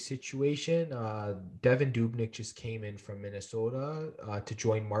goalie situation, Devin Dubnyk just came in from Minnesota to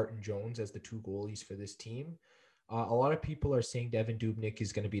join Martin Jones as the two goalies for this team. A lot of people are saying Devin Dubnyk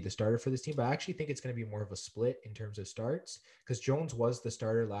is going to be the starter for this team, but I actually think it's going to be more of a split in terms of starts because Jones was the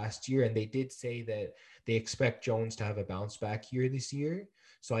starter last year, and they did say that they expect Jones to have a bounce back year this year.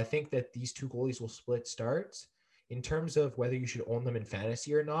 So I think that these two goalies will split starts. In terms of whether you should own them in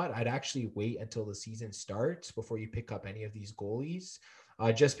fantasy or not, I'd actually wait until the season starts before you pick up any of these goalies.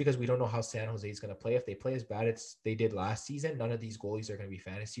 Just because we don't know how San Jose is going to play. If they play as bad as they did last season, none of these goalies are going to be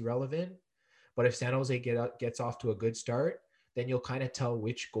fantasy relevant. But if San Jose gets off to a good start, then you'll kind of tell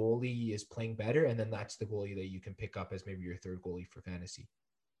which goalie is playing better, and then that's the goalie that you can pick up as maybe your third goalie for fantasy.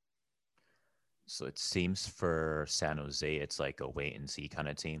 So it seems for San Jose, it's like a wait and see kind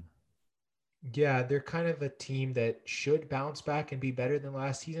of team. Yeah, they're kind of a team that should bounce back and be better than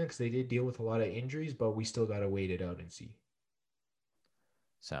last season because they did deal with a lot of injuries, but we still got to wait it out and see.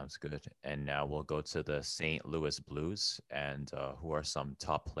 Sounds good. And now we'll go to the St. Louis Blues. And who are some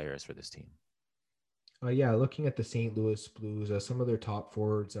top players for this team? Yeah, looking at the St. Louis Blues, some of their top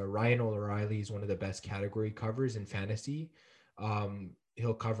forwards, Ryan O'Reilly is one of the best category covers in fantasy.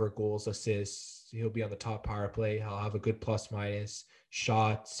 He'll cover goals, assists. He'll be on the top power play. He'll have a good plus minus,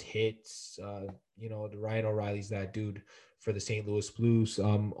 shots, hits. The Ryan O'Reilly's that dude for the St. Louis Blues.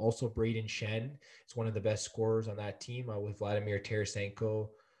 Also, Braden Shen is one of the best scorers on that team with Vladimir Tarasenko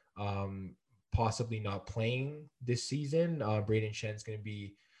possibly not playing this season. Braden Shen's going to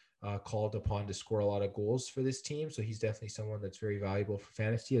be called upon to score a lot of goals for this team. So he's definitely someone that's very valuable for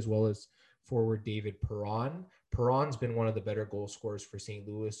fantasy, as well as forward David Perron. Perron's been one of the better goal scorers for St.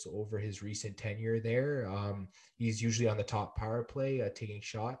 Louis over his recent tenure there. He's usually on the top power play, taking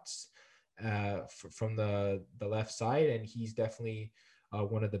shots from the left side, and he's definitely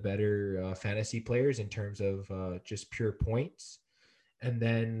one of the better fantasy players in terms of just pure points. And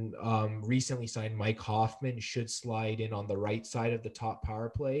then recently signed Mike Hoffman should slide in on the right side of the top power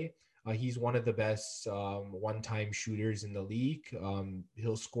play. He's one of the best one-time shooters in the league.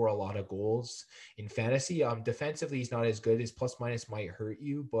 He'll score a lot of goals in fantasy. Defensively, he's not as good. His plus minus might hurt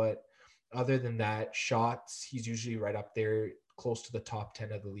you, but other than that, shots, he's usually right up there, close to the top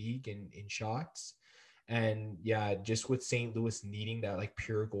 10 of the league in shots. And yeah, just with St. Louis needing that like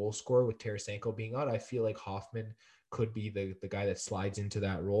pure goal scorer with Tarasenko being out, I feel like Hoffman could be the guy that slides into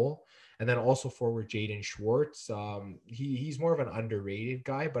that role. And then also forward Jaden Schwartz. He's more of an underrated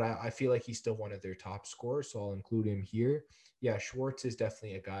guy, but I feel like he's still one of their top scorers, so I'll include him here. Yeah, Schwartz is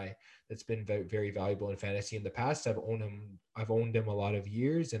definitely a guy that's been very, very valuable in fantasy in the past. I've owned him a lot of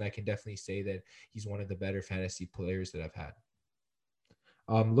years, and I can definitely say that he's one of the better fantasy players that I've had.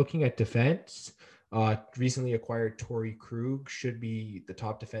 Looking at defense, recently acquired Torrey Krug should be the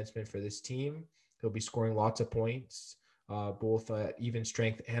top defenseman for this team. He'll be scoring lots of points, both at even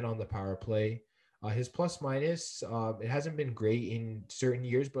strength and on the power play. His plus minus, it hasn't been great in certain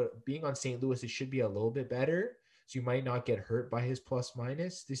years, but being on St. Louis, it should be a little bit better. So you might not get hurt by his plus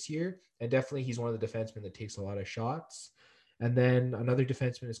minus this year. And definitely he's one of the defensemen that takes a lot of shots. And then another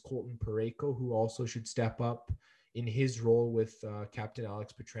defenseman is Colton Parayko, who also should step up in his role with Captain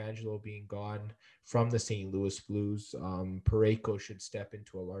Alex Pietrangelo being gone from the St. Louis Blues. Parayko should step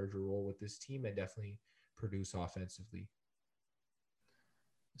into a larger role with this team and definitely produce offensively.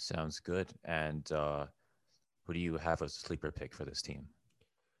 Sounds good. And who do you have as a sleeper pick for this team?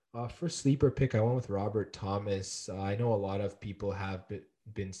 For sleeper pick, I went with Robert Thomas. I know a lot of people have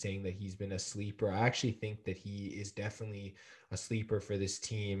been saying that he's been a sleeper. I actually think that he is definitely a sleeper for this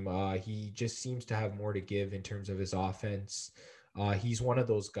team. He just seems to have more to give in terms of his offense. He's one of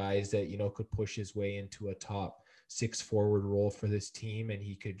those guys that, could push his way into a top six forward role for this team, and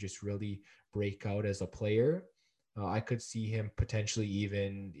he could just really break out as a player. I could see him potentially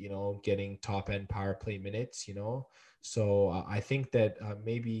even, getting top end power play minutes, So I think that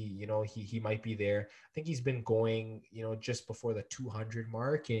maybe, he might be there. I think he's been going, just before the 200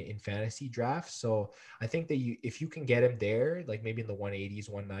 mark in fantasy drafts. So I think that if you can get him there, like maybe in the 180s,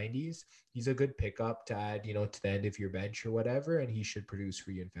 190s, he's a good pickup to add, to the end of your bench or whatever, and he should produce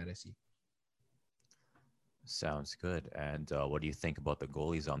for you in fantasy. Sounds good. And what do you think about the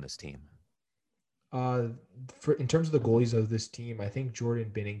goalies on this team? Uh, for in terms of the goalies of this team, I think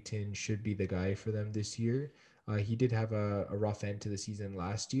Jordan Binnington should be the guy for them this year. He did have a rough end to the season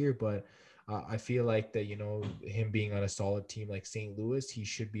last year, but I feel like that him being on a solid team like St. Louis, he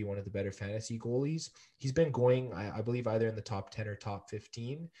should be one of the better fantasy goalies. He's been going, I believe, either in the top 10 or top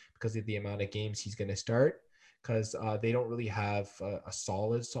 15 because of the amount of games he's going to start. Because they don't really have a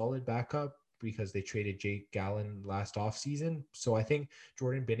solid backup because they traded Jake Gallen last offseason. So I think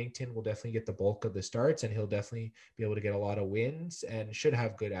Jordan Binnington will definitely get the bulk of the starts and he'll definitely be able to get a lot of wins and should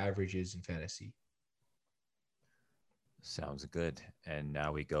have good averages in fantasy. Sounds good. And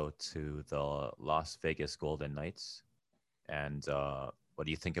now we go to the Las Vegas Golden Knights. And what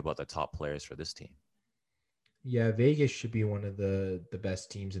do you think about the top players for this team? Yeah, Vegas should be one of the best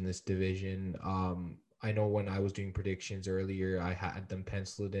teams in this division. I know when I was doing predictions earlier, I had them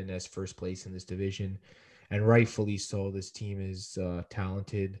penciled in as first place in this division, and rightfully so. This team is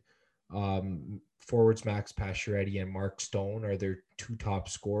talented. Forwards Max Pacioretty and Mark Stone are their two top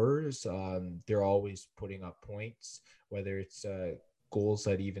scorers. They're always putting up points, whether it's goals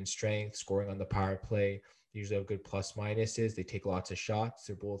at even strength, scoring on the power play. They usually have good plus minuses. They take lots of shots.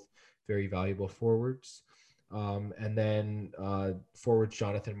 They're both very valuable forwards. And then forwards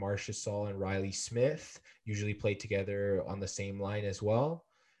Jonathan Marchessault and Riley Smith usually play together on the same line as well.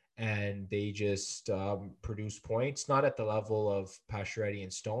 And they just produce points, not at the level of Pacioretty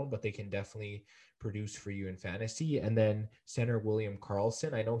and Stone, but they can definitely produce for you in fantasy. And then center William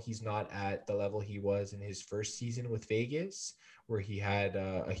Karlsson, I know he's not at the level he was in his first season with Vegas, where he had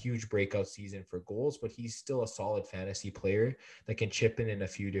a huge breakout season for goals, but he's still a solid fantasy player that can chip in a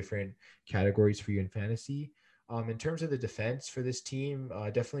few different categories for you in fantasy. In terms of the defense for this team,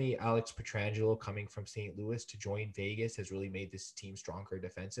 definitely Alex Pietrangelo coming from St. Louis to join Vegas has really made this team stronger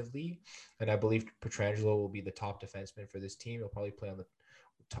defensively. And I believe Pietrangelo will be the top defenseman for this team. He'll probably play on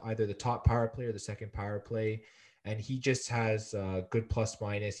either the top power play or the second power play. And he just has good plus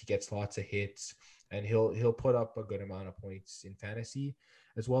minus. He gets lots of hits, and he'll put up a good amount of points in fantasy,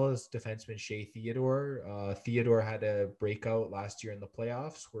 as well as defenseman Shea Theodore. Theodore had a breakout last year in the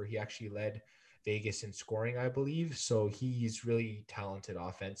playoffs where he actually led Vegas in scoring, I believe. So he's really talented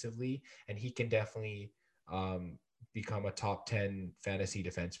offensively, and he can definitely become a top 10 fantasy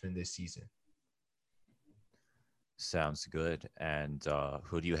defenseman this season. Sounds good. And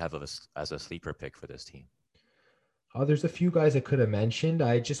who do you have as a sleeper pick for this team? There's a few guys I could have mentioned.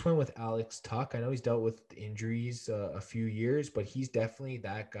 I just went with Alex Tuck. I know he's dealt with injuries a few years, but he's definitely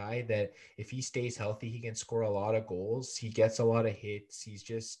that guy that if he stays healthy, he can score a lot of goals. He gets a lot of hits.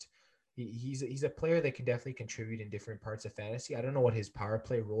 He's a player that can definitely contribute in different parts of fantasy. I don't know what his power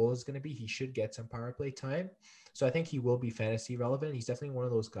play role is going to be. He should get some power play time, so I think he will be fantasy relevant. He's definitely one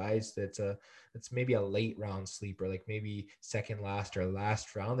of those guys that's maybe a late round sleeper, like maybe second last or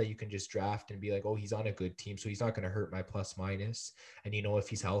last round that you can just draft and be like, oh, he's on a good team, so he's not going to hurt my plus minus. And if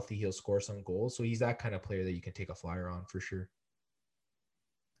he's healthy, he'll score some goals. So he's that kind of player that you can take a flyer on for sure.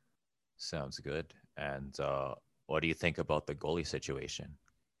 Sounds good. And what do you think about the goalie situation?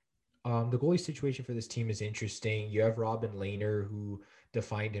 The goalie situation for this team is interesting. You have Robin Lehner, who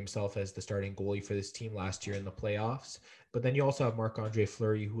defined himself as the starting goalie for this team last year in the playoffs. But then you also have Marc-Andre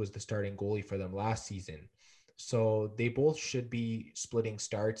Fleury, who was the starting goalie for them last season. So they both should be splitting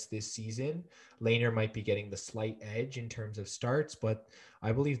starts this season. Lehner might be getting the slight edge in terms of starts, but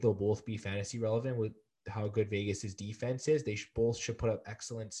I believe they'll both be fantasy relevant with how good Vegas's defense is. They both should put up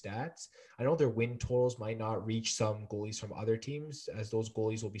excellent stats. I know their win totals might not reach some goalies from other teams, as those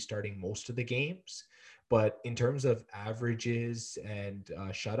goalies will be starting most of the games. But in terms of averages and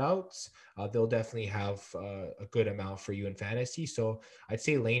shutouts, they'll definitely have a good amount for you in fantasy. So I'd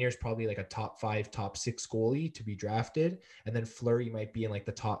say Lehner's probably like a top 5, top 6 goalie to be drafted. And then Fleury might be in like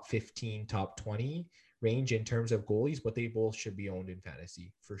the top 15, top 20 range in terms of goalies, but they both should be owned in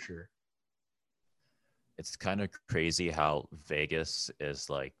fantasy for sure. It's kind of crazy how Vegas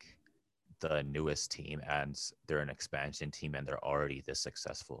is like the newest team and they're an expansion team and they're already this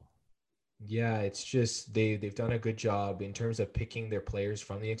successful. Yeah, it's just they've done a good job in terms of picking their players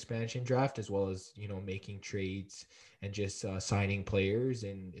from the expansion draft, as well as making trades and just signing players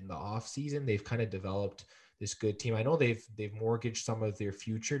in the off season. They've kind of developed this good team. I know they've mortgaged some of their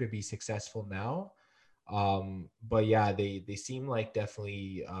future to be successful now, but yeah, they seem like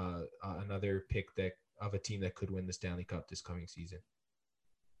definitely another pick that of a team that could win the Stanley Cup this coming season.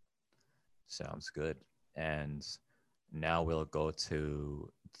 Sounds good. And now we'll go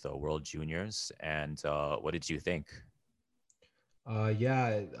to the World Juniors. And what did you think?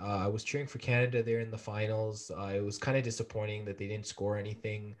 Yeah, I was cheering for Canada there in the finals. It was kind of disappointing that they didn't score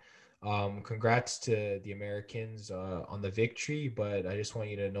anything Congrats to the Americans on the victory, but I just want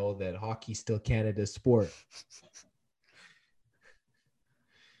you to know that hockey's still Canada's sport.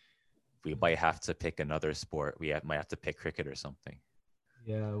 We might have to pick another sport. Might have to pick cricket or something.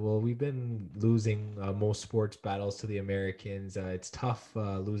 Yeah, well, we've been losing most sports battles to the Americans. It's tough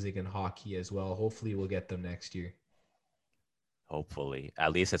losing in hockey as well. Hopefully, we'll get them next year. Hopefully,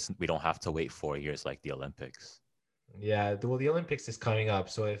 at least we don't have to wait 4 years like the Olympics. Yeah, well, the Olympics is coming up,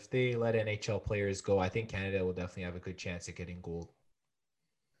 so if they let NHL players go, I think Canada will definitely have a good chance at getting gold.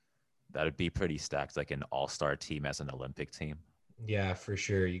 That would be pretty stacked, like an all-star team as an Olympic team. Yeah, for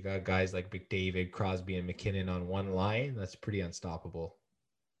sure. You got guys like McDavid, Crosby, and McKinnon on one line. That's pretty unstoppable.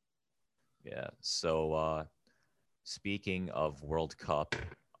 Yeah. So speaking of World Cup,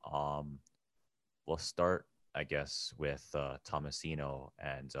 we'll start, I guess, with Tomasino.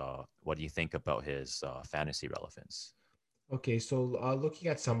 And what do you think about his fantasy relevance? Okay, so looking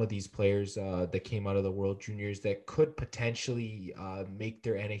at some of these players that came out of the World Juniors that could potentially make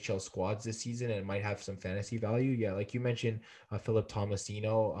their NHL squads this season and might have some fantasy value. Yeah, like you mentioned, Philip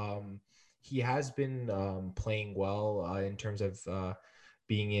Tomasino. He has been playing well in terms of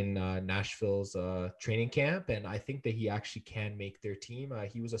being in Nashville's training camp, and I think that he actually can make their team.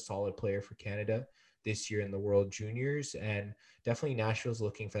 He was a solid player for Canada this year in the World Juniors, and definitely Nashville's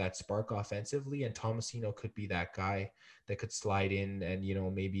looking for that spark offensively, and Tomasino could be that guy that could slide in and, you know,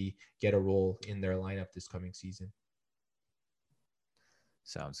 maybe get a role in their lineup this coming season.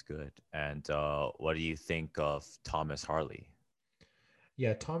 Sounds good. And what do you think of Thomas Harley?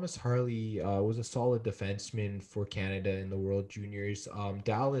 Yeah, Thomas Harley was a solid defenseman for Canada in the World Juniors.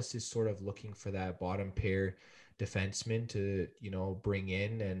 Dallas is sort of looking for that bottom pair defenseman to, you know, bring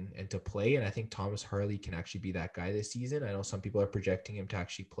in and to play. And I think Thomas Harley can actually be that guy this season. I know some people are projecting him to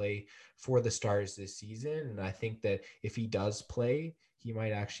actually play for the Stars this season. And I think that if he does play, he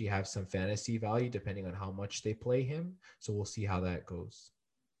might actually have some fantasy value depending on how much they play him. So we'll see how that goes.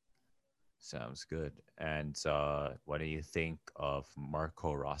 Sounds good. And what do you think of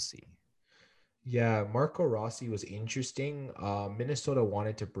Marco Rossi? Yeah, Marco Rossi was interesting. Minnesota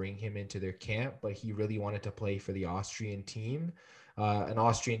wanted to bring him into their camp, but he really wanted to play for the Austrian team, an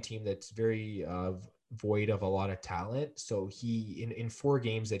Austrian team that's very void of a lot of talent. So he, in 4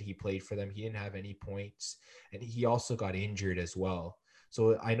 games that he played for them, he didn't have any points, and he also got injured as well.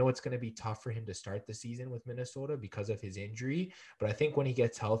 So I know it's going to be tough for him to start the season with Minnesota because of his injury, but I think when he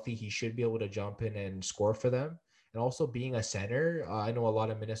gets healthy, he should be able to jump in and score for them. And also being a center, I know a lot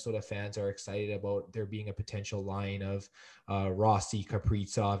of Minnesota fans are excited about there being a potential line of Rossi,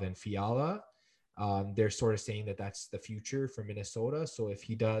 Kaprizov, and Fiala. They're sort of saying that that's the future for Minnesota. So if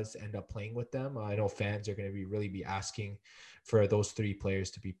he does end up playing with them, I know fans are going to really be asking for those 3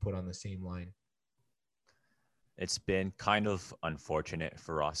 players to be put on the same line. It's been kind of unfortunate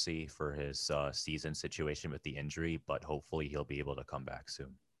for Rossi for his season situation with the injury, but hopefully he'll be able to come back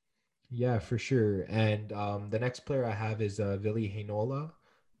soon. Yeah, for sure. And the next player I have is Ville Heinola,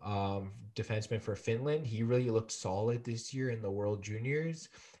 defenseman for Finland. He really looked solid this year in the World Juniors,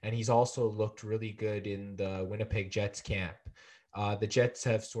 and he's also looked really good in the Winnipeg Jets camp. The Jets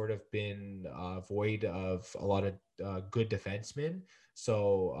have sort of been void of a lot of good defensemen.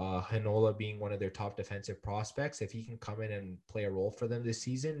 So Heinola being one of their top defensive prospects, if he can come in and play a role for them this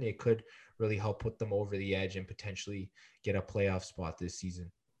season, it could really help put them over the edge and potentially get a playoff spot this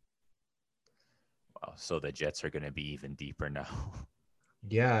season. Wow, so the Jets are going to be even deeper now.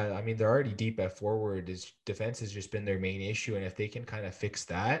 Yeah, I mean, they're already deep at forward. His defense has just been their main issue. And if they can kind of fix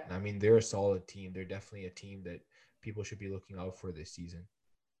that, I mean, they're a solid team. They're definitely a team that people should be looking out for this season.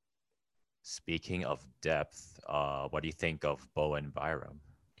 Speaking of depth, what do you think of Bowen Byram?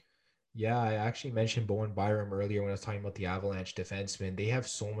 Yeah, I actually mentioned Bowen Byram earlier when I was talking about the Avalanche defensemen. They have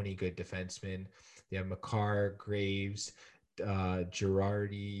so many good defensemen. They have Makar, Graves,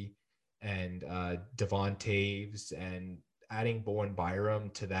 Girardi, and Devon Taves, and adding Bowen Byram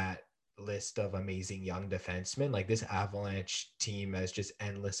to that list of amazing young defensemen. Like, this Avalanche team has just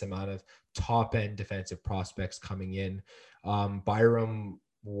endless amount of top end defensive prospects coming in. Byram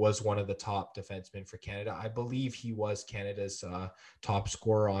was one of the top defensemen for Canada. I believe he was Canada's top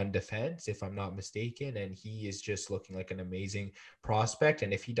scorer on defense, if I'm not mistaken. And he is just looking like an amazing prospect.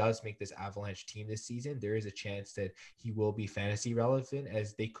 And if he does make this Avalanche team this season, there is a chance that he will be fantasy relevant,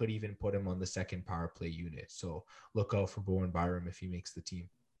 as they could even put him on the second power play unit. So look out for Bowen Byram if he makes the team.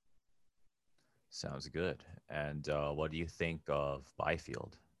 Sounds good. And what do you think of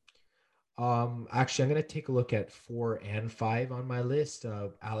Byfield? Actually, I'm going to take a look at 4 and 5 on my list.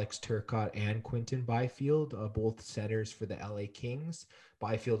 Alex Turcotte and Quinton Byfield, both centers for the LA Kings.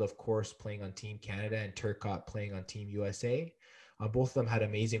 Byfield, of course, playing on Team Canada, and Turcotte playing on Team USA. Both of them had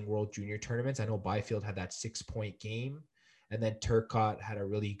amazing World Junior tournaments. I know Byfield had that 6-point game, and then Turcotte had a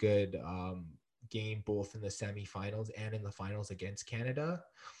really good game both in the semifinals and in the finals against Canada.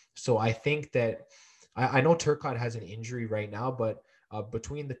 So I think that I know Turcotte has an injury right now, but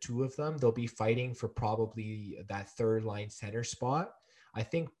between the two of them, they'll be fighting for probably that third line center spot. I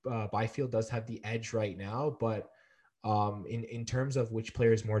think Byfield does have the edge right now, but in terms of which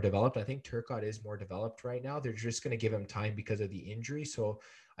player is more developed, I think Turcotte is more developed right now. They're just going to give him time because of the injury. So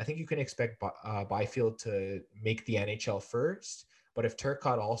I think you can expect Byfield to make the NHL first. But if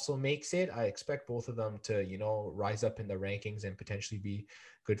Turcotte also makes it, I expect both of them to, rise up in the rankings and potentially be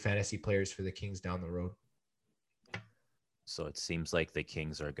good fantasy players for the Kings down the road. So it seems like the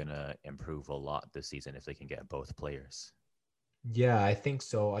Kings are going to improve a lot this season if they can get both players. Yeah, I think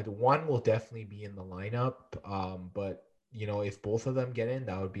so. One will definitely be in the lineup, but if both of them get in,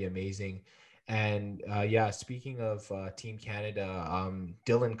 that would be amazing. And speaking of Team Canada,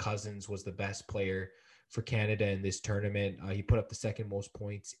 Dylan Cousins was the best player for Canada in this tournament. He put up the second most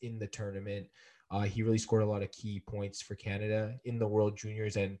points in the tournament. He really scored a lot of key points for Canada in the World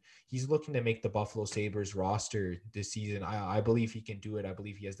Juniors, and he's looking to make the Buffalo Sabres roster this season. I believe he can do it. I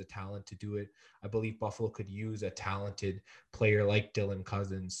believe he has the talent to do it. I believe Buffalo could use a talented player like Dylan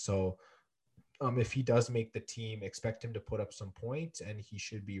Cousins. So if he does make the team, expect him to put up some points, and he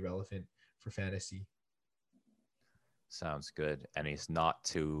should be relevant for fantasy. Sounds good. And he's not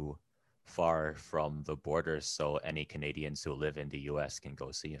too far from the border, so any Canadians who live in the US can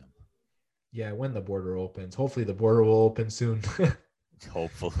go see him. Yeah, when the border opens. Hopefully the border will open soon.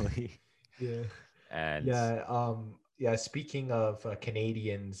 Hopefully. Yeah. And Speaking of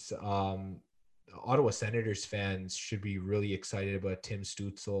Canadians, Ottawa Senators fans should be really excited about Tim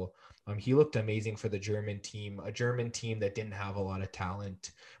Stützle. He looked amazing for the German team, a German team that didn't have a lot of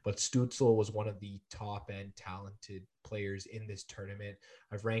talent, but Stützle was one of the top end talented players in this tournament.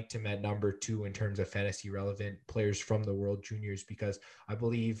 I've ranked him at number 2 in terms of fantasy relevant players from the World Juniors because I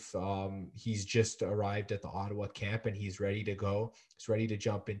believe he's just arrived at the Ottawa camp and he's ready to go. He's ready to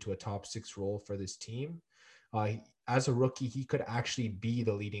jump into a top 6 role for this team. As a rookie, he could actually be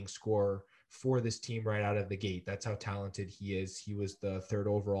the leading scorer for this team right out of the gate. That's how talented he is. He was the 3rd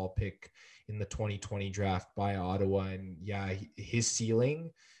overall pick in the 2020 draft by Ottawa. And his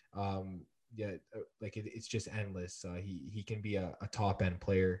ceiling, it's just endless. He can be a top end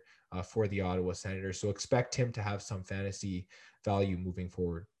player for the Ottawa Senators. So expect him to have some fantasy value moving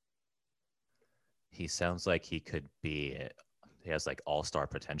forward. He sounds like he has like all-star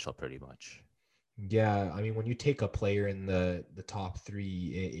potential pretty much. Yeah, I mean, when you take a player in the top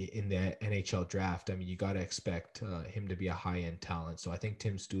 3 in the NHL draft, I mean, you got to expect him to be a high-end talent. So I think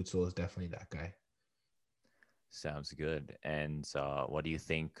Tim Stützle is definitely that guy. Sounds good. And what do you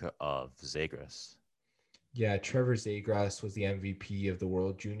think of Zegras? Yeah, Trevor Zegras was the MVP of the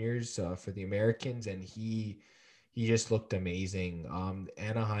World Juniors for the Americans, and he just looked amazing.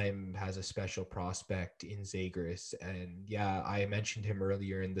 Anaheim has a special prospect in Zegras, and I mentioned him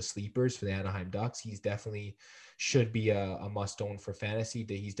earlier in the sleepers for the Anaheim Ducks. He's definitely should be a must-own for fantasy.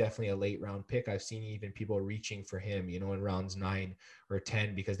 He's definitely a late-round pick. I've seen even people reaching for him, in rounds 9 or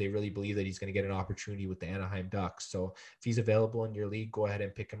 10 because they really believe that he's going to get an opportunity with the Anaheim Ducks. So if he's available in your league, go ahead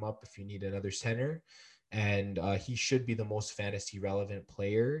and pick him up if you need another center. And he should be the most fantasy relevant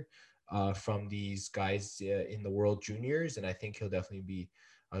player from these guys in the World Juniors, and I think he'll definitely be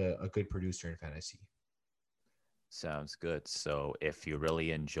a good producer in fantasy. Sounds good. So if you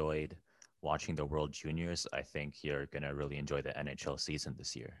really enjoyed watching the World Juniors, I think you're going to really enjoy the NHL season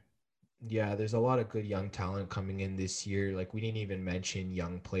this year. Yeah, there's a lot of good young talent coming in this year. Like, we didn't even mention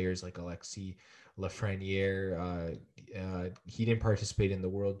young players like Alexis Lafreniere. He didn't participate in the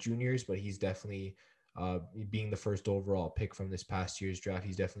World Juniors, but he's definitely being the 1st overall pick from this past year's draft.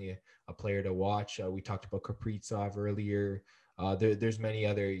 He's definitely a player to watch. We talked about Kaprizov earlier. There's many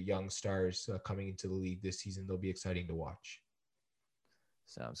other young stars coming into the league this season. They'll be exciting to watch.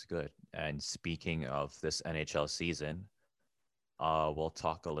 Sounds good. And speaking of this NHL season, we'll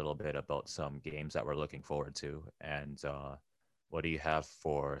talk a little bit about some games that we're looking forward to. And what do you have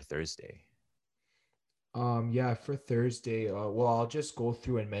for Thursday? For Thursday, I'll just go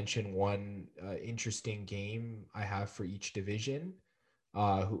through and mention one interesting game I have for each division.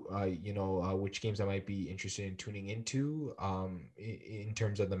 Which games I might be interested in tuning into in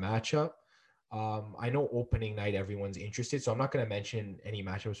terms of the matchup. I know opening night everyone's interested, so I'm not going to mention any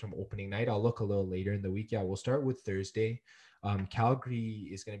matchups from opening night. I'll look a little later in the week. We'll start with Thursday. Calgary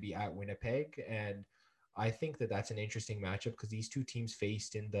is going to be at Winnipeg, and I think that that's an interesting matchup because these two teams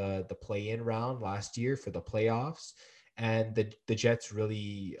faced in the play-in round last year for the playoffs, and the Jets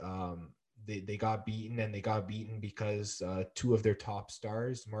really they got beaten, and they got beaten because two of their top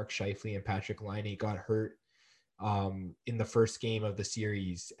stars, Mark Scheifele and Patrick Laine, got hurt in the first game of the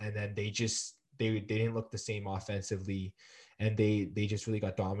series, and then they didn't look the same offensively, and they just really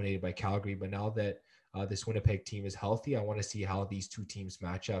got dominated by Calgary. But now that this Winnipeg team is healthy, I want to see how these two teams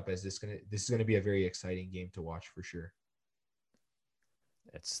match up, as this is gonna be a very exciting game to watch for sure.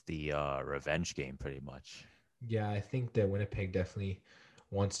 It's the revenge game, pretty much. Yeah, I think that Winnipeg definitely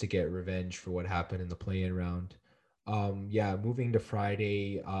wants to get revenge for what happened in the play-in round. Yeah, moving to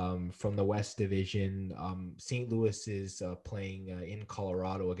Friday, from the West Division, St. Louis is playing in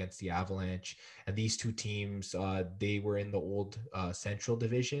Colorado against the Avalanche, and these two teams, they were in the old Central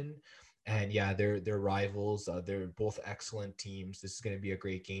Division, and yeah, they're rivals. They're both excellent teams. This is going to be a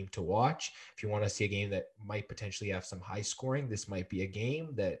great game to watch. If you want to see a game that might potentially have some high scoring, this might be a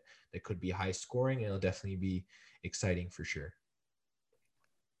game that could be high scoring, and it'll definitely be exciting for sure.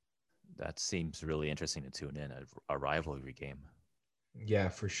 That seems really interesting to tune in, a rivalry game. Yeah,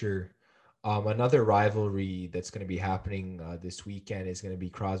 for sure. Another rivalry that's going to be happening this weekend is going to be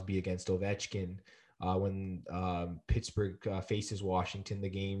Crosby against Ovechkin. When Pittsburgh faces Washington, the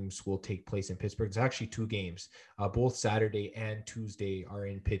games will take place in Pittsburgh. It's actually two games. Both Saturday and Tuesday are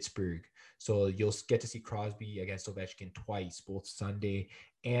in Pittsburgh. So you'll get to see Crosby against Ovechkin twice, both Sunday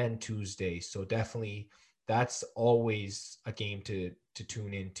and Tuesday. So definitely that's always a game to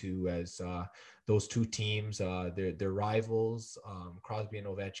tune into, as those two teams, they're rivals. Crosby and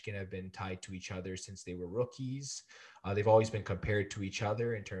Ovechkin have been tied to each other since they were rookies. They've always been compared to each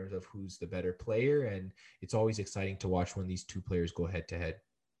other in terms of who's the better player, and it's always exciting to watch when these two players go head to head.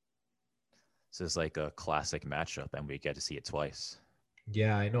 This is like a classic matchup, and we get to see it twice.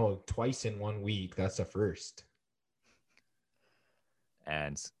 Yeah, I know, twice in 1 week. That's a first.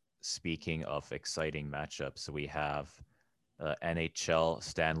 And speaking of exciting matchups, we have NHL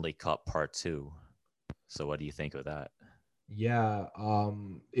Stanley Cup Part 2. So what do you think of that? Yeah,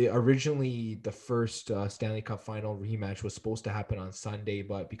 originally the first Stanley Cup final rematch was supposed to happen on Sunday,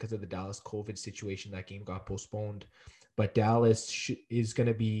 but because of the Dallas COVID situation, that game got postponed. But Dallas is going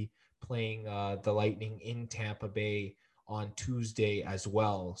to be playing the Lightning in Tampa Bay on Tuesday as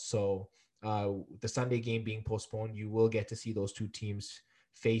well. So the Sunday game being postponed, you will get to see those two teams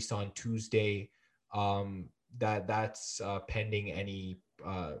face on Tuesday. That's pending any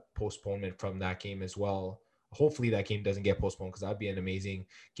postponement from that game as well. Hopefully that game doesn't get postponed, because that'd be an amazing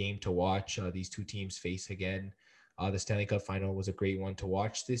game to watch. These two teams face again. The Stanley Cup final was a great one to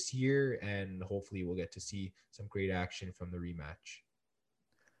watch this year, and hopefully we'll get to see some great action from the rematch.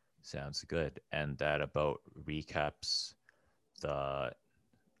 Sounds good. And that about recaps the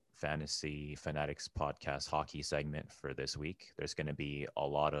Fantasy Fanatics podcast hockey segment for this week. There's going to be a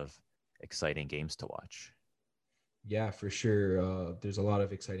lot of exciting games to watch. Yeah, for sure. There's a lot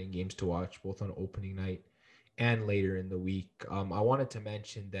of exciting games to watch, both on opening night and later in the week. I wanted to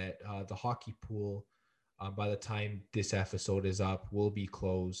mention that the hockey pool, by the time this episode is up, will be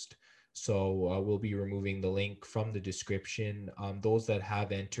closed. So we'll be removing the link from the description. Those that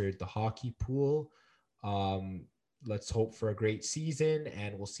have entered the hockey pool, let's hope for a great season,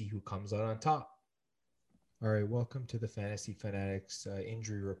 and we'll see who comes out on top. All right, welcome to the Fantasy Fanatics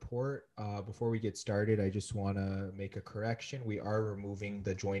injury report. Before we get started, I just want to make a correction. We are removing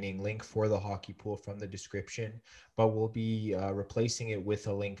the joining link for the hockey pool from the description, but we'll be replacing it with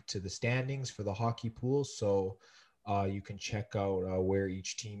a link to the standings for the hockey pool. So you can check out where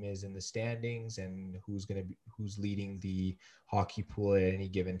each team is in the standings and who's leading the hockey pool at any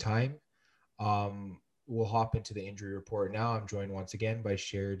given time. We'll hop into the injury report now. I'm joined once again by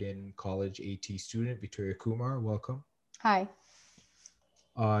Sheridan College AT student Victoria Kumar. Welcome. Hi.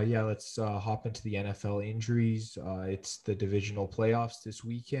 Let's hop into the NFL injuries. It's the divisional playoffs this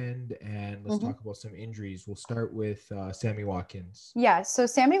weekend, and let's talk about some injuries. We'll start with Sammy Watkins. Yeah, so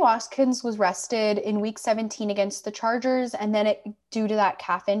Sammy Watkins was rested in week 17 against the Chargers, and then due to that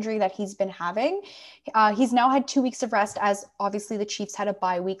calf injury that he's been having. He's now had 2 weeks of rest, as obviously the Chiefs had a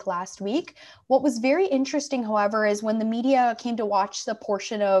bye week last week. What was very interesting, however, is when the media came to watch the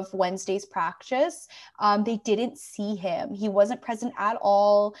portion of Wednesday's practice, they didn't see him. He wasn't present at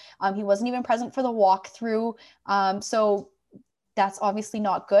all. He wasn't even present for the walkthrough. So that's obviously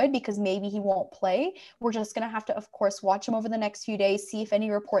not good, because maybe he won't play. We're just going to have to, of course, watch him over the next few days, see if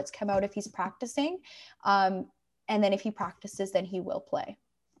any reports come out if he's practicing. And then if he practices, then he will play.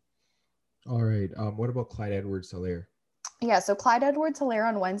 All right. What about Clyde Edwards-Helaire? Yeah, so Clyde Edwards-Helaire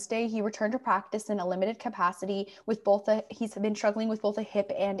on Wednesday, he returned to practice in a limited capacity with he's been struggling with both a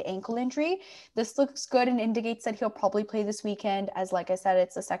hip and ankle injury. This looks good and indicates that he'll probably play this weekend, as like I said,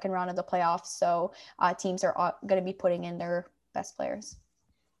 it's the second round of the playoffs. So teams are going to be putting in their best players.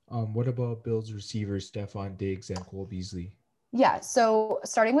 What about Bills receivers Stephon Diggs and Cole Beasley? Yeah, so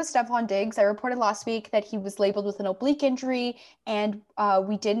starting with Stephon Diggs, I reported last week that he was labeled with an oblique injury, and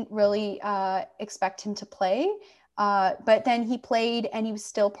we didn't really expect him to play. But then he played, and he was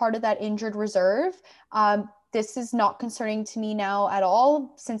still part of that injured reserve. This is not concerning to me now at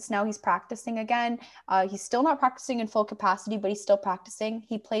all, since now he's practicing again. He's still not practicing in full capacity, but he's still practicing.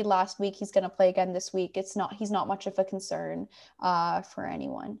 He played last week. He's going to play again this week. He's not much of a concern for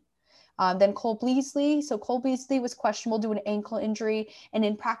anyone. Then Cole Beasley. So Cole Beasley was questionable due to an ankle injury. And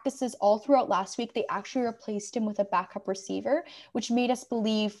in practices all throughout last week, they actually replaced him with a backup receiver, which made us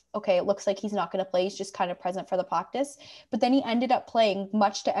believe, okay, it looks like he's not going to play. He's just kind of present for the practice. But then he ended up playing,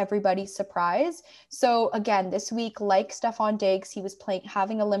 much to everybody's surprise. So again, this week, like Stephon Diggs, he was playing,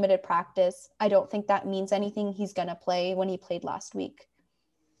 having a limited practice. I don't think that means anything. He's going to play when he played last week.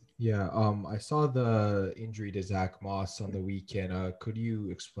 Yeah, I saw the injury to Zach Moss on the weekend. Could you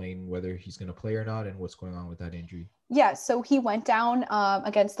explain whether he's going to play or not and what's going on with that injury? Yeah, so he went down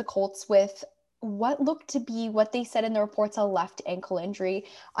against the Colts with what looked to be what they said in the reports, a left ankle injury.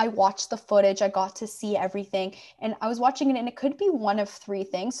 I watched the footage, I got to see everything, and I was watching it, and it could be one of three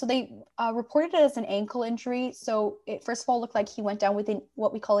things. So they reported it as an ankle injury. So it first of all looked like he went down with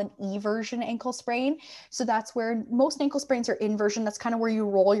what we call an eversion ankle sprain. So that's where most ankle sprains are inversion. That's kind of where you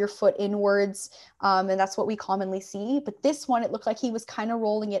roll your foot inwards, and that's what we commonly see. But this one, it looked like he was kind of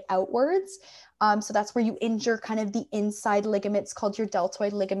rolling it outwards. So that's where you injure kind of the inside ligaments called your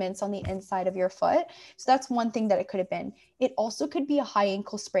deltoid ligaments on the inside of your foot. So that's one thing that it could have been. It also could be a high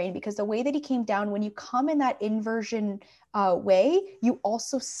ankle sprain because the way that he came down, when you come in that inversion way, you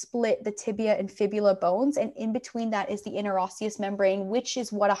also split the tibia and fibula bones. And in between that is the interosseous membrane, which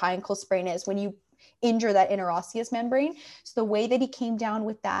is what a high ankle sprain is when you injure that interosseous membrane. So the way that he came down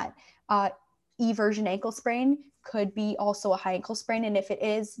with that eversion ankle sprain could be also a high ankle sprain. And if it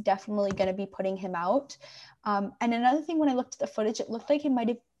is, definitely going to be putting him out. And another thing, when I looked at the footage, it looked like it might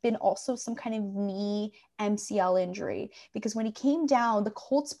have been also some kind of knee MCL injury, because when he came down, the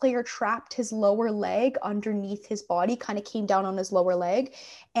Colts player trapped his lower leg underneath his body, kind of came down on his lower leg,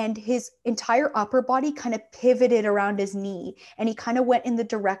 and his entire upper body kind of pivoted around his knee, and he kind of went in the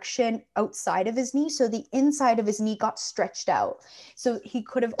direction outside of his knee. So the inside of his knee got stretched out. So he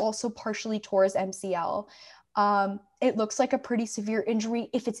could have also partially tore his MCL. It looks like a pretty severe injury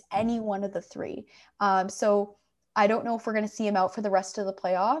if it's any one of the three. So I don't know if we're going to see him out for the rest of the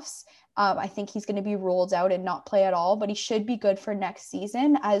playoffs. I think he's going to be ruled out and not play at all, but he should be good for next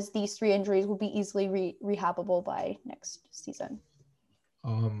season, as these three injuries will be easily rehabable by next season.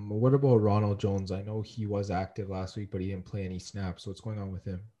 What about Ronald Jones? I know he was active last week, but he didn't play any snaps. So what's going on with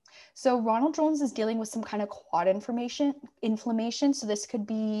him? So Ronald Jones is dealing with some kind of quad inflammation. So this could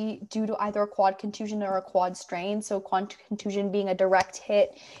be due to either a quad contusion or a quad strain. So quad contusion being a direct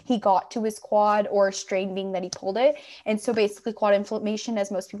hit he got to his quad, or a strain being that he pulled it. And so basically quad inflammation, as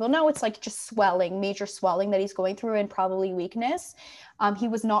most people know, it's like just swelling, major swelling that he's going through, and probably weakness. He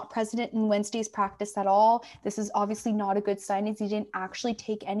was not present in Wednesday's practice at all. This is obviously not a good sign, as he didn't actually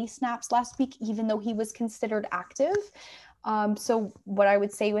take any snaps last week, even though he was considered active. So what I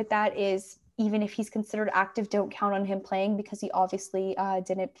would say with that is, even if he's considered active, don't count on him playing, because he obviously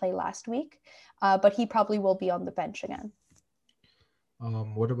didn't play last week, but he probably will be on the bench again.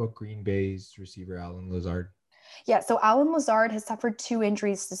 What about Green Bay's receiver Allen Lazard? Yeah, so Allen Lazard has suffered 2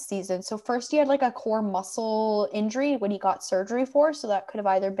 injuries this season. So first he had like a core muscle injury when he got surgery for. So that could have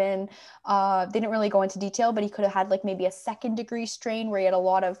either been, they didn't really go into detail, but he could have had like maybe a 2nd-degree strain where he had a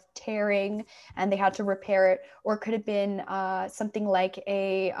lot of tearing and they had to repair it. Or it could have been something like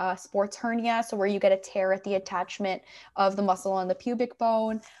a sports hernia, so where you get a tear at the attachment of the muscle on the pubic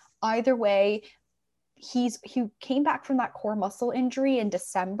bone. Either way, he came back from that core muscle injury in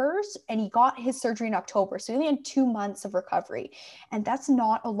December, and he got his surgery in October. So he only had 2 months of recovery. And that's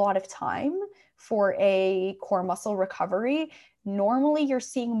not a lot of time for a core muscle recovery. Normally you're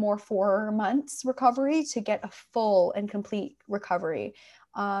seeing more 4 months recovery to get a full and complete recovery.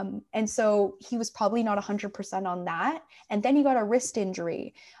 And so he was probably not 100% on that. And then he got a wrist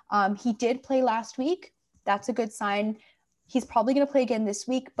injury. He did play last week. That's a good sign. He's probably going to play again this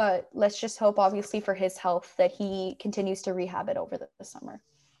week, but let's just hope, obviously, for his health, that he continues to rehab it over the summer.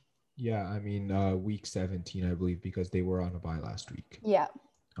 Yeah, I mean, week 17, I believe, because they were on a bye last week. Yeah.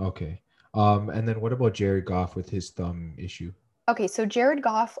 Okay. And then what about Jared Goff with his thumb issue? Okay, so Jared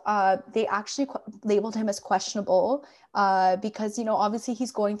Goff, they actually labeled him as questionable because, obviously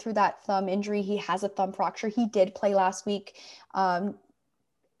he's going through that thumb injury. He has a thumb fracture. He did play last week.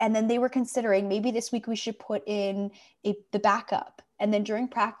 And then they were considering maybe this week we should put in the backup. And then during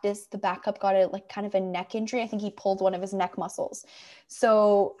practice, the backup got a like kind of a neck injury. I think he pulled one of his neck muscles.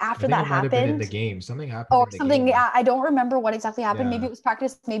 So after that it might have been in the happened, game. Something happened or in the something, game. yeah, I don't remember what exactly happened. Maybe Yeah. it was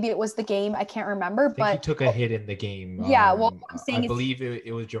practice, maybe it was the game. I can't remember. I think he But took a hit in the game. yeah, well, what I'm I saying is, believe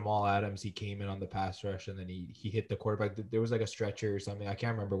it was Jamal Adams. He came in on the pass rush and then he hit the quarterback. There was like a stretcher or something. I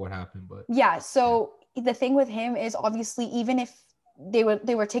can't remember what happened, but yeah. So the thing with him is obviously even if they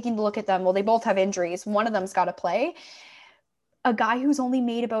were taking a look at them, well, they both have injuries. One of them's got to play. A guy who's only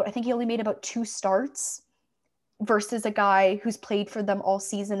made about, I think he only made about 2 starts versus a guy who's played for them all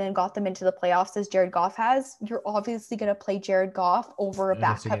season and got them into the playoffs as Jared Goff has, you're obviously going to play Jared Goff over a and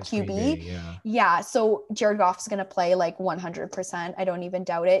that's backup against Green QB. Bay, yeah. Yeah, so Jared Goff's going to play like 100%. I don't even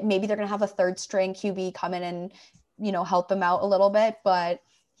doubt it. Maybe they're going to have a third string QB come in and, you know, help him out a little bit, but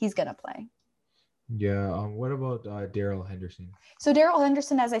he's going to play. Yeah. What about Darrell Henderson? So Darrell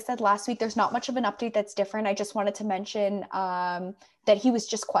Henderson, as I said last week, there's not much of an update that's different. I just wanted to mention that he was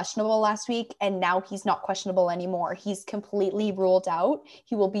just questionable last week, and now he's not questionable anymore. He's completely ruled out.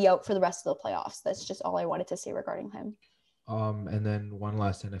 He will be out for the rest of the playoffs. That's just all I wanted to say regarding him. And then one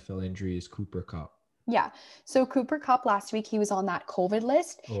last NFL injury is Cooper Kupp. Yeah. So Cooper Kupp last week, he was on that COVID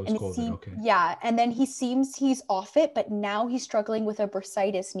list. Oh, it's COVID. Okay. Yeah. And then he's off it, but now he's struggling with a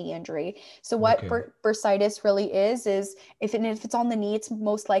bursitis knee injury. So what bursitis really is if it's on the knee, it's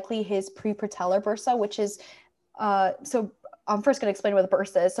most likely his prepatellar bursa, which is, so I'm first going to explain what the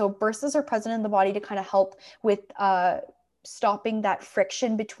bursa is. So bursas are present in the body to kind of help with, stopping that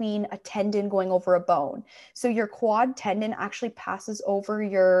friction between a tendon going over a bone. So your quad tendon actually passes over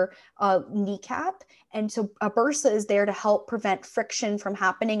your kneecap. And so a bursa is there to help prevent friction from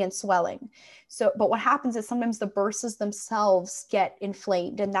happening and swelling. So, but what happens is sometimes the bursas themselves get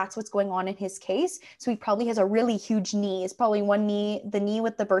inflamed, and that's what's going on in his case. So he probably has a really huge knee. It's probably one knee, the knee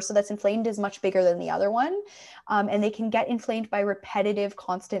with the bursa that's inflamed is much bigger than the other one. And they can get inflamed by repetitive,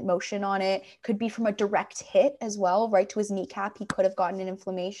 constant motion on it. Could be from a direct hit as well, right to his kneecap. He could have gotten an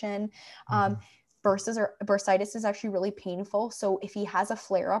inflammation. Bursitis is actually really painful. So if he has a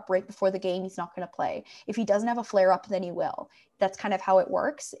flare up right before the game, he's not going to play. If he doesn't have a flare up, then he will. That's kind of how it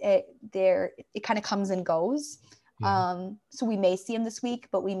works. It kind of comes and goes. Yeah. So we may see him this week,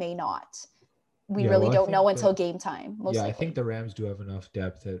 but we may not. We really don't know until game time. I think the Rams do have enough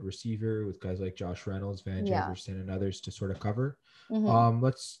depth at receiver with guys like Josh Reynolds, Van Jefferson, and others to sort of cover.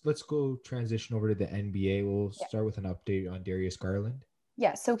 Let's go transition over to the NBA. We'll start with an update on Darius Garland.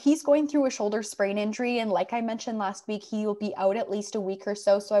 Yeah, so he's going through a shoulder sprain injury. And like I mentioned last week, he will be out at least a week or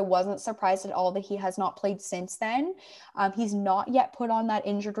so. So I wasn't surprised at all that he has not played since then. He's not yet put on that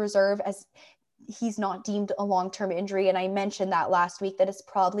injured reserve as he's not deemed a long-term injury. And I mentioned that last week that it's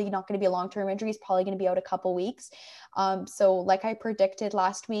probably not going to be a long-term injury. He's probably going to be out a couple weeks. So like I predicted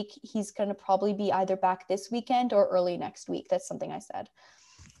last week, he's going to probably be either back this weekend or early next week. That's something I said.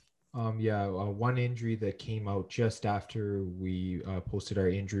 One injury that came out just after we posted our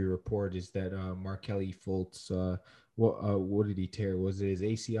injury report is that Markelle Fultz, what did he tear? Was it his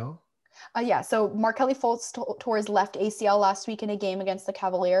ACL? So Markelle Fultz tore his left ACL last week in a game against the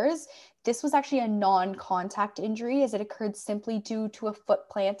Cavaliers. This was actually a non-contact injury as it occurred simply due to a foot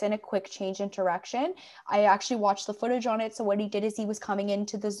plant and a quick change in direction. I actually watched the footage on it. So what he did is he was coming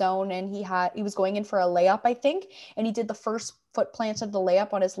into the zone and he was going in for a layup, I think, and he did the first foot plant of the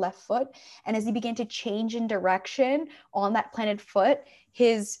layup on his left foot. And as he began to change in direction on that planted foot,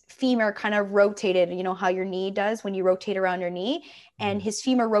 his femur kind of rotated, you know how your knee does when you rotate around your knee, and his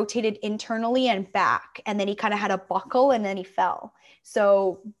femur rotated internally and back. And then he kind of had a buckle and then he fell.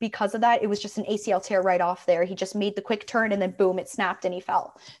 So because of that, it was just an ACL tear right off there. He just made the quick turn and then boom, it snapped and he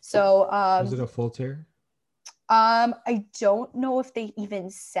fell. So was it a full tear? I don't know if they even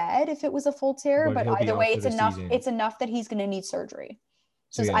said if it was a full tear, but either way, it's enough. Season. It's enough that he's going to need surgery.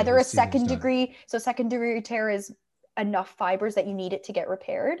 So it's either a second degree. So second degree tear is enough fibers that you need it to get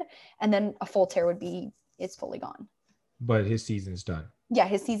repaired, and then a full tear it's fully gone. But his season's done. Yeah,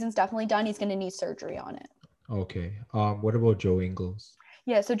 his season's definitely done. He's going to need surgery on it. Okay. What about Joe Ingles?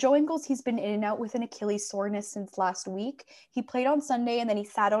 Yeah, so Joe Ingles, he's been in and out with an Achilles soreness since last week. He played on Sunday and then he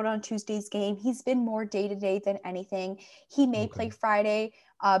sat out on Tuesday's game. He's been more day-to-day than anything. He may play Friday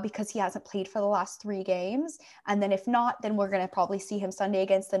because he hasn't played for the last 3 games. And then if not, then we're going to probably see him Sunday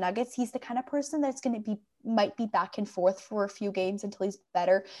against the Nuggets. He's the kind of person that's might be back and forth for a few games until he's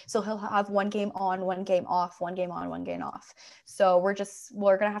better. So he'll have 1 game on, 1 game off, 1 game on, 1 game off. So we're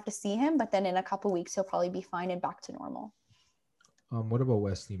going to have to see him, but then in a couple weeks, he'll probably be fine and back to normal. What about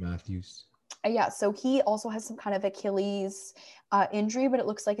Wesley Matthews? Yeah, so he also has some kind of Achilles injury, but it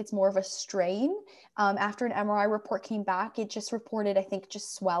looks like it's more of a strain. After an MRI report came back, it just reported, I think,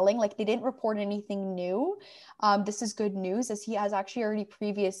 just swelling. Like they didn't report anything new. This is good news, as he has actually already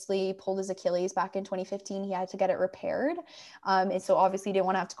previously pulled his Achilles back in 2015. He had to get it repaired. And so obviously he didn't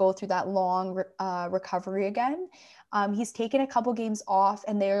want to have to go through that long recovery again. He's taken a couple games off,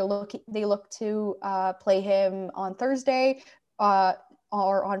 and they look to play him on Thursday or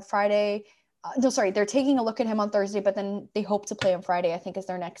on Friday. No, sorry, they're taking a look at him on Thursday, but then they hope to play on Friday, I think is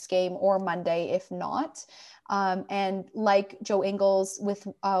their next game, or Monday, if not. And like Joe Ingles with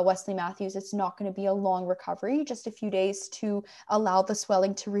Wesley Matthews, it's not going to be a long recovery, just a few days to allow the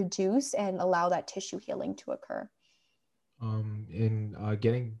swelling to reduce and allow that tissue healing to occur. In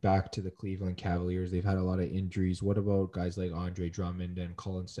getting back to the Cleveland Cavaliers, they've had a lot of injuries. What about guys like Andre Drummond and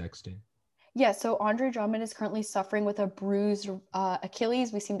Colin Sexton? Yeah, so Andre Drummond is currently suffering with a bruised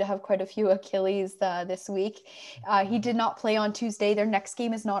Achilles. We seem to have quite a few Achilles this week. He did not play on Tuesday. Their next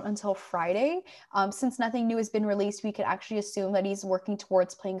game is not until Friday. Since nothing new has been released, we could actually assume that he's working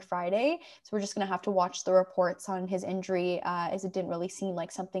towards playing Friday. So we're just going to have to watch the reports on his injury, as it didn't really seem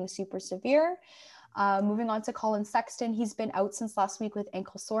like something super severe. Moving on to Colin Sexton, he's been out since last week with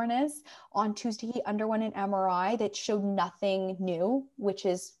ankle soreness. On Tuesday, he underwent an MRI that showed nothing new, which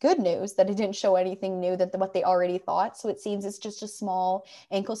is good news that it didn't show anything new than what they already thought. So it seems it's just a small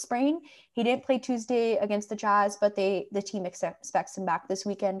ankle sprain. He didn't play Tuesday against the Jazz, but the team expects him back this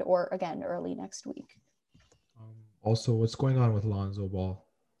weekend or again early next week. Also, what's going on with Lonzo Ball?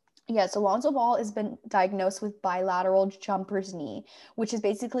 Yeah, so Lonzo Ball has been diagnosed with bilateral jumper's knee, which is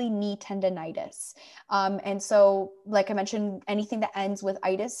basically knee tendonitis. And so, like I mentioned, anything that ends with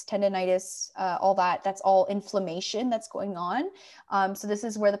itis, tendonitis, all that's all inflammation that's going on. So this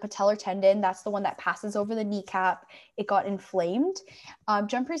is where the patellar tendon, that's the one that passes over the kneecap, it got inflamed.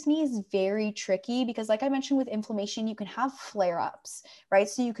 Jumper's knee is very tricky because, like I mentioned, with inflammation, you can have flare-ups, right?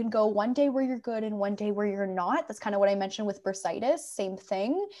 So you can go one day where you're good and one day where you're not. That's kind of what I mentioned with bursitis, same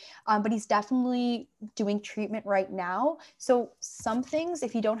thing. But he's definitely doing treatment right now. So some things,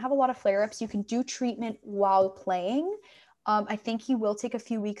 if you don't have a lot of flare-ups, you can do treatment while playing. I think he will take a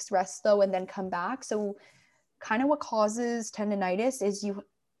few weeks rest though and then come back. So kind of what causes tendonitis is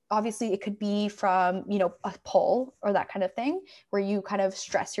obviously it could be from, a pull or that kind of thing where you kind of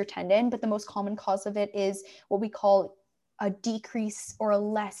stress your tendon. But the most common cause of it is what we call a decrease or a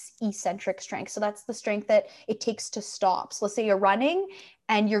less eccentric strength. So that's the strength that it takes to stop. So let's say you're running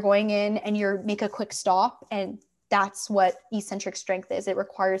and you're going in and you make a quick stop, and that's what eccentric strength is. It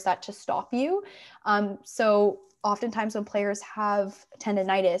requires that to stop you. So oftentimes when players have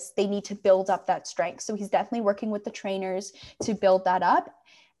tendonitis, they need to build up that strength. So he's definitely working with the trainers to build that up.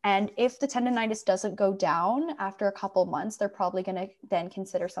 And if the tendonitis doesn't go down after a couple months, they're probably going to then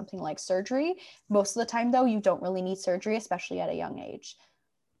consider something like surgery. Most of the time, though, you don't really need surgery, especially at a young age.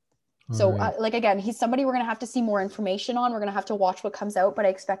 So, right. again, he's somebody we're going to have to see more information on. We're going to have to watch what comes out, but I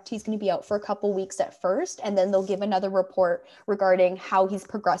expect he's going to be out for a couple weeks at first, and then they'll give another report regarding how he's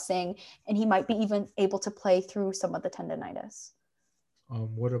progressing, and he might be even able to play through some of the tendonitis.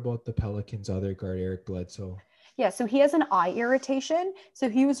 What about the Pelicans' other guard, Eric Bledsoe? Yeah, so he has an eye irritation. So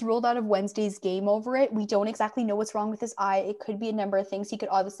he was ruled out of Wednesday's game over it. We don't exactly know what's wrong with his eye. It could be a number of things. He could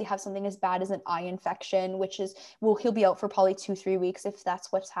obviously have something as bad as an eye infection, which is, he'll be out for probably 2-3 weeks if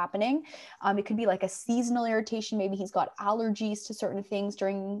that's what's happening. It could be like a seasonal irritation. Maybe he's got allergies to certain things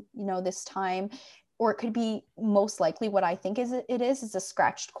during, this time. Or it could be most likely what I think is a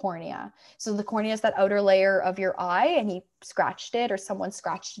scratched cornea. So the cornea is that outer layer of your eye, and he scratched it or someone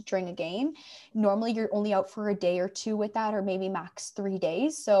scratched it during a game. Normally you're only out for a day or two with that, or maybe max 3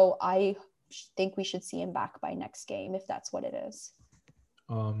 days. So I think we should see him back by next game if that's what it is.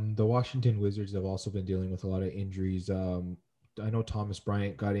 The Washington Wizards have also been dealing with a lot of injuries. I know Thomas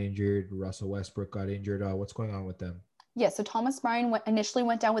Bryant got injured. Russell Westbrook got injured. What's going on with them? Yeah, so Thomas Bryant initially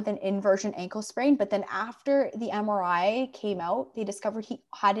went down with an inversion ankle sprain, but then after the MRI came out, they discovered he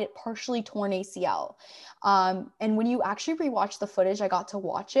had it partially torn ACL. And when you actually rewatch the footage, I got to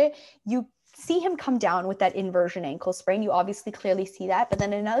watch it, you see him come down with that inversion ankle sprain. You obviously clearly see that. But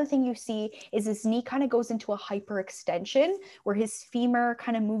then another thing you see is his knee kind of goes into a hyperextension where his femur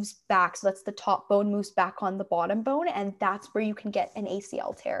kind of moves back. So that's the top bone moves back on the bottom bone. And that's where you can get an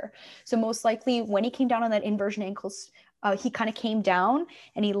ACL tear. So most likely when he came down on that inversion ankles, he kind of came down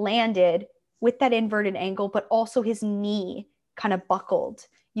and he landed with that inverted angle, but also his knee kind of buckled.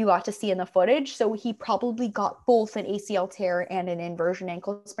 You got to see in the footage. So he probably got both an ACL tear and an inversion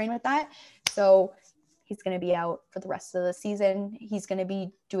ankle sprain with that. So he's going to be out for the rest of the season. He's going to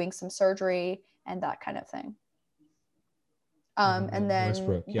be doing some surgery and that kind of thing. And then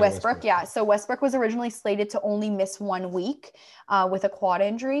Westbrook. Yeah, Westbrook, yeah. So Westbrook was originally slated to only miss 1 week with a quad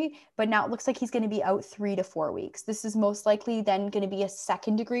injury, but now it looks like he's going to be out 3 to 4 weeks. This is most likely then going to be a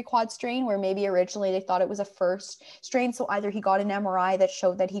second-degree quad strain, where maybe originally they thought it was a first strain. So either he got an MRI that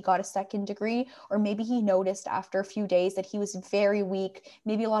showed that he got a second degree, or maybe he noticed after a few days that he was very weak.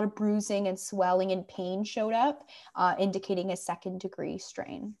 Maybe a lot of bruising and swelling and pain showed up, indicating a second-degree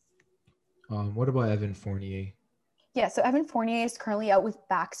strain. What about Evan Fournier? Yeah, so Evan Fournier is currently out with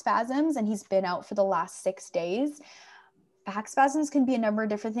back spasms, and he's been out for the last 6 days. Back spasms can be a number of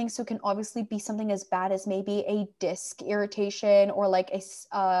different things. So it can obviously be something as bad as maybe a disc irritation or like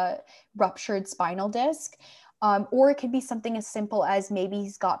a ruptured spinal disc. Or it could be something as simple as maybe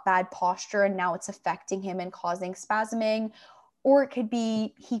he's got bad posture and now it's affecting him and causing spasming. Or it could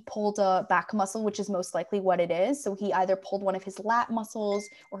be he pulled a back muscle, which is most likely what it is. So he either pulled one of his lat muscles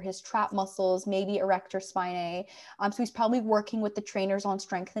or his trap muscles, maybe erector spinae. So he's probably working with the trainers on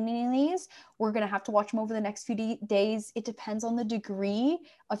strengthening these. We're going to have to watch him over the next few days. It depends on the degree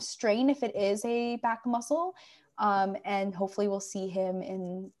of strain, if it is a back muscle. And hopefully we'll see him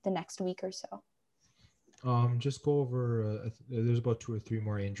in the next week or so. Just go over, there's about 2 or 3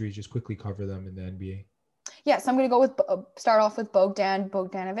 more injuries. Just quickly cover them in the NBA. Yeah, so I'm going to go with start off with Bogdan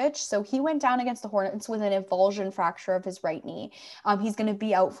Bogdanovic. So he went down against the Hornets with an avulsion fracture of his right knee. He's going to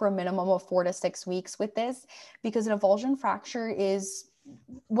be out for a minimum of 4 to 6 weeks with this, because an avulsion fracture is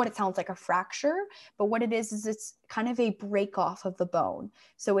what it sounds like, a fracture, but what it is it's kind of a break off of the bone.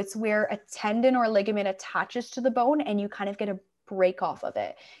 So it's where a tendon or ligament attaches to the bone and you kind of get a break off of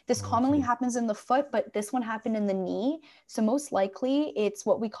it. This commonly happens in the foot, but this one happened in the knee. So most likely it's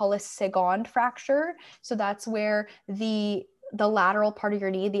what we call a Segond fracture. So that's where the lateral part of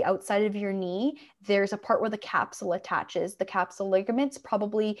your knee, the outside of your knee, there's a part where the capsule attaches. The capsule ligaments,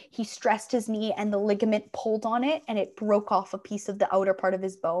 probably he stressed his knee and the ligament pulled on it and it broke off a piece of the outer part of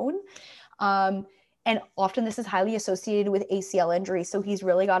his bone. And often this is highly associated with ACL injury. So he's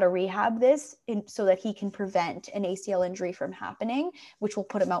really got to rehab this so that he can prevent an ACL injury from happening, which will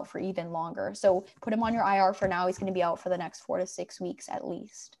put him out for even longer. So put him on your IR for now. He's going to be out for the next 4 to 6 weeks at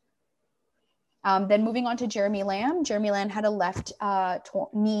least. Then moving on to Jeremy Lamb. Jeremy Lamb had a left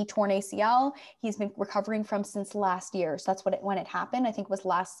knee torn ACL. He's been recovering from since last year. So that's when it happened. I think it was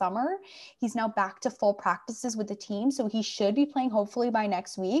last summer. He's now back to full practices with the team. So he should be playing hopefully by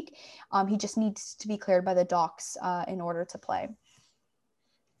next week. He just needs to be cleared by the docs in order to play.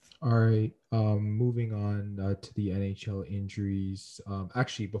 All right. Moving on to the NHL injuries.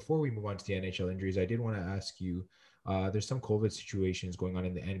 Actually, before we move on to the NHL injuries, I did want to ask you, there's some COVID situations going on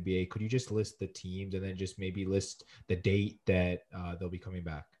in the NBA. Could you just list the teams and then just maybe list the date that they'll be coming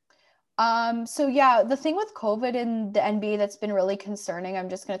back? So yeah, the thing with COVID in the NBA that's been really concerning, I'm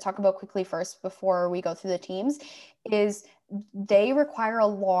just going to talk about quickly first before we go through the teams, is they require a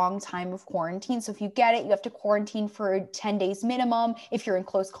long time of quarantine. So if you get it, you have to quarantine for 10 days minimum. If you're in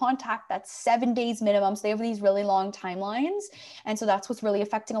close contact, that's 7 days minimum. So they have these really long timelines. And so that's what's really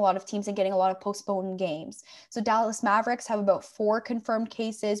affecting a lot of teams and getting a lot of postponed games. So Dallas Mavericks have about 4 confirmed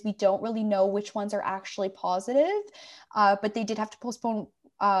cases. We don't really know which ones are actually positive, but they did have to postpone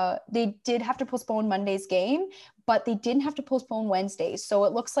Monday's game, but they didn't have to postpone Wednesdays. So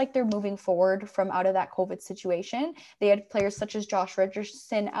it looks like they're moving forward from out of that COVID situation. They had players such as Josh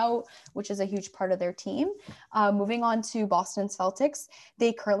Richardson out, which is a huge part of their team. Moving on to Boston Celtics,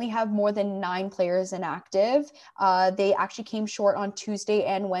 they currently have more than 9 players inactive. They actually came short on Tuesday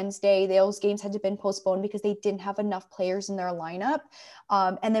and Wednesday. Those games had to been postponed because they didn't have enough players in their lineup.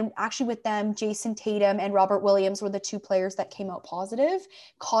 And then actually with them, Jason Tatum and Robert Williams were the 2 players that came out positive,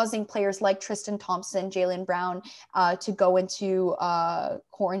 causing players like Tristan Thompson, Jaylen Brown to go into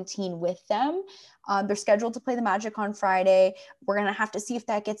quarantine with them. They're scheduled to play the Magic on Friday. We're going to have to see if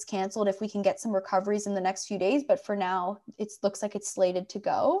that gets canceled, if we can get some recoveries in the next few days. But for now, it looks like it's slated to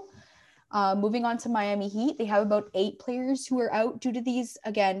go. Moving on to Miami Heat, they have about 8 players who are out due to these,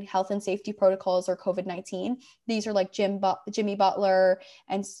 again, health and safety protocols or COVID-19. These are like Jimmy Butler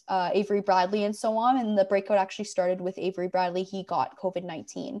and Avery Bradley and so on. And the breakout actually started with Avery Bradley. He got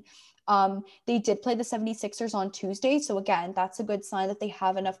COVID-19. They did play the 76ers on Tuesday. So again, that's a good sign that they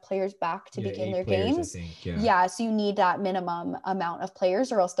have enough players back to begin their games. Yeah, so you need that minimum amount of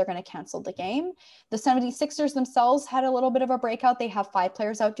players or else they're going to cancel the game. The 76ers themselves had a little bit of a breakout. They have 5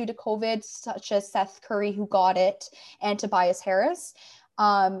 players out due to COVID, such as Seth Curry, who got it, and Tobias Harris.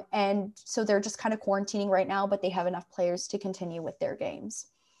 And so they're just kind of quarantining right now, but they have enough players to continue with their games.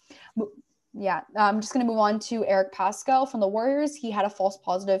 Yeah, I'm just going to move on to Eric Pascal from the Warriors. He had a false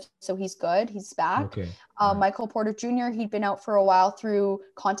positive, so he's good. He's back. Okay. All right. Michael Porter Jr., he'd been out for a while through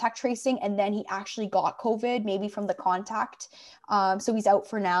contact tracing, and then he actually got COVID, maybe from the contact. So he's out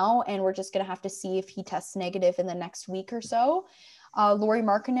for now, and we're just going to have to see if he tests negative in the next week or so. Lauri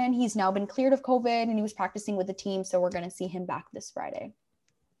Markkanen, he's now been cleared of COVID, and he was practicing with the team, so we're going to see him back this Friday.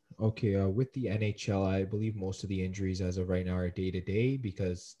 Okay, with the NHL, I believe most of the injuries as of right now are day-to-day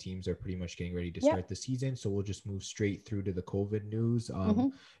because teams are pretty much getting ready to start the season. So we'll just move straight through to the COVID news.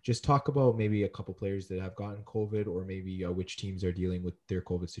 Just talk about maybe a couple players that have gotten COVID, or maybe which teams are dealing with their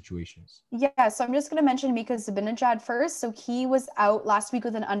COVID situations. Yeah, so I'm just going to mention Mika Zibanejad first. So he was out last week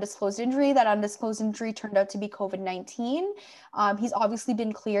with an undisclosed injury. That undisclosed injury turned out to be COVID-19. He's obviously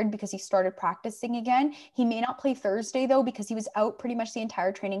been cleared because he started practicing again. He may not play Thursday, though, because he was out pretty much the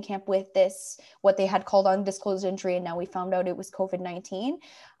entire training camp with this, what they had called undisclosed injury, and now we found out it was COVID-19.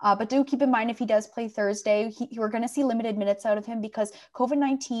 But do keep in mind, if he does play Thursday, we're going to see limited minutes out of him because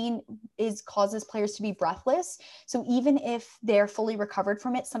COVID-19 causes players to be breathless. So even if they're fully recovered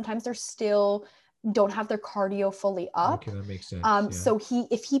from it, sometimes they're still don't have their cardio fully up. Okay, that makes sense. So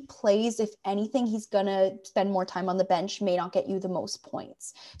if he plays, if anything, he's gonna spend more time on the bench, may not get you the most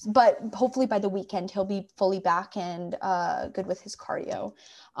points. But hopefully by the weekend, he'll be fully back and good with his cardio.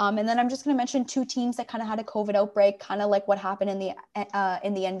 And then I'm just gonna mention two teams that kind of had a COVID outbreak, kind of like what happened in the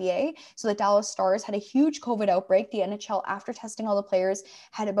NBA. So the Dallas Stars had a huge COVID outbreak. The NHL, after testing all the players,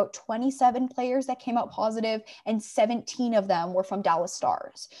 had about 27 players that came out positive, and 17 of them were from Dallas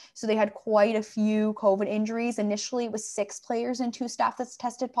Stars. So they had quite a few COVID injuries. Initially, it was 6 players and 2 staff that's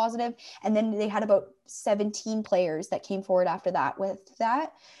tested positive, and then they had about 17 players that came forward after that with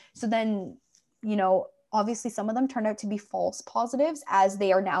that. So then, obviously some of them turned out to be false positives as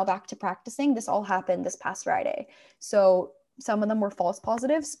they are now back to practicing. This all happened this past Friday. So some of them were false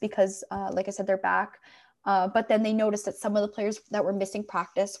positives because, like I said, they're back. But then they noticed that some of the players that were missing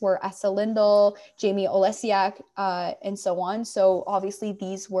practice were Esa Lindell, Jamie Olesiak, and so on. So obviously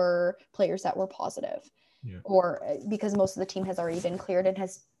these were players that were positive, or because most of the team has already been cleared and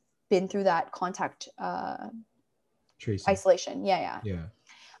has been through that contact isolation. Yeah.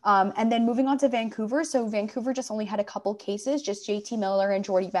 And then moving on to Vancouver. So Vancouver just only had a couple cases, just JT Miller and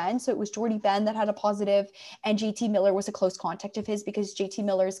Jordy Ben. So it was Jordy Ben that had a positive, and JT Miller was a close contact of his because JT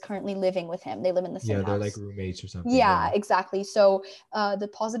Miller is currently living with him. They live in the same house. They're like roommates or something. Yeah, exactly. So the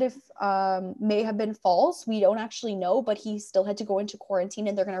positive may have been false. We don't actually know, but he still had to go into quarantine,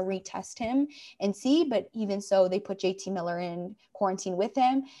 and they're going to retest him and see. But even so, they put JT Miller in quarantine with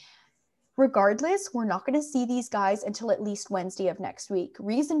him. Regardless, we're not going to see these guys until at least Wednesday of next week.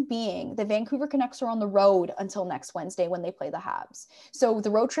 Reason being, the Vancouver Canucks are on the road until next Wednesday when they play the Habs. So the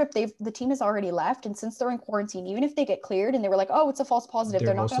road trip, the team has already left, and since they're in quarantine, even if they get cleared and they were like, oh, it's a false positive,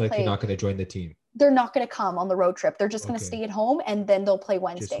 they're not going to play. Not going to join the team. They're not going to come on the road trip. They're just going to stay at home, and then they'll play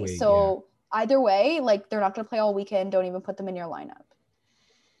Wednesday. Either way, they're not going to play all weekend. Don't even put them in your lineup.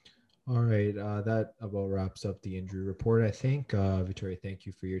 All right, that about wraps up the injury report, I think. Victoria, thank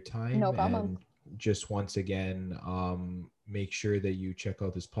you for your time. No problem. And just once again, make sure that you check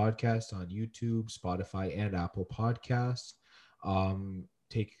out this podcast on YouTube, Spotify, and Apple Podcasts.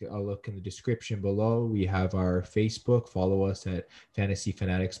 Take a look in the description below. We have our Facebook. Follow us at Fantasy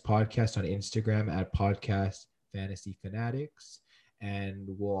Fanatics Podcast, on Instagram at Podcast Fantasy Fanatics. And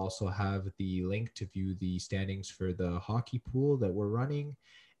we'll also have the link to view the standings for the hockey pool that we're running.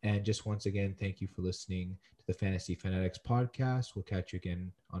 And just once again, thank you for listening to the Fantasy Fanatics Podcast. We'll catch you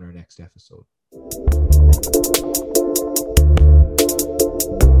again on our next episode.